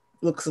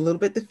looks a little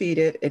bit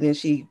defeated, and then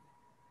she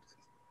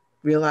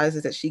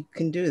realizes that she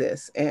can do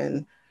this,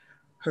 and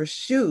her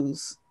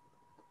shoes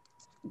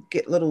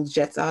get little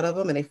jets out of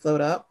them, and they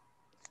float up,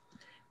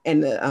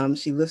 and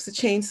she lifts the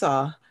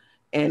chainsaw,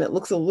 and it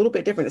looks a little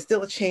bit different. It's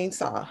still a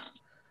chainsaw,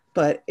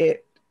 but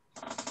it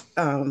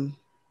can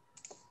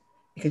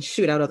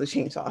shoot out other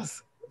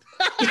chainsaws.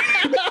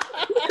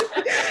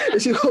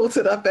 And she holds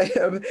it up at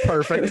him.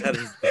 Perfect. That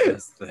is the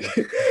best thing.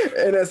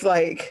 And it's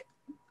like,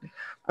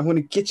 I'm going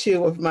to get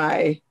you with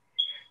my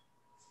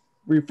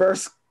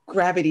reverse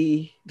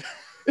gravity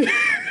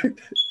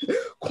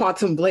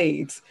quantum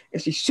blades.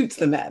 And she shoots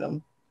them at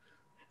him.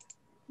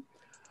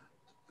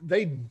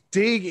 They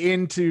dig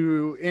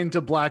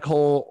into Black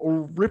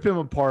Hole, rip him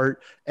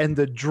apart, and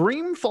the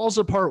dream falls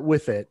apart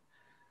with it.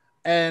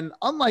 And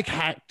unlike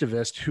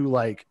Hacktivist, who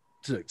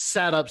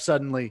sat up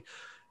suddenly,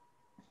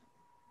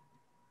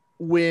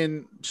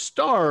 when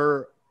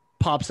Star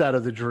pops out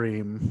of the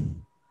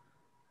dream,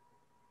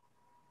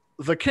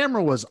 the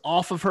camera was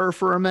off of her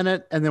for a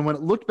minute, and then when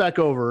it looked back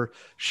over,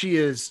 she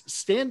is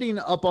standing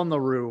up on the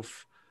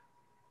roof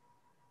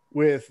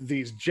with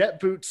these jet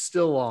boots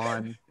still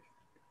on,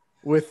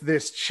 with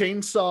this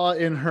chainsaw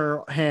in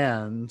her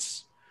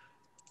hands.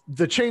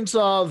 The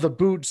chainsaw, the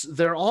boots,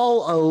 they're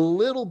all a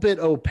little bit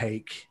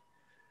opaque.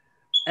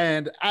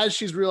 And as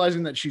she's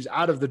realizing that she's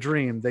out of the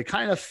dream, they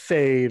kind of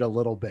fade a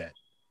little bit.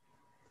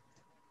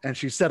 And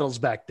she settles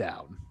back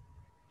down.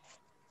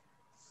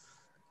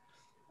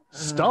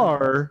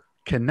 Star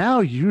can now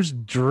use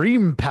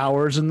dream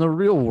powers in the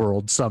real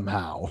world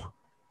somehow.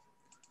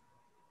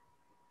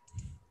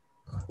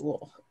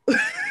 Cool.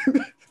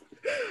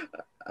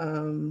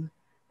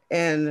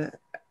 And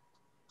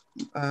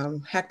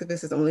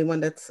Hacktivist is the only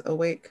one that's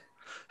awake.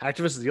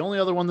 Hacktivist is the only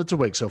other one that's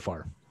awake so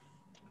far.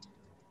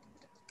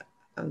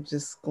 I'm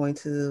just going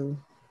to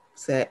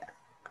say,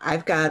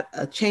 I've got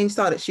a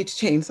chainsaw that shoots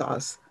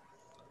chainsaws.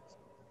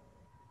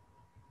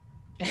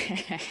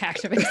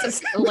 Hacktivist is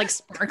still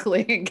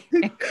sparkling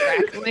and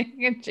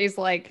crackling, and she's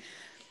like,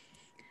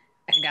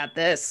 I got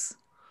this.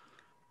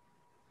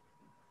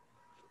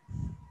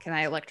 Can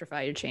I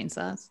electrify your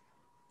chainsaws?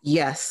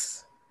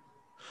 Yes.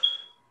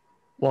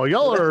 While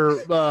y'all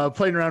are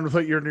playing around with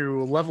what your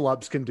new level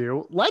ups can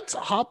do, let's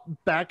hop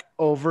back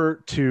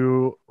over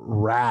to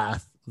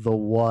Wrath the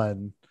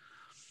One.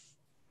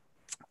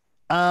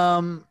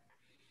 Hey,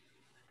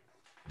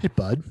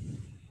 bud.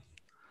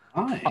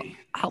 Hi.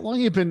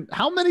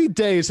 How many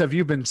days have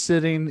you been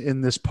sitting in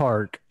this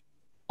park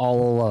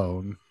all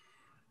alone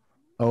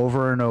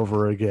over and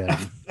over again?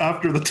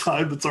 After the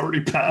time that's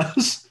already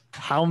passed.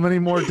 How many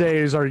more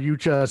days are you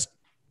just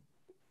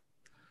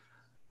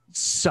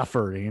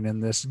suffering in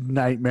this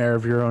nightmare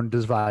of your own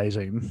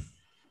devising?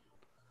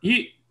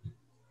 You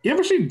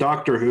ever seen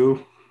Doctor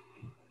Who?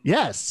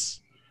 Yes.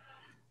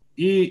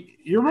 You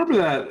remember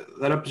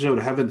that episode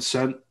Heaven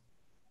Sent?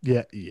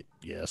 Yeah.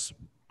 Yes.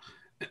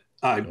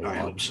 I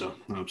hope so.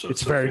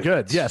 It's very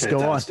good. Yes,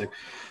 fantastic. Go on.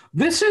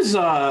 This is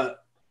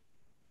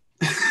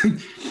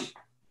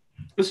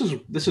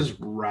this is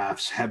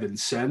Raph's Heaven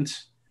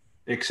Sent,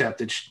 except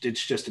it's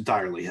just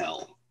entirely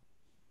hell.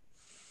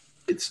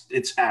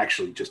 It's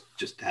actually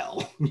just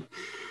hell.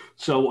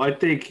 So I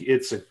think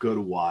it's a good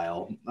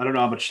while. I don't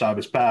know how much time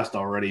has passed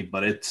already,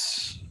 but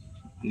it's,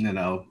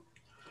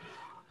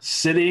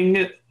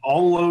 sitting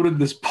all alone in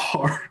this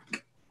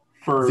park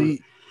for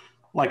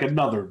like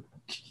another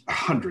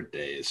 100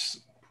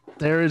 days.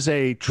 There is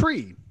a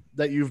tree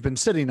that you've been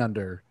sitting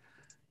under,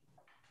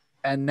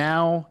 and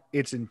now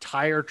its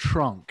entire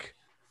trunk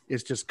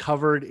is just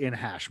covered in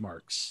hash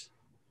marks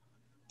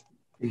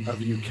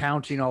of you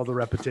counting all the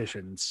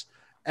repetitions,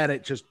 and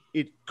it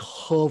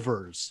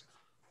covers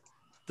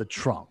the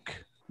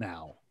trunk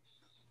now.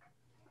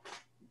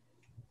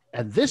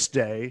 And this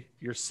day,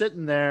 you're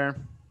sitting there.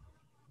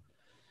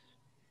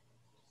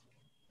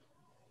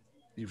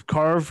 You've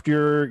carved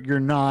your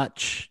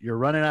notch. You're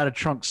running out of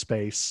trunk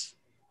space.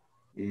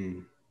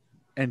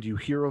 And you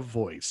hear a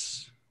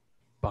voice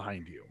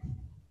behind you.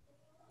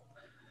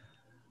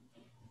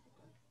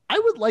 I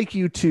would like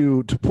you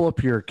to pull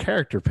up your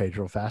character page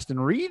real fast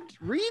and read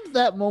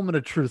that moment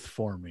of truth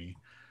for me.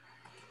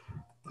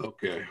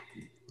 Okay.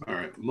 All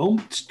right.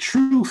 Moment's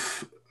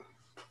truth.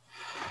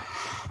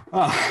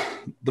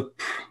 The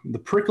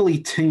prickly,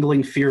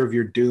 tingling fear of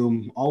your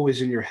doom,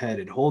 always in your head.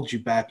 It holds you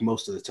back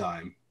most of the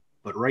time.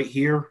 But right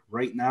here,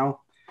 right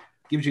now,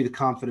 gives you the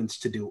confidence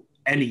to do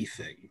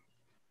anything.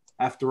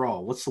 After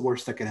all, what's the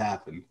worst that could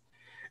happen?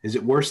 Is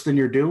it worse than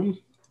your doom?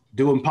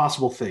 Do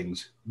impossible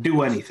things.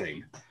 Do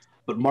anything.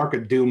 But mark a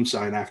doom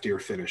sign after you're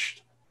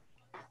finished.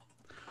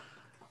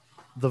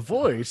 The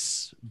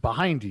voice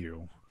behind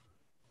you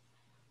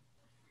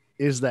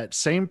is that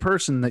same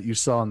person that you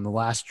saw in the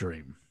last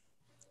dream,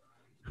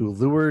 who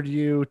lured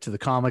you to the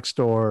comic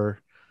store,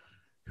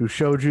 who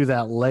showed you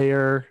that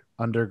lair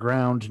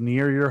underground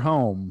near your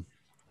home.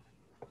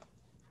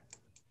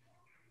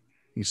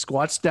 He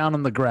squats down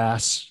on the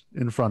grass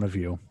in front of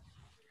you.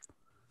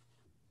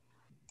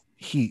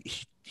 He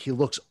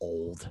looks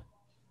old.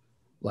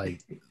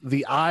 Like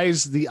the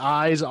eyes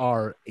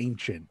are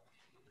ancient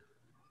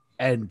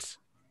and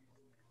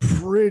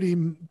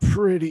pretty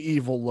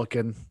evil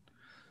looking.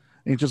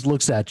 And he just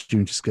looks at you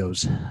and just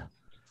goes,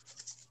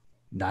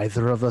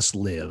 "Neither of us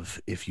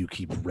live if you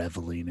keep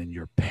reveling in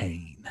your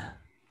pain."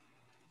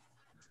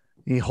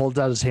 He holds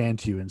out his hand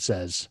to you and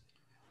says,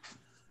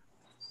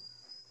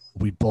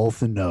 "We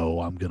both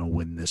know I'm going to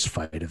win this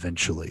fight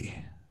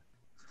eventually.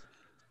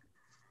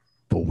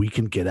 But we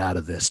can get out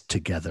of this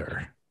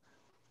together.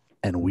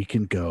 And we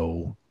can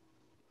go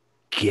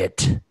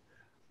get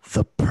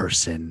the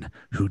person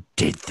who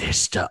did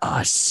this to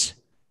us."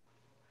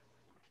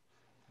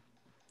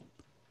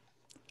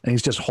 And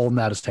he's just holding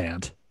out his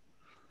hand.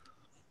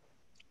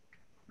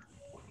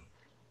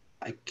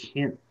 I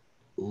can't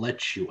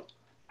let you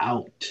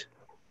out.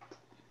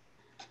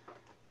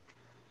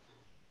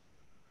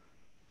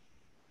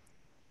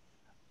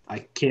 I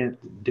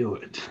can't do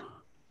it.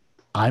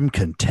 I'm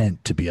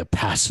content to be a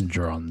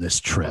passenger on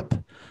this trip.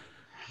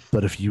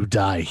 But if you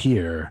die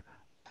here,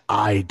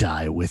 I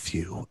die with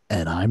you.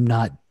 And I'm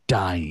not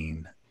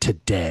dying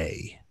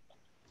today.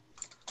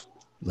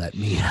 Let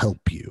me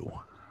help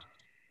you.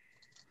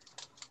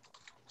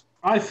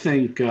 I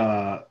think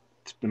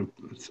it's been,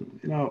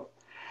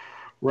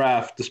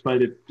 Raph,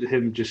 despite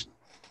him just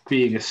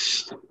being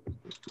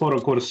quote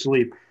unquote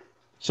asleep,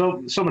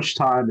 so much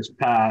time has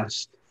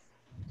passed.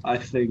 I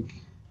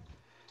think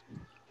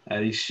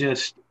that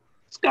it's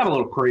got a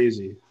little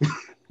crazy.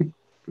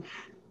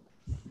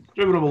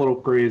 Driven him a little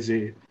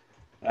crazy.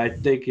 I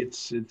think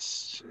it's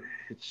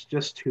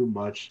just too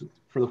much.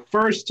 For the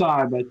first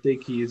time, I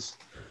think he's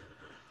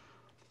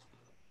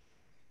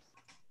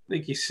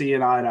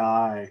seeing eye to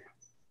eye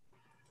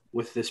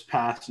with this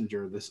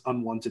passenger, this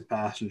unwanted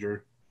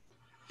passenger.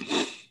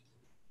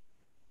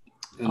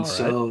 And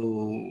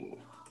so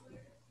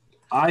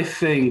I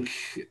think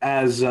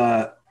as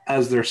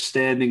they're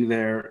standing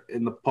there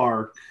in the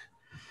park,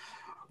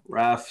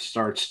 Raph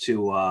starts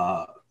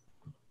to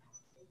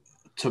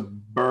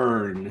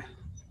burn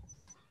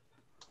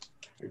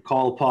and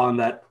call upon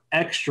that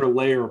extra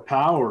layer of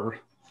power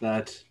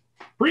that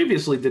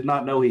previously did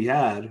not know he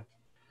had.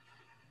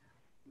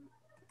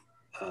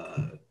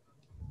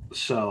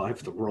 So I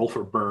have to roll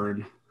for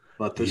burn,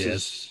 but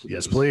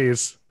yes,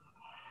 please.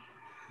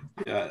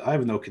 Yeah, I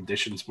have no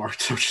conditions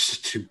marked, so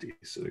just a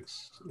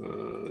 2d6.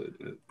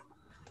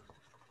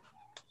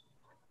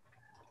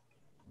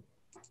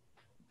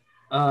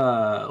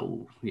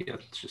 Yeah,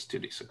 it's just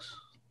 2d6.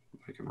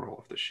 I can roll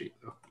off the sheet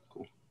though.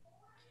 Cool.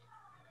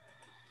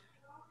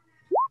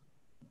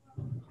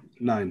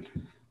 9.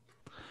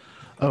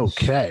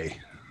 Okay.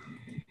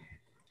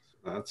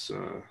 That's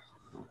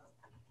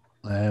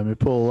Let me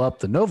pull up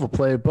the Nova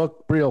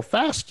playbook real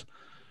fast.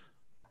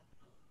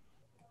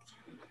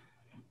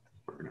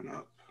 burning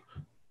up.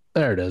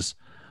 There it is.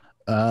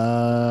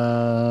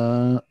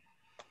 All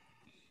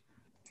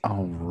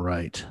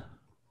right.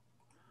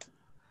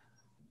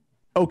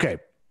 Okay.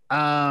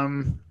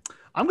 I'm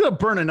going to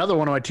burn another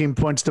one of my team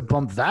points to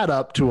bump that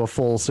up to a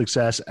full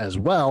success as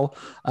well.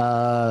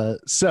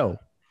 So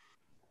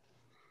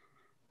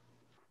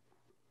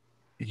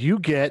you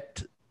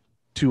get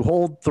to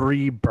hold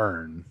 3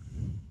 burn.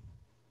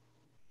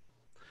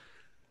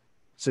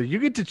 So you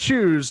get to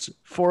choose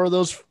 4 of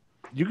those.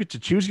 You get to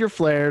choose your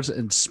flares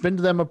and spend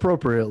them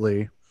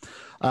appropriately.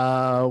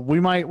 We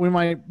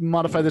might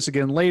modify this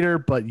again later,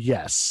 but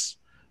yes,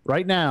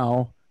 right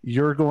now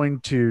you're going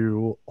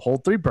to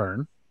hold 3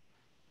 burn,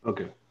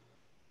 Okay.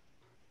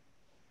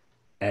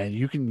 and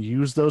you can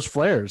use those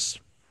flares.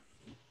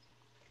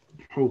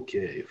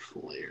 Okay,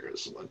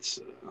 flares. Let's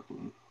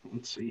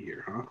see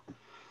here, huh?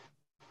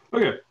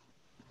 Okay.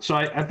 So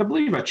I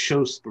believe I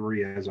chose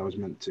 3 as I was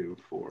meant to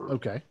for.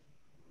 Okay.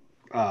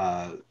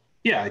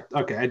 Yeah.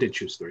 Okay, I did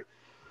choose 3.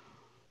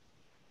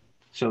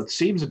 So it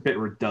seems a bit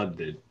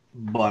redundant,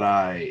 but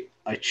I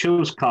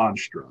chose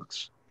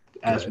constructs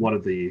as Good. one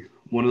of the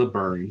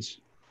burns,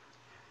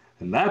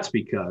 and that's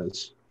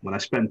because when I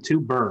spend 2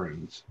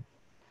 burns,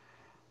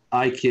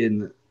 I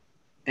can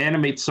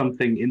animate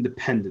something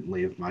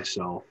independently of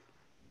myself,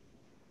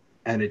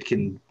 and it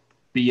can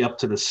be up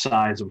to the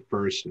size of a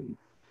person,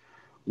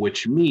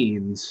 which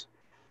means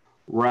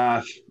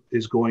Wrath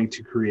is going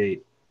to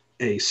create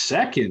a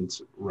second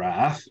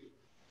Wrath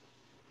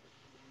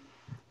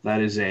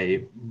that is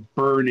a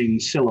burning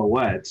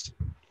silhouette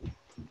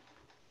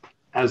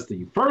as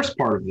the first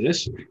part of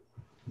this.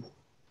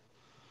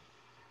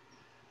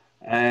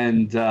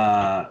 And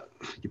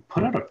you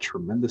put out a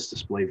tremendous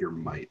display of your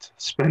might.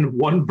 Spend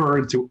 1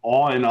 burn to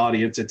awe an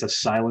audience into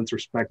silence,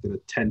 respect, and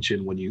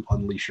attention when you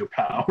unleash your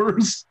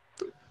powers.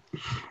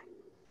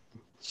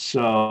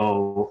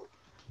 So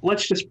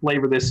let's just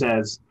flavor this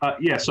as,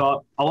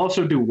 so I'll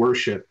also do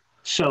worship.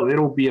 So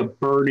it'll be a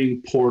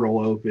burning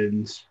portal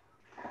opens,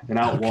 and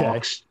out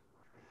walks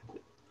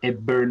a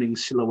burning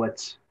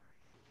silhouette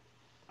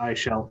I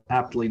shall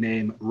aptly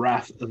name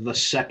Wrath the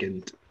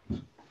Second.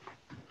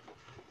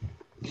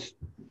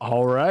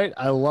 All right.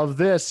 I love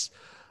this.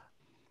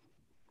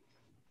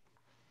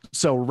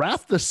 So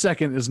Wrath the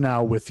Second is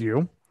now with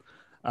you.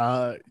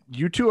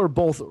 You two are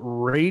both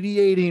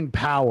radiating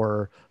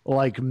power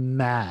like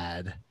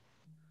mad.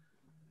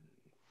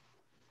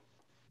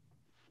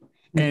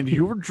 And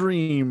your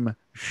dream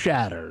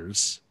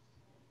shatters.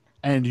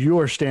 And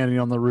you're standing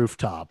on the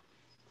rooftop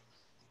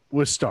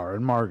with Star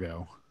and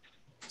Margot.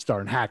 Star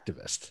and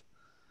Hacktivist.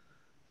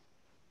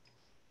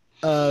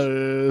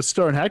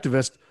 Star and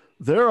Hacktivist,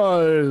 there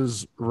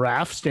is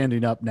Raph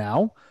standing up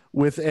now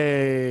with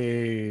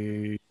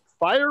a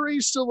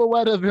fiery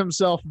silhouette of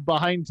himself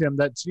behind him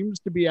that seems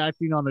to be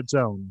acting on its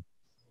own.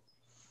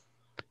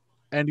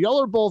 And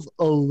y'all are both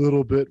a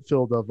little bit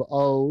filled of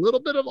a little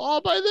bit of awe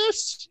by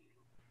this.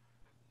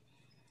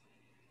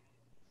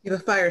 You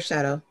have a fire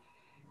shadow.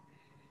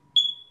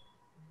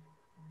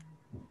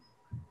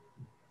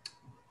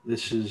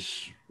 This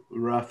is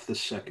Wrath the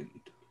Second,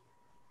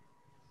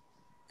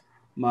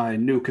 my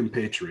new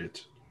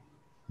compatriot.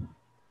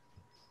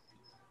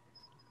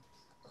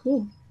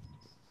 Cool.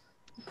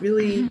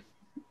 Really?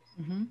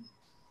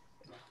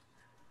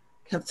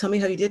 Tell me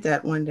how you did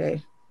that one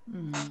day.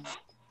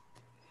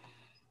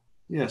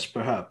 Yes,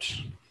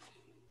 perhaps.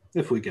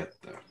 If we get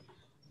there.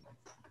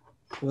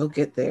 We'll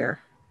get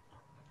there.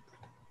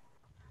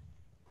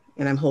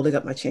 And I'm holding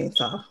up my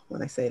chainsaw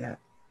when I say that.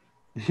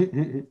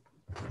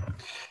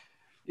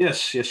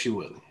 Yes, you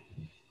will.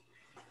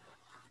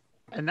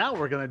 And now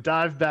we're going to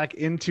dive back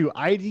into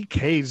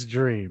IDK's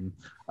dream.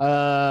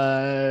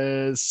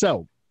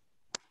 So,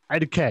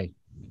 IDK.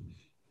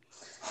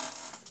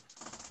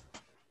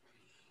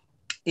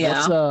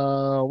 Yeah.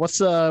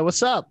 What's up?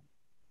 What's up?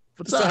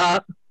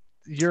 up?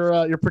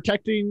 You're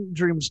protecting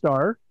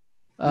Dreamstar.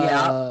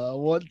 Yeah.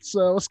 What's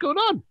going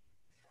on?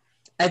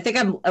 I think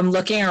I'm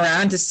looking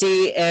around to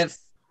see if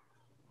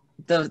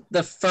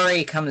the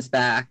furry comes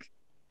back.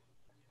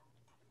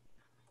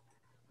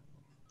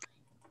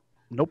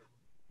 Nope.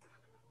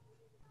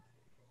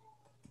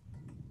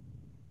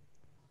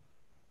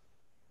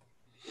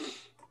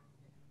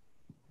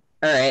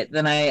 All right,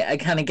 then I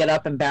kind of get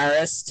up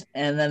embarrassed,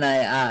 and then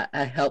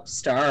I help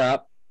Star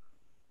up.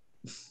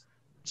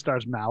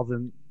 Star's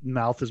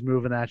mouth is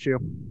moving at you.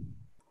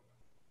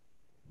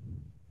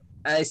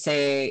 I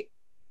say,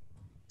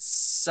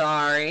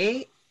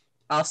 sorry.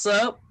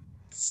 Also,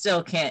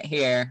 still can't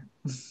hear.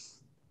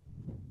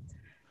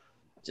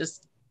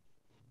 Just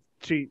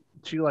She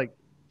like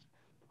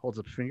holds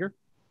up a finger,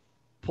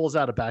 pulls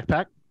out a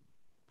backpack,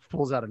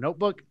 pulls out a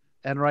notebook,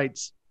 and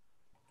writes,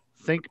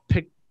 "Think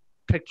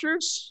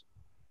pictures?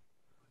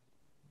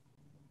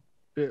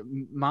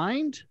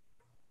 Mind?"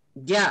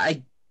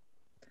 yeah,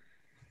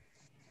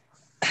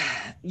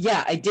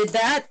 I did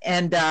that,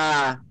 and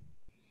I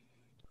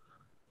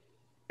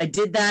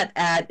did that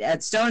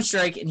at Stone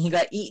Strike, and he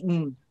got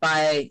eaten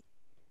by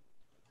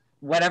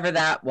whatever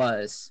that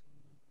was.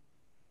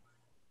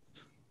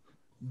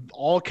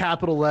 All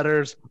capital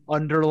letters,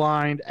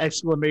 underlined,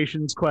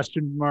 exclamations,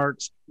 question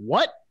marks.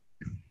 What?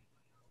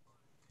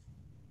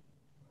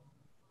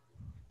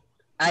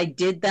 I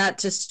did that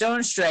to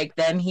Stone Strike,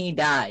 then he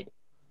died.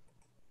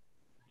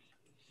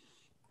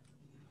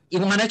 You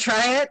want to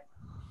try it?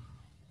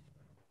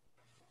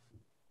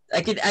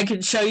 I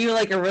could show you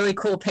like a really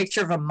cool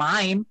picture of a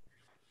mime.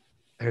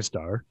 Hey,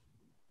 Star.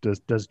 Does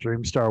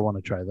Dreamstar want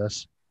to try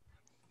this?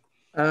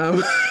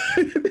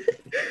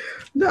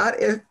 Not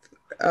if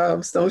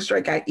Stone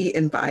Strike got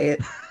eaten by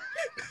it.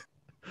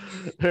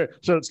 Here,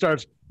 so it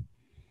starts.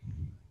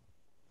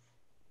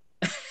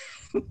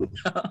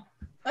 No.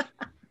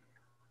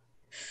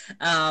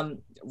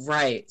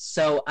 Right.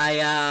 So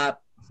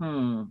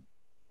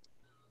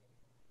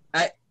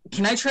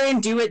can I try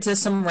and do it to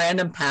some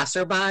random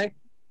passerby?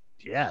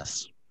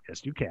 Yes,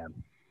 you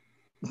can.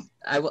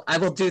 I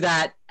will do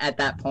that at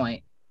that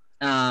point.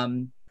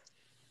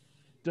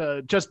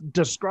 Just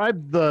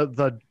describe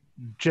the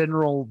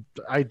general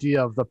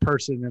idea of the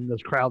person in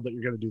this crowd that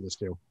you're going to do this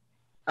to.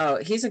 Oh,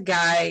 he's a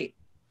guy.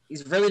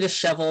 He's really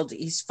disheveled.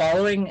 He's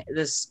following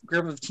this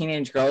group of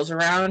teenage girls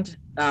around,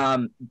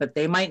 but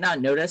they might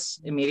not notice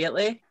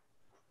immediately.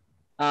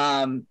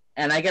 And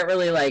I get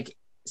really like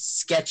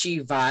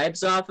sketchy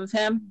vibes off of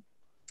him.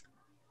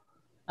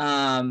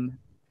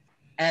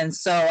 And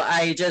so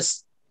I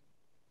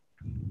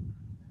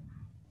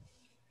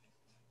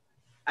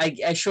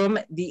show him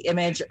the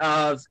image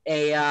of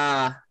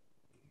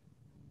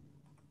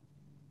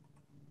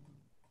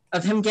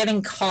of him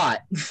getting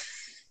caught.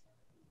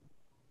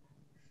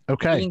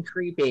 Okay. Being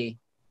creepy.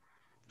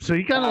 So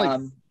you kind of like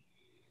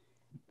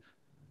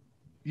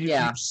you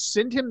yeah.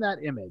 send him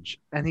that image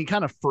and he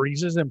kind of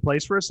freezes in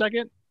place for a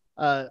second.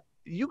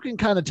 You can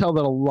kind of tell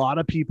that a lot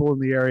of people in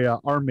the area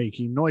are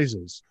making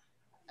noises.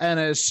 And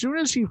as soon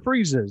as he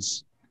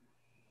freezes,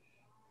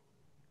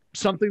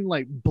 something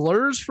like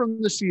blurs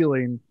from the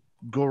ceiling,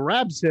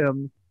 grabs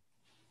him,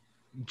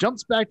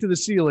 jumps back to the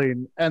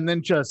ceiling, and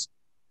then just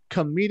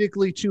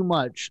comedically too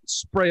much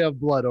spray of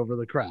blood over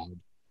the crowd.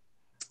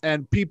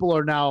 And people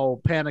are now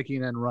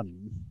panicking and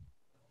running.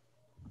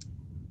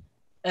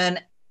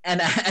 And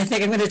I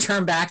think I'm going to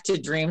turn back to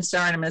Dreamstar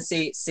and I'm going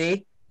to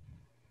see,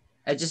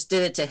 I just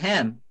did it to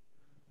him.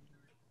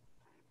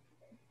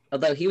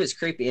 Although he was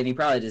creepy and he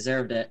probably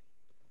deserved it.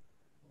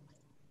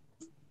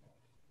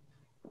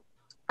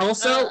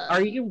 Also,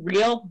 are you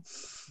real?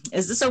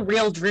 Is this a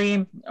real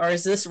dream? Or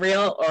is this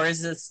real? Or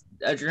is this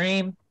a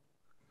dream?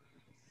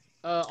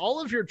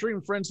 All of your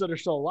dream friends that are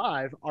still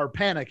alive are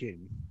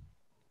panicking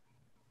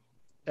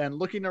and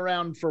looking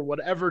around for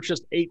whatever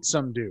just ate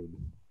some dude.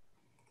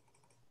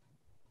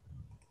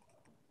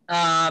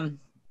 I'm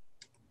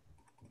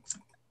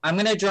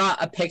going to draw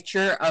a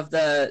picture of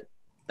the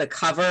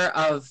cover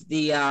of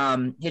the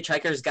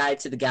Hitchhiker's Guide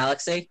to the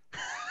Galaxy.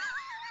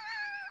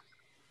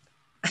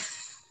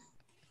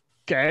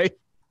 Okay.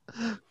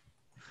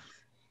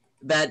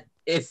 That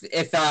if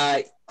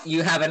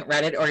you haven't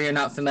read it or you're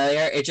not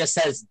familiar, it just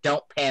says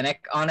 "Don't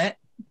panic" on it.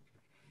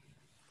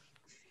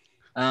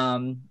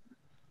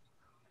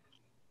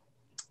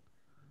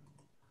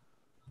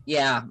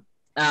 Yeah.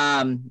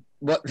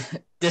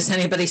 What does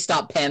anybody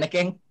stop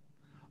panicking?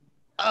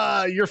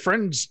 Your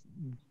friends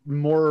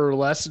more or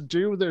less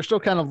do. They're still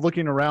kind of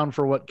looking around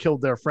for what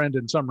killed their friend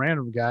and some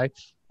random guy,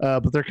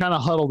 but they're kind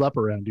of huddled up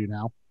around you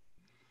now.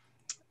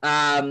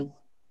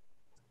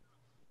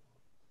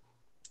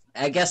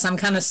 I guess I'm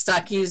kind of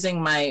stuck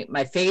using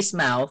my face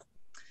mouth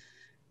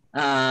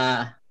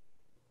and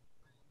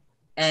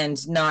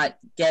not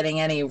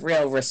getting any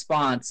real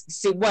response.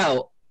 See,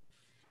 well,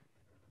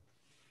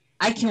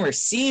 I can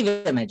receive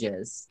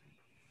images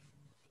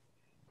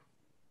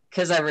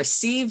because I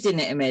received an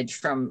image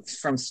from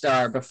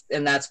Star,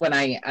 and that's when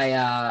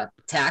I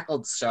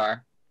tackled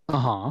Star.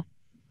 Uh-huh.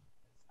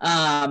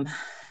 And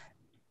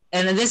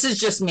this is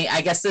just me.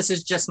 I guess this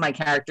is just my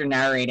character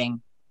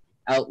narrating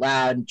out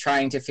loud,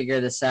 trying to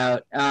figure this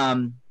out.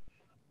 Do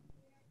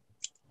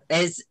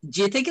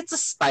you think it's a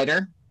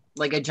spider?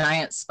 Like a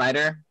giant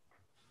spider?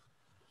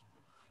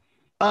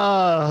 It's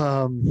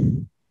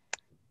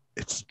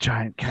a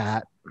giant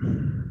cat.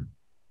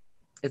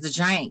 It's a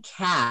giant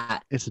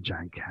cat. It's a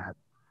giant cat.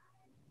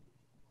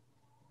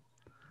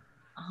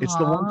 It's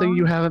the one thing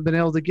you haven't been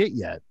able to get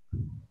yet.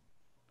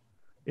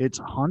 It's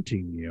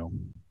haunting you.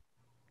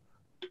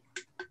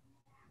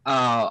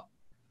 I'm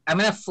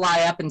gonna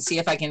fly up and see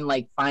if I can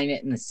like find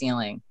it in the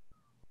ceiling.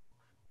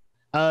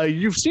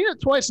 You've seen it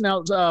twice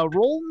now.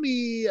 Roll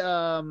me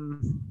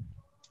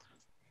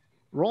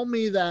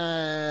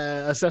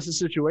the assess the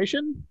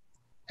situation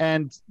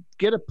and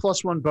get a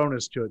 +1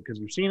 bonus to it because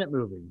you've seen it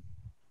moving.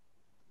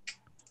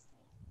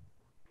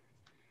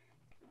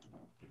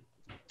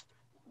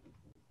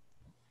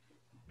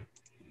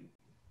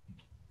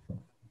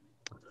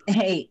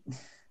 Hey.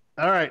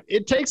 All right.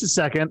 It takes a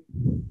second,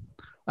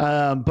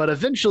 but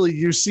eventually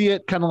you see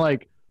it kind of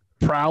like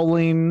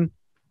prowling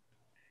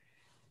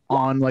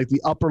on like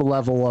the upper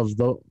level of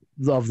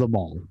the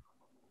mall.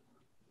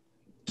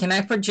 Can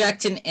I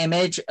project an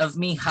image of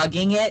me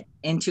hugging it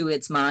into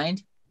its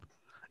mind?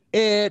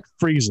 It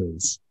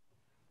freezes.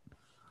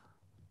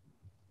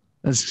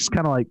 It's just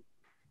kind of like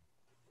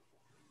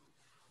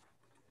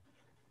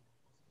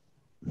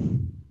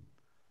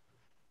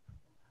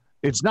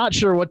it's not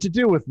sure what to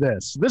do with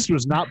this. This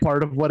was not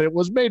part of what it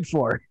was made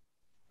for.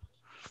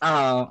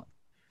 Oh.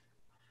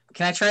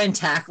 Can I try and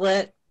tackle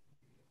it?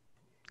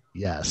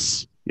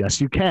 Yes.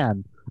 Yes, you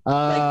can.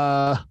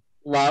 Love?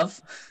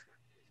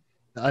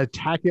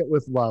 Attack it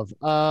with love.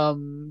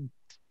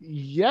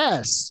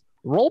 Yes.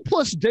 Roll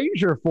plus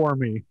danger for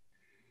me.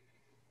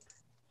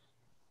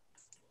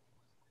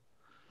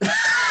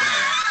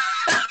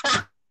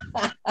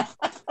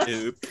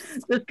 This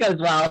goes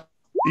well.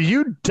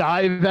 You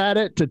dive at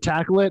it to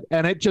tackle it,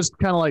 and it just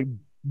kind of like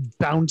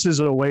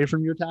bounces away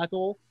from your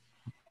tackle.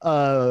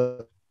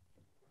 And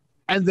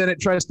then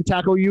it tries to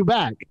tackle you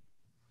back.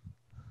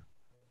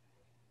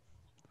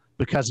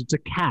 Because it's a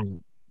cat.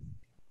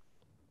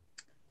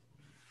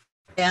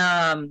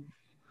 I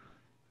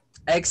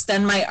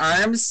extend my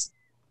arms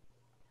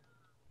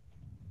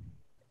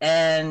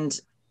and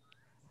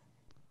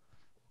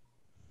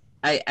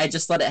I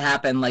just let it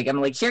happen. Like,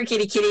 I'm like, here,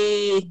 kitty,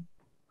 kitty.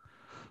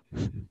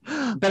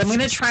 But I'm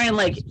gonna try and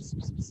like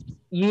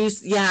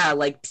use, if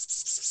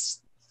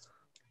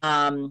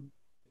I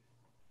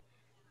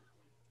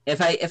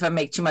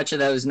make too much of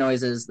those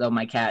noises, though,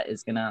 my cat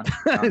is gonna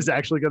Is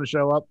actually gonna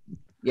show up.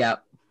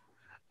 Yep.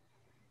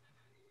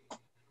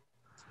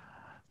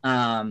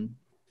 I've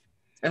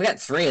got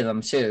 3 of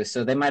them too,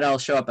 so they might all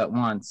show up at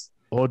once.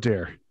 Oh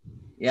dear.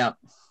 Yep.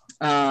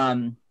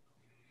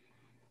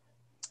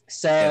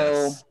 So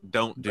Yes,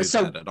 don't do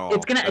that at all.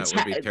 It's gonna That would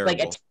be attack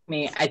terrible.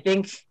 me. I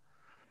think.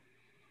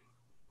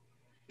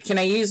 Can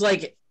I use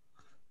like,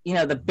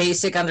 the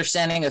basic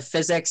understanding of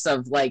physics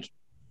of like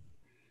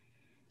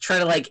try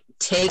to like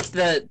take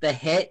the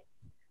hit,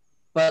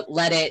 but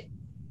let it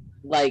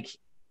like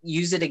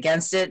use it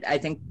against it? I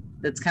think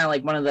that's kind of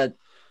like one of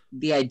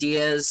the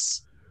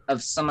ideas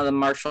of some of the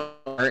martial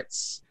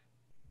arts.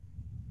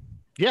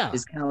 Yeah.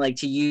 Is kind of like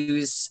to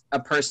use a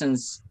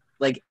person's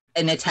like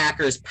an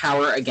attacker's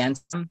power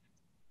against them.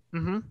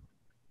 Mm-hmm.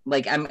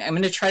 Like I'm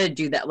gonna try to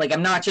do that. Like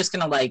I'm not just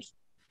gonna like,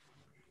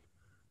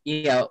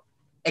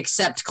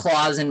 accept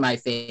claws in my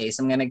face.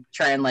 I'm gonna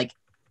try and like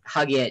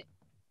hug it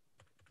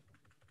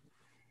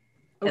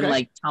and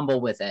like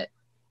tumble with it.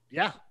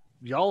 Yeah.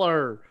 Y'all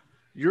are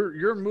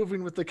you're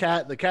moving with the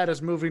cat. The cat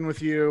is moving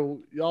with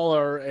you. Y'all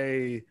are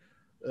a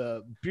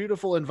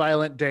beautiful and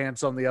violent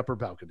dance on the upper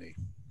balcony.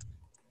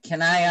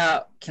 Can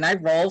I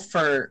roll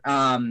for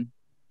I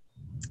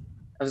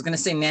was gonna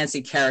say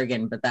Nancy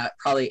Kerrigan, but that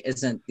probably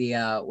isn't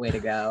the way to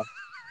go.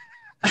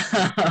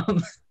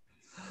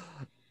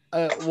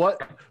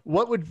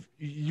 What would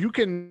you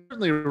can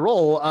certainly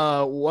roll?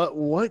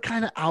 What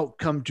kind of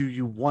outcome do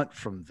you want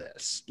from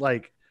this?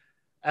 Like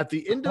at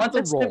the end of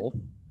the roll,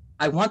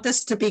 I want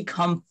this to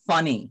become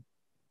funny.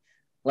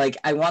 Like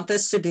I want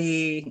this to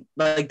be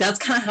like, that's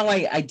kind of how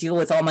I deal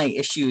with all my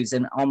issues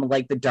and all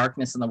like the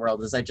darkness in the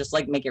world, is I just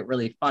like make it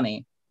really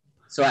funny.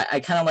 So I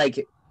kind of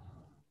like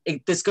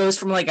this goes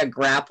from like a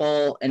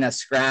grapple and a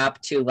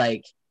scrap to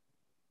like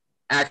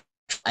actual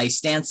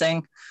ice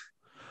dancing.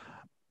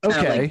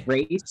 Okay. Like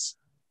race.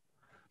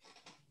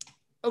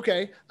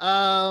 Okay.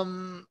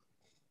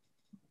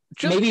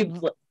 Maybe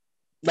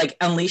like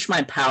unleash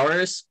my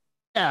powers.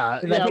 Yeah.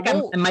 I think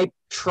I might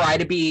try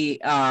to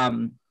be.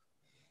 I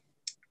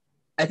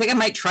think I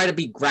might try to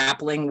be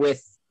grappling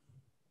with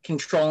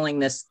controlling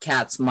this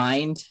cat's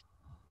mind,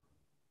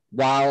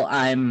 while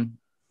I'm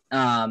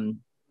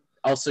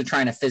also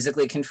trying to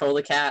physically control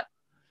the cat.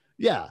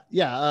 Yeah.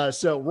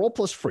 So roll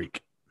plus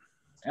freak.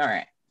 All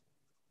right.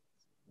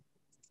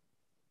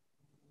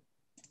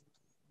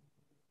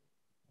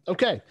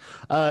 Okay.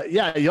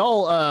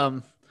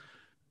 Y'all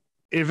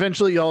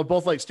eventually y'all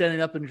both like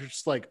standing up and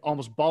just like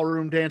almost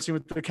ballroom dancing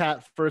with the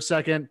cat for a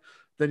second.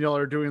 Then y'all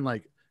are doing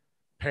like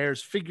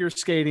pairs figure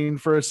skating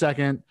for a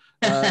second.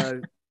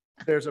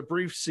 There's a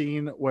brief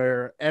scene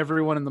where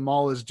everyone in the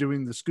mall is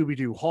doing the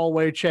Scooby-Doo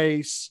hallway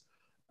chase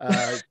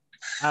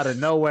out of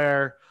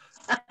nowhere.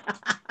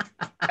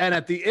 And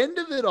at the end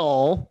of it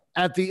all,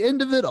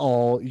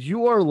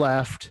 you are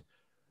left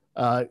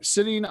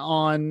sitting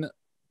on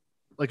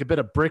like a bit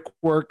of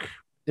brickwork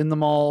in the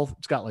mall.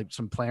 It's got like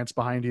some plants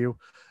behind you.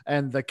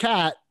 And the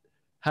cat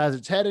has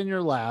its head in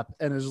your lap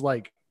and is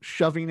like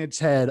shoving its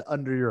head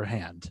under your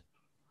hand.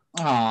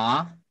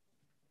 Aw.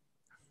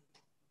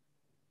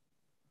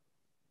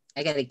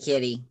 I got a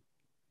kitty.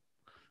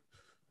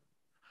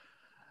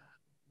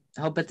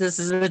 Oh, but this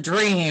is a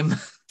dream.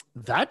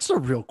 That's a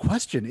real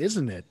question,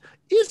 isn't it?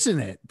 Isn't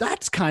it?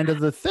 That's kind of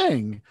the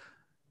thing.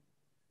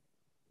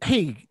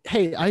 Hey,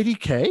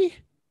 IDK?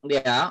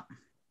 Yeah.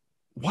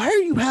 Why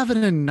are you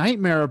having a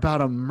nightmare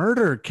about a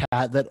murder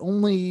cat that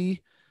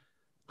only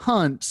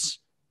hunts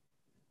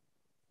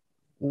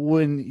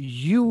when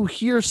you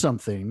hear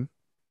something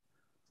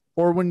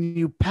or when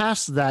you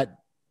pass that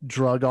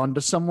drug on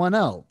to someone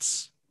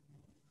else?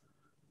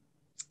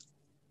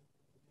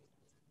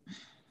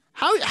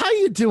 How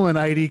you doing,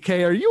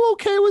 IDK? Are you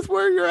okay with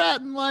where you're at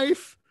in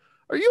life?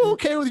 Are you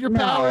okay with your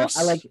powers?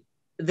 I like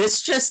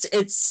this.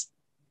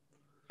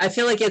 I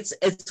feel like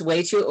it's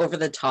way too over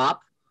the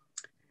top.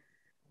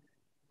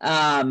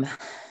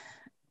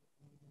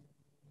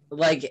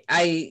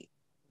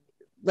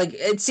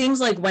 It seems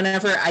like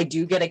whenever I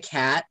do get a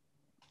cat,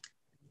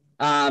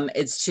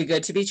 it's too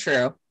good to be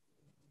true.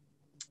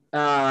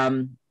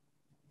 So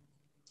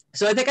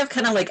I think I've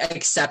kind of like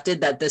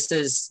accepted that this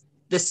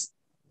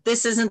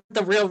isn't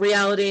the real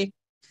reality,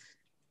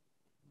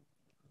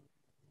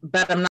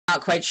 but I'm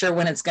not quite sure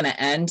when it's going to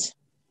end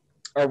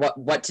or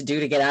what to do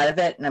to get out of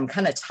it. And I'm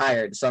kind of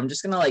tired. So I'm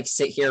just going to like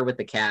sit here with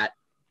the cat.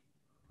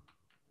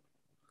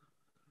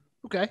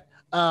 Okay.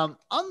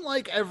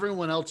 Unlike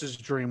everyone else's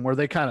dream where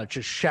they kind of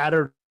just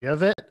shattered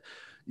of it,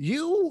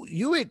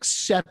 you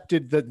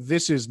accepted that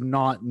this is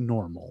not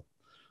normal.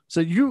 So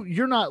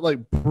you're not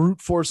like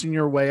brute forcing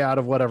your way out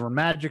of whatever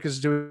magic is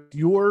doing.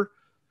 You're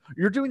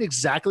doing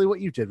exactly what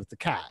you did with the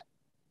cat.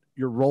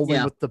 You're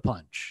rolling with the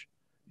punch.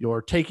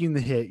 You're taking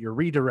the hit. You're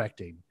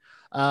redirecting.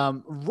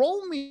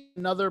 Roll me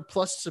another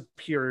plus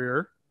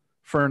superior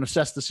for an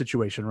assess the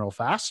situation real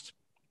fast.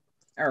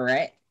 All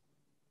right.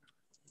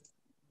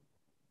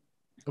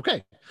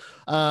 Okay.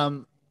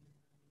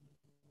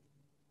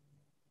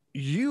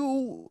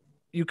 You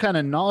kind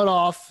of nod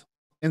off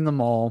in the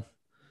mall,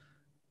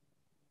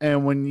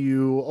 and when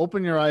you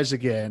open your eyes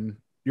again,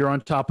 you're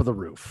on top of the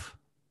roof.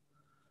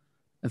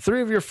 And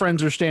three of your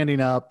friends are standing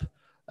up.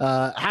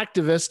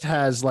 Hacktivist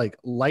has like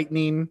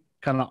lightning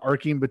kind of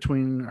arcing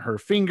between her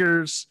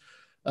fingers.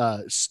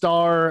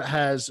 Star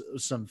has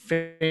some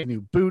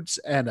new boots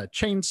and a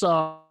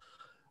chainsaw.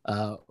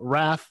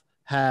 Raph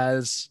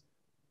has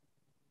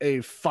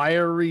a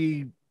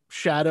fiery,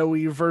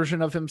 shadowy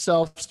version of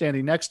himself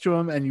standing next to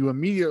him, and you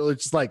immediately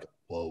just like,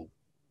 whoa.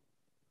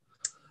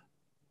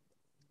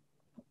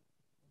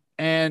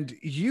 And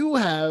you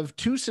have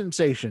two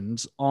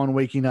sensations on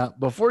waking up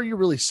before you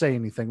really say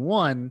anything.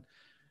 One,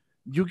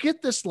 you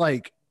get this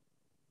like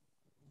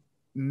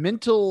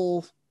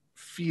mental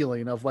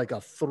feeling of like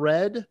a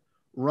thread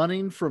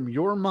running from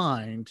your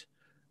mind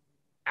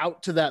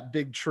out to that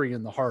big tree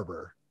in the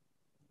harbor.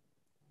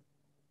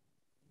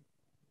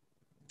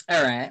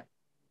 All right.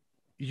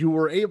 You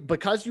were able,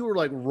 because you were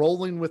like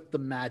rolling with the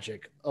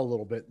magic a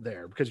little bit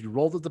there, because you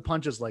rolled with the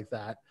punches like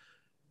that,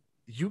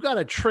 you got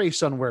a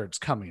trace on where it's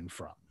coming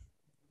from.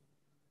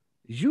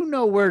 You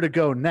know where to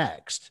go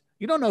next.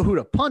 You don't know who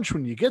to punch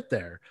when you get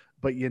there,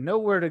 but you know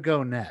where to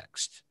go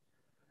next.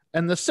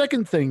 And the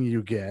second thing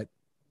you get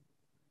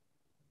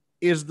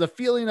is the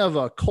feeling of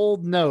a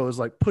cold nose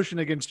like pushing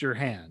against your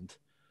hand.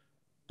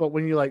 But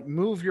when you like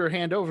move your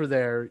hand over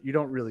there, you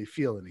don't really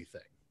feel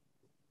anything.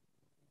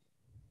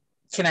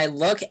 Can I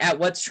look at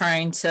what's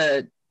trying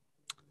to...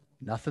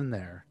 Nothing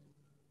there.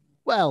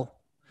 Well,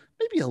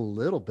 maybe a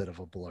little bit of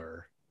a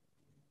blur.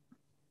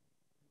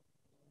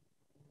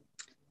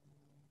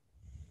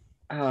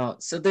 Oh,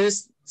 so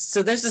there's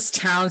this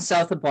town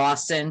south of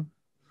Boston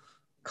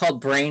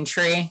called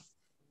Braintree.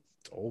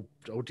 Oh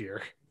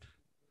dear.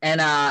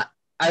 And I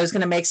was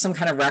gonna make some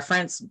kind of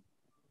reference,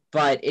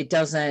 but it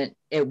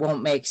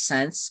won't make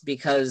sense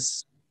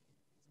because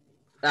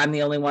I'm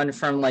the only one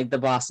from like the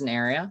Boston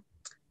area.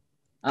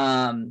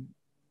 But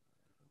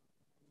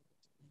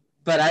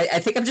I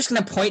think I'm just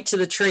gonna point to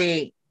the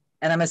tree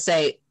and I'm gonna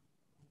say,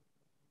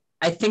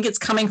 I think it's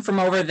coming from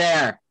over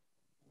there.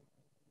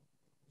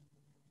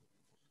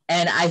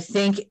 And I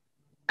think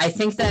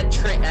that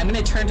tree, I'm going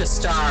to turn to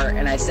Star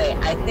and I say,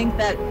 I think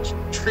that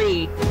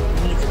tree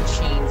needs a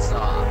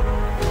chainsaw.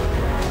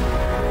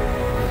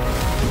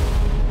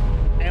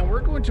 And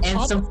we're going to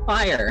and some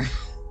fire.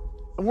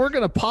 We're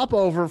going to pop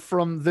over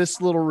from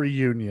this little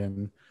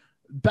reunion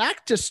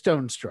back to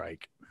Stone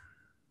Strike.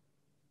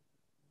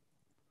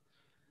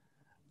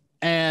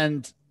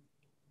 And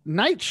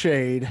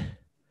Nightshade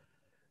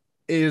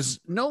is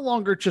no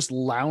longer just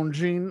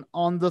lounging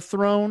on the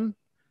throne.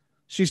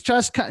 She's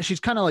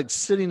kind of like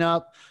sitting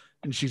up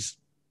and she's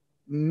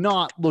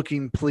not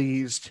looking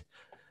pleased.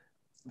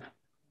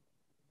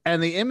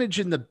 And the image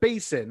in the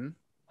basin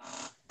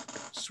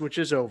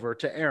switches over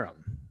to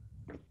Aram.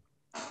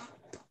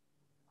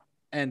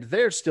 And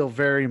they're still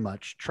very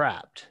much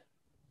trapped.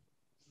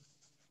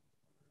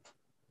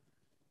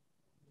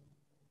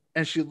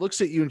 And she looks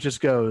at you and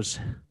just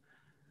goes,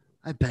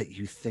 I bet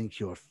you think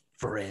your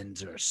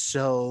friends are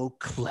so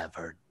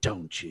clever,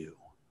 don't you?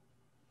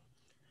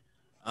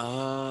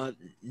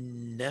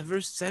 Never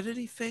said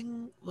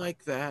anything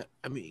like that.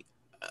 I mean,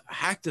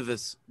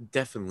 Hacktivist's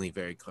definitely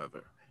very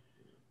clever.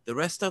 The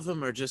rest of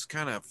them are just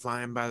kind of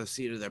flying by the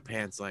seat of their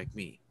pants like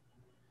me.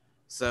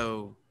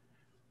 So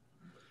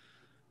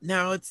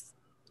now it's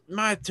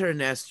my turn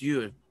to ask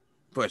you a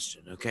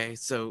question, okay?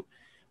 So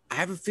I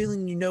have a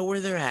feeling you know where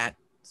they're at.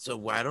 So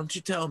why don't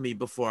you tell me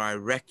before I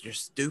wreck your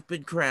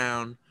stupid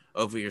crown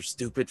over your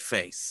stupid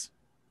face?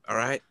 All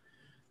right?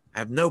 I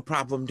have no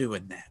problem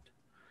doing that.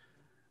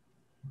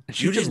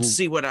 You didn't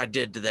see what I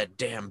did to that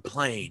damn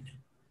plane.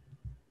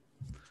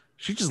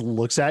 She just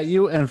looks at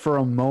you, and for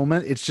a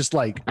moment, it's just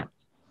like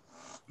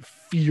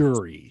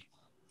fury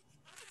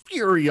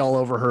all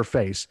over her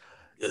face.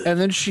 And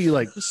then she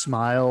like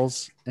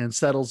smiles and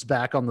settles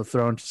back on the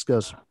throne. Just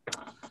goes,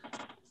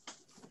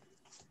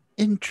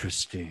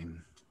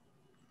 interesting.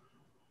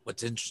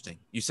 What's interesting?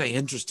 You say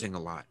interesting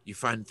a lot. You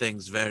find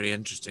things very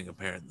interesting,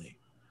 apparently.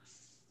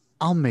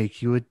 I'll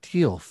make you a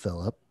deal,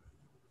 Philip.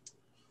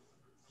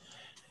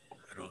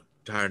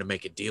 Tired of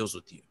making deals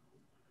with you.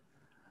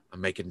 I'm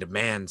making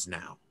demands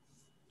now.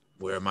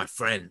 Where are my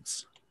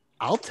friends?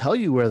 I'll tell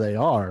you where they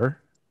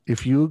are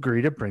if you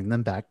agree to bring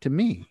them back to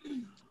me.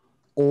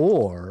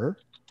 Or,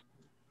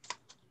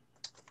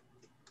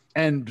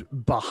 and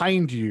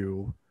behind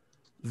you,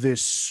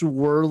 this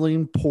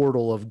swirling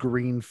portal of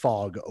green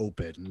fog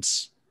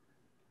opens.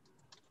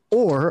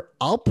 Or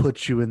I'll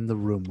put you in the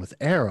room with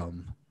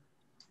Aram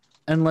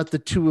and let the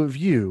two of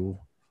you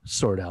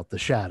sort out the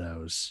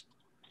shadows.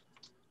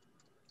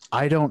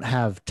 I don't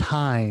have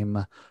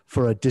time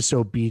for a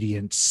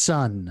disobedient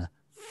son,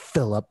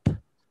 Philip.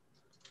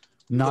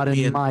 Not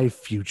in my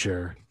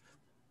future.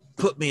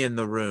 Put me in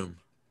the room.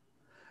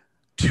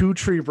 2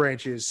 tree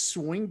branches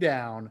swing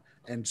down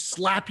and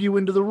slap you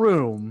into the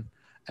room,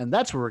 and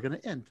that's where we're going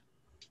to end.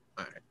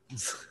 All right. I'll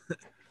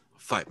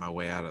fight my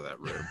way out of that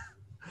room,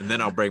 and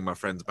then I'll bring my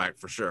friends back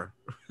for sure.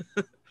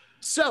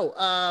 So,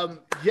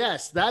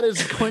 yes, that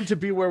is going to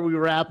be where we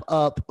wrap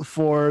up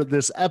for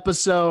this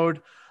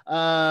episode.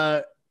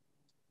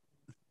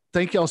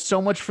 Thank y'all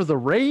so much for the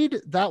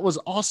raid. That was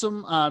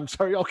awesome. I'm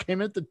sorry y'all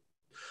came at the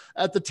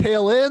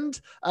tail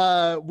end.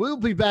 We'll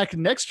be back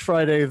next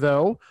Friday,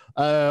 though,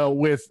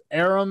 with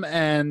Aram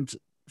and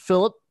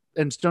Philip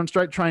and Stone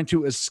Strike trying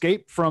to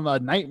escape from a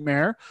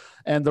nightmare,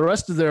 and the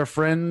rest of their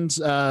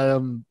friends, I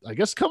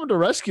guess, coming to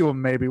rescue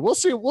them. Maybe we'll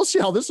see. We'll see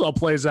how this all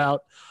plays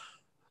out.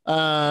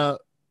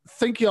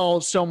 Thank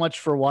y'all so much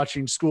for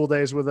watching School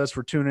Days with us,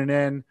 for tuning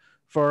in,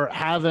 for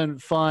having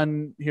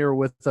fun here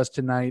with us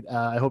tonight.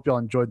 I hope y'all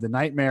enjoyed the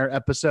nightmare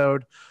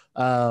episode.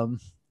 Boy,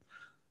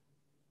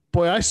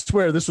 I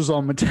swear this was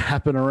all meant to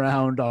happen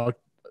around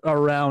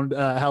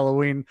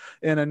Halloween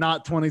in a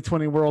not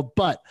 2020 world.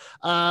 But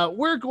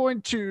we're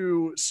going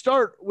to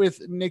start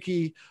with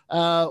Nikki.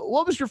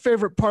 What was your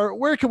favorite part?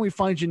 Where can we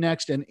find you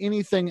next? And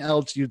anything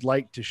else you'd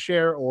like to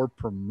share or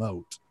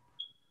promote?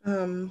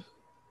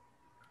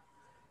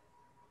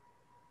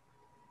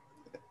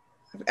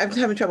 I'm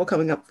having trouble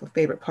coming up with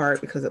favorite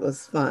part because it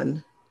was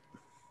fun.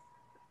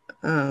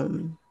 I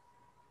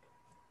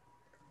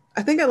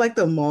think I like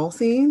the mall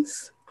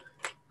scenes.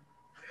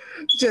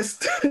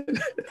 Just with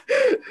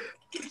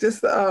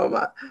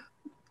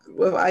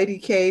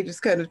IDK,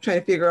 just kind of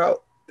trying to figure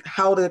out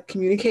how to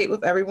communicate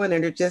with everyone,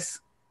 and they're just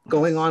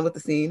going on with the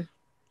scene.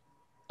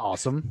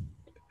 Awesome.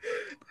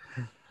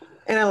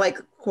 And I like,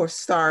 of course,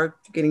 Star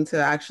getting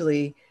to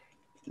actually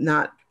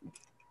not.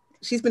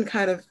 She's been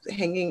kind of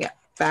hanging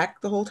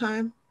back the whole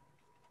time,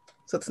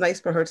 so it's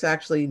nice for her to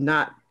actually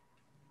not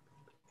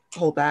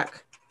hold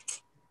back.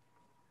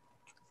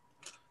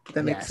 If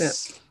that makes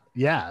sense.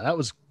 Yeah, that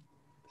was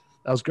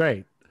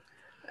great.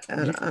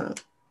 And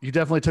you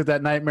definitely took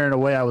that nightmare in a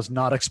way I was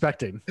not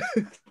expecting.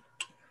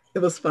 It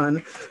was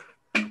fun.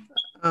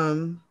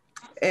 And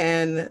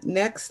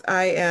next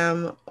I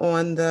am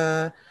on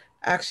the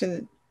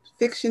Action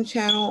Fiction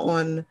channel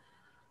on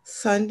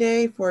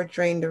Sunday for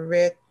Drain the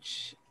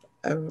Rich.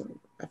 I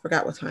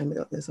forgot what time it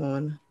is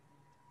on,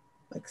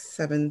 like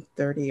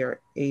 7:30 or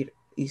 8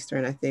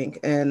 Eastern, I think.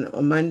 And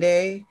on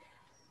Monday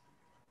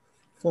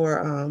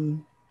for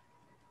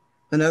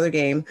another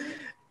game.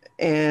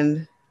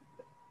 And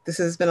this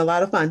has been a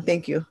lot of fun.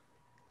 Thank you.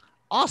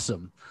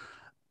 Awesome.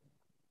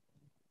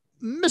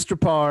 Mr.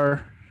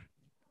 Parr,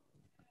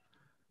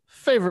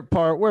 favorite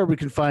part, where we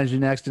can find you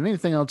next, and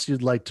anything else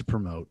you'd like to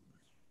promote.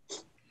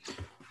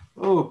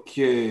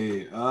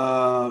 Okay.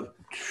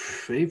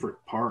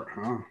 Favorite part,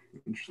 huh?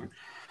 Interesting.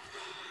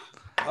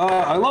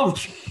 I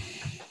loved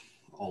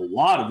a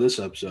lot of this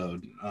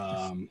episode.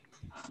 I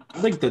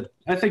think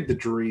the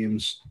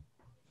dreams,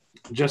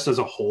 just as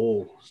a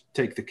whole,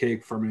 take the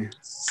cake for me.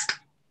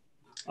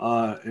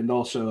 And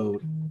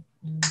also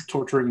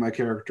torturing my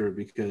character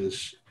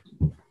because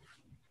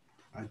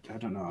I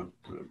don't know.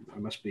 I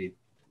must be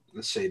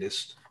a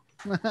sadist.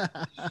 But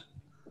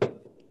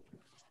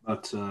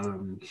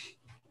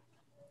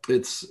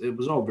it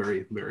was all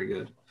very, very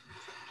good.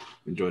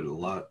 Enjoyed it a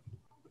lot.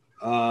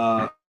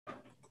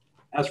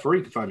 As for where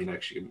you can find me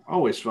next, you can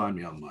always find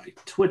me on my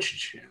Twitch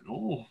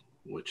channel,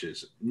 which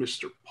is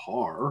Mr.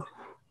 Parr.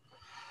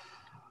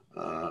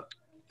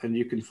 And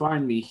you can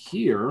find me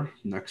here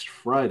next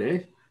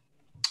Friday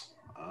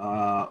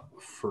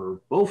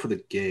for both of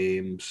the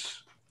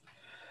games.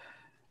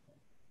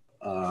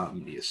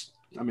 Yes,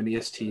 I'm in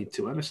EST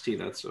to MST.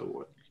 That's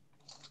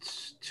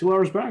 2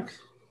 hours back.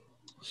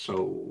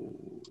 So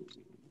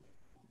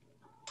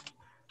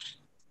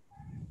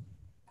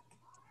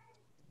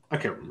I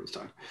can't remember the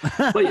time,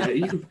 but yeah,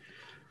 you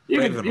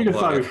can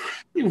find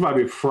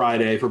me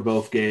Friday for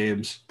both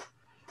games,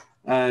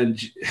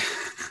 and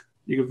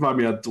you can find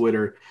me on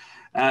Twitter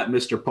at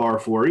Mr.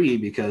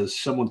 Parr4E because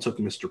someone took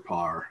Mr.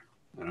 Parr,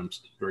 and I'm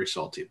very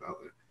salty about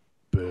it.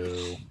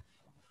 Boo.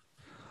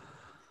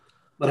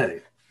 But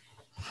hey,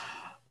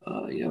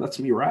 yeah, that's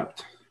me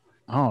wrapped.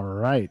 All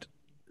right,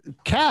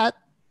 Kat,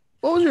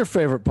 what was your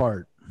favorite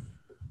part?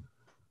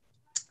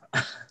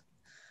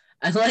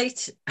 I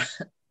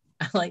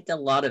liked a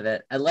lot of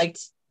it. I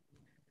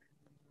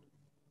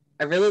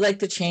really liked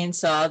the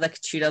chainsaw that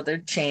could shoot other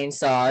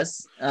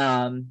chainsaws.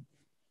 I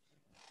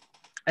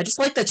just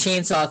like the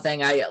chainsaw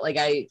thing.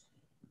 I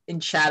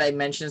in chat I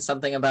mentioned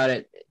something about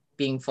it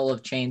being full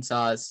of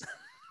chainsaws.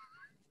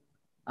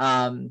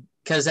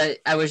 Because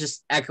I was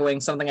just echoing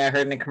something I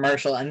heard in a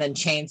commercial, and then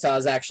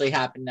chainsaws actually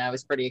happened. And I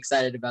was pretty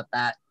excited about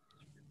that.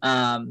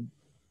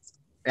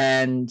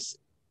 And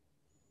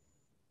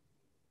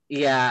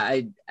yeah,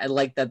 I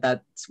like that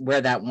that's where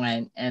that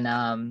went. And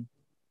I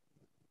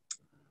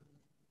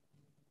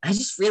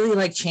just really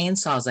like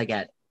chainsaws I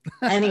get.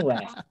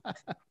 Anyway,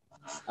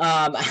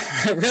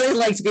 I really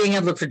liked being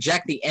able to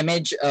project the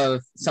image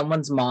of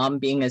someone's mom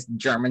being a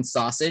German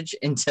sausage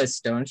into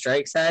Stone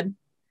Strike's head.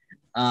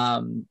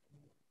 And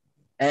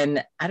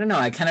I don't know,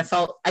 I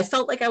felt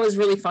like I was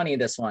really funny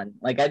this one.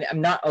 Like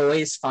I'm not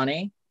always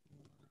funny.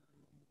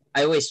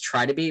 I always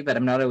try to be, but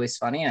I'm not always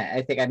funny.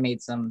 I think I made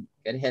some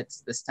good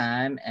hits this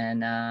time.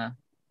 And yeah,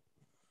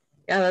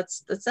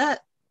 that's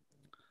that.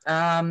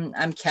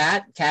 I'm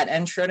Cat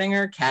and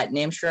Schrodinger, Cat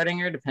named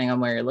Schrodinger, depending on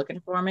where you're looking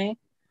for me.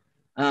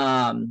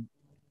 I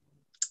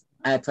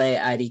play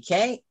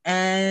IDK,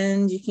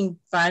 and you can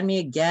find me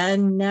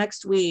again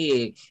next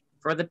week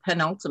for the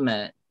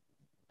penultimate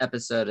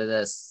episode of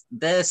this.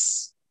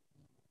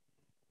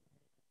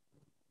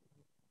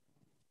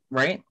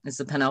 Right? It's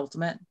the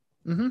penultimate?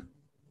 Mm-hmm.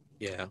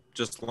 Yeah,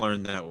 just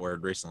learned that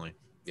word recently.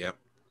 Yep.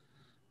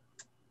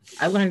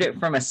 I learned it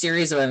from a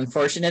series of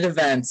unfortunate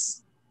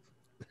events.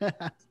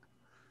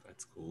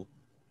 That's cool.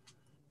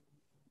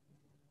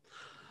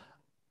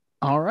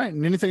 All right.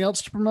 And anything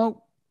else to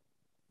promote?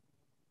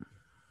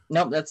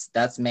 Nope,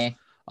 that's me.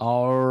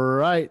 All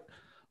right.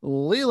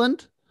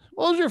 Leland,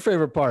 what was your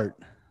favorite part?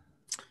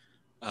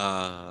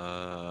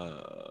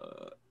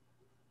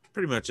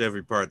 Pretty much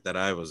every part that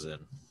I was in.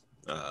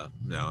 No,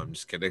 I'm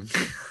just kidding.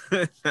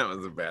 That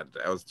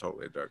was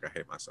totally a joke. I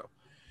hate myself.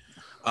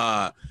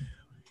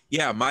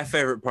 Yeah, my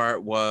favorite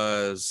part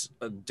was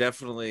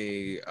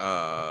definitely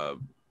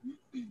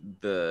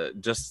the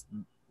just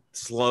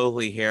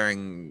slowly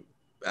hearing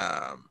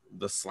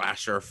the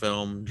slasher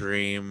film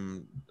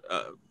dream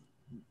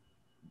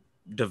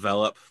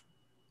develop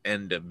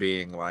into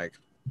being like,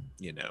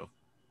 you know,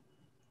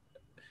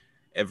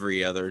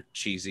 every other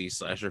cheesy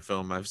slasher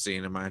film I've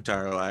seen in my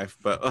entire life,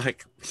 but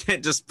like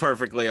it just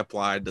perfectly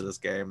applied to this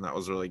game. That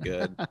was really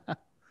good.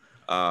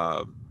 And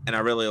I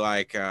really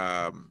like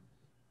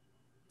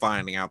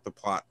finding out the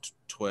plot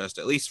twist,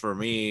 at least for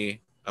me,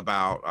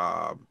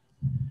 about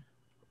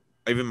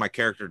even though my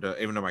character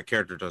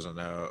doesn't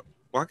know.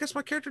 Well, I guess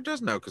my character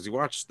does know because he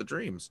watched the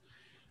dreams.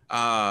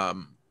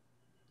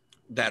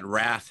 That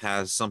Wrath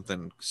has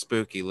something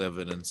spooky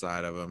living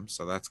inside of him,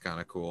 so that's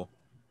kind of cool.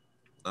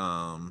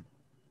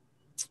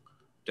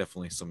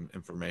 Definitely some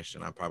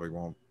information I probably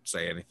won't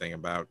say anything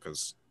about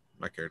because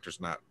my character's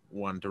not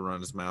one to run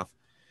his mouth.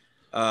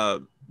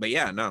 But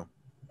yeah, no,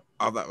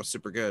 all that was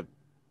super good.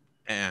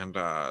 And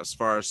as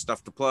far as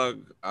stuff to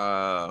plug,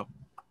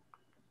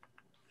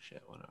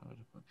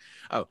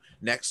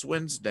 next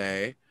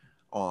Wednesday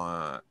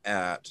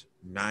at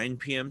 9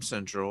 p.m.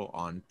 Central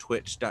on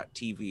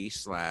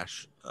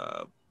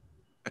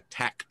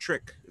twitch.tv/attack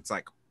trick. It's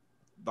like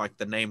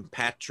the name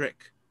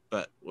Patrick,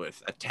 but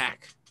with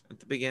attack at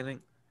the beginning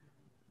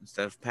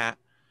instead of Pat,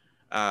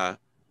 and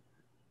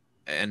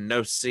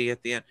no C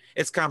at the end.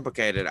 It's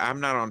complicated. I'm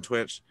not on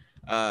Twitch.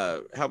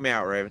 Help me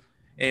out, Raven.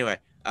 Anyway,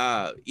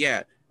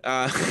 yeah.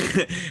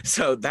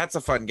 So that's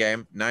a fun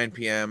game. 9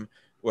 p.m.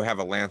 We'll have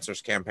a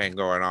Lancers campaign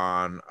going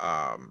on.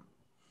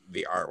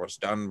 The art was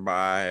done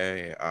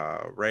by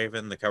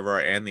Raven, the cover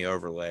art and the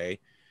overlay.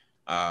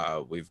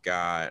 We've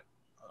got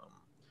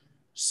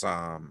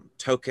some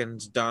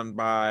tokens done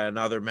by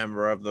another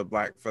member of the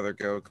Black Feather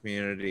Guild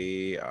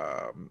community,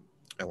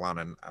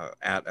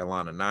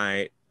 Ilana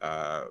Knight,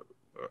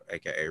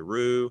 aka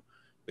Rue.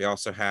 We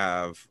also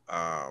have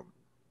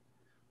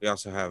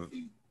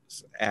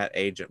at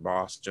Agent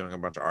Boss doing a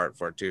bunch of art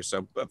for it too.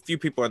 So a few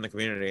people in the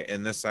community,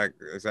 in this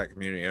exact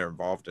community, are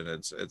involved in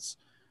it.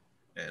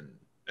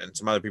 And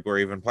some other people are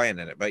even playing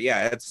in it. But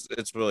yeah, it's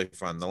really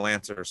fun. The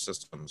Lancer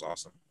system's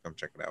awesome. Come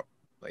check it out.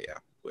 But yeah,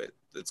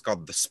 it's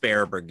called the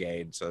Spare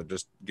Brigade, so it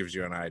just gives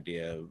you an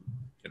idea of,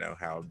 you know,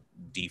 how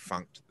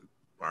defunct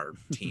our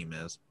team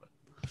is. But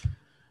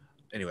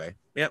anyway,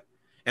 yep.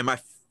 And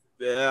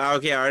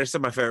okay, I already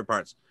said my favorite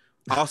parts.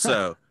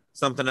 Also,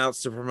 something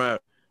else to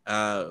promote.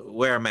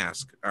 Wear a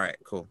mask. All right,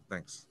 cool.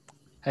 Thanks.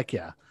 Heck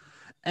yeah.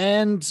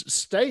 And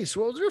Stace,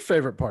 what was your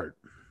favorite part?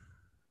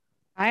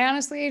 I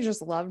honestly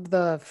just loved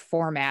the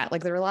format.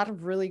 Like, there were a lot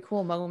of really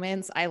cool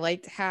moments. I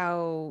liked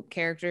how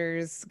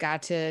characters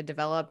got to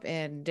develop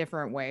in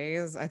different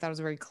ways. I thought it was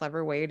a very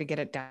clever way to get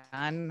it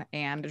done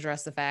and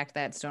address the fact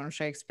that Stone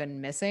Strike's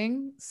been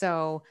missing.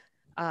 So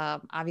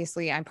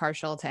obviously I'm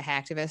partial to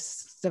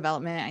hacktivist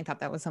development. I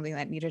thought that was something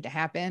that needed to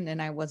happen,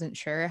 and I wasn't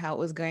sure how it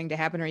was going to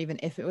happen or even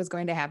if it was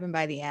going to happen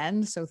by the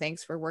end. So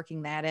thanks for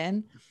working that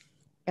in.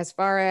 As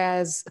far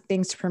as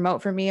things to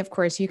promote for me, of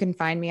course, you can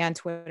find me on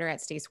Twitter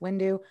at Stace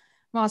Windu.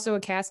 I'm also a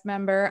cast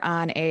member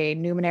on a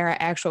Numenera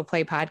actual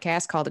play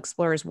podcast called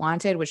Explorers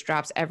Wanted, which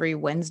drops every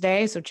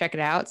Wednesday. So check it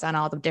out. It's on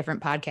all the different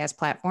podcast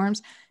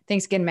platforms.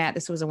 Thanks again, Matt.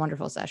 This was a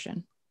wonderful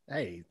session.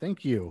 Hey,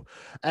 thank you.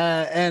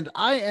 And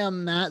I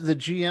am Matt, the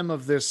GM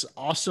of this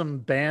awesome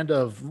band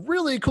of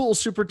really cool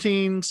super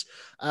teens.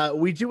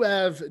 We do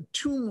have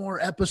 2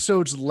 more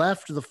episodes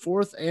left, the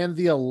 4th and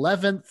the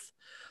 11th.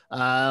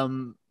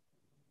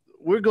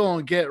 We're going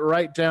to get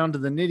right down to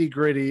the nitty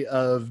gritty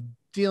of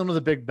dealing with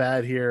the big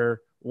bad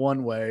here.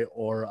 one way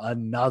or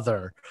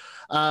another.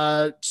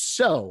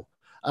 So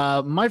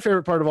my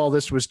favorite part of all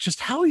this was just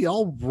how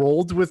y'all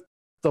rolled with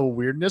the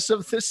weirdness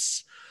of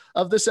this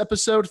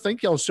episode.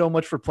 Thank y'all so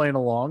much for playing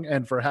along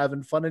and for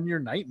having fun in your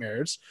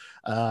nightmares,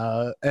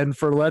 and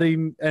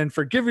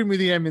for giving me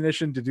the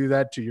ammunition to do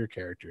that to your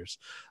characters.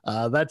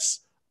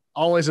 That's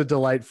always a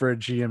delight for a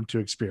GM to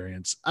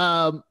experience.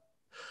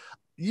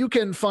 You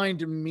can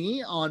find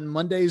me on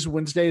Mondays,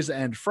 Wednesdays,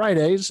 and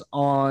Fridays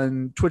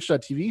on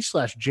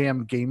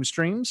twitch.tv/jam game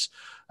streams.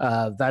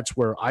 That's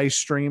where I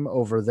stream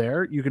over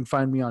there. You can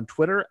find me on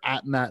Twitter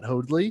at Matt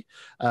Hoadley.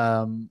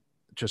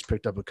 Just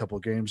picked up a couple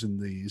games in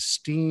the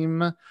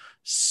Steam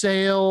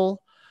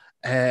sale,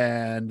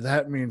 and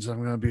that means I'm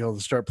going to be able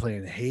to start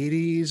playing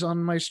Hades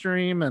on my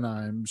stream, and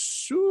I'm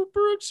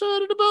super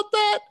excited about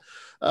that.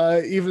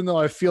 Even though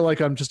I feel like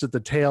I'm just at the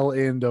tail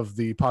end of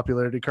the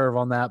popularity curve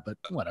on that, but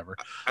whatever.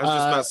 I was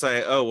just about to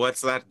say, oh,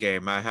 what's that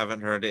game? I haven't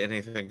heard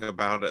anything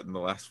about it in the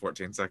last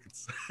 14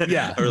 seconds.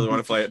 Yeah. I really want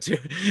to play it too.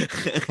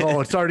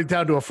 Oh, it's already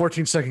down to a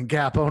 14-second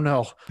gap. Oh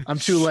no, I'm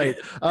too late.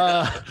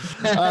 And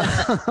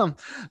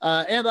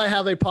I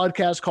have a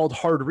podcast called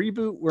Hard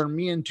Reboot, where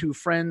me and two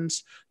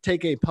friends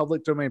take a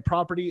public domain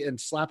property and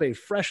slap a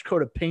fresh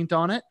coat of paint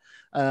on it.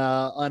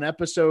 An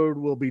episode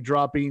will be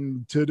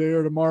dropping today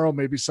or tomorrow,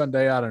 maybe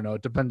Sunday. I don't know.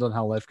 It depends on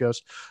how life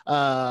goes.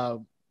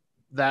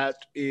 That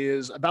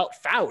is about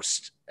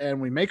Faust, and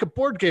we make a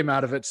board game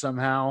out of it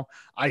somehow.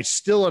 I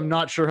still am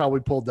not sure how we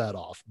pulled that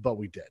off, but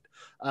we did.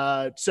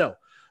 So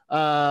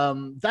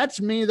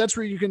that's me. That's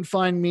where you can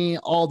find me,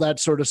 all that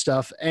sort of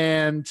stuff.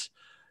 And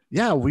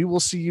yeah, we will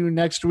see you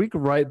next week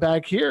right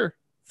back here.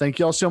 Thank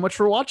you all so much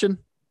for watching.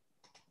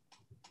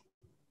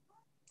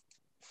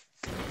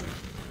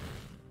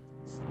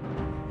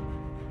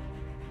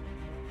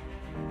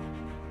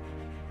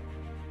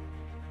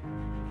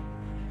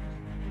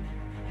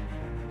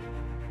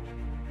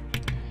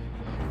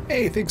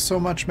 Hey, thanks so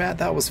much, Matt.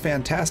 That was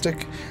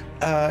fantastic.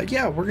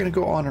 Yeah, we're going to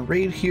go on a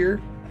raid here.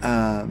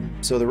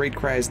 So the raid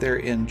cry is there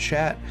in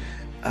chat,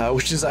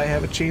 which is I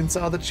have a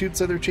chainsaw that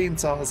shoots other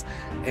chainsaws.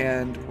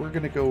 And we're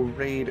going to go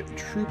raid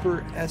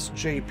Trooper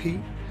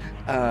SJP.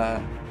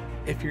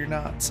 If you're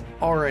not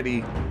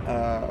already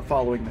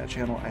following that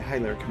channel, I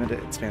highly recommend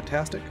it. It's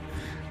fantastic.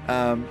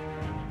 And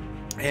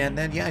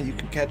then, yeah, you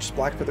can catch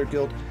Blackfeather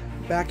Guild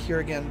back here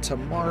again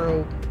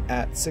tomorrow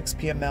at 6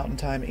 p.m. Mountain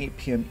Time, 8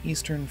 p.m.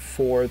 Eastern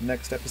for the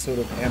next episode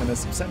of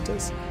Animus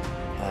Absentus.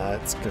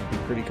 It's going to be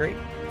pretty great.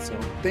 So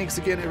thanks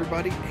again,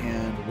 everybody,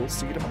 and we'll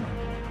see you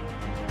tomorrow.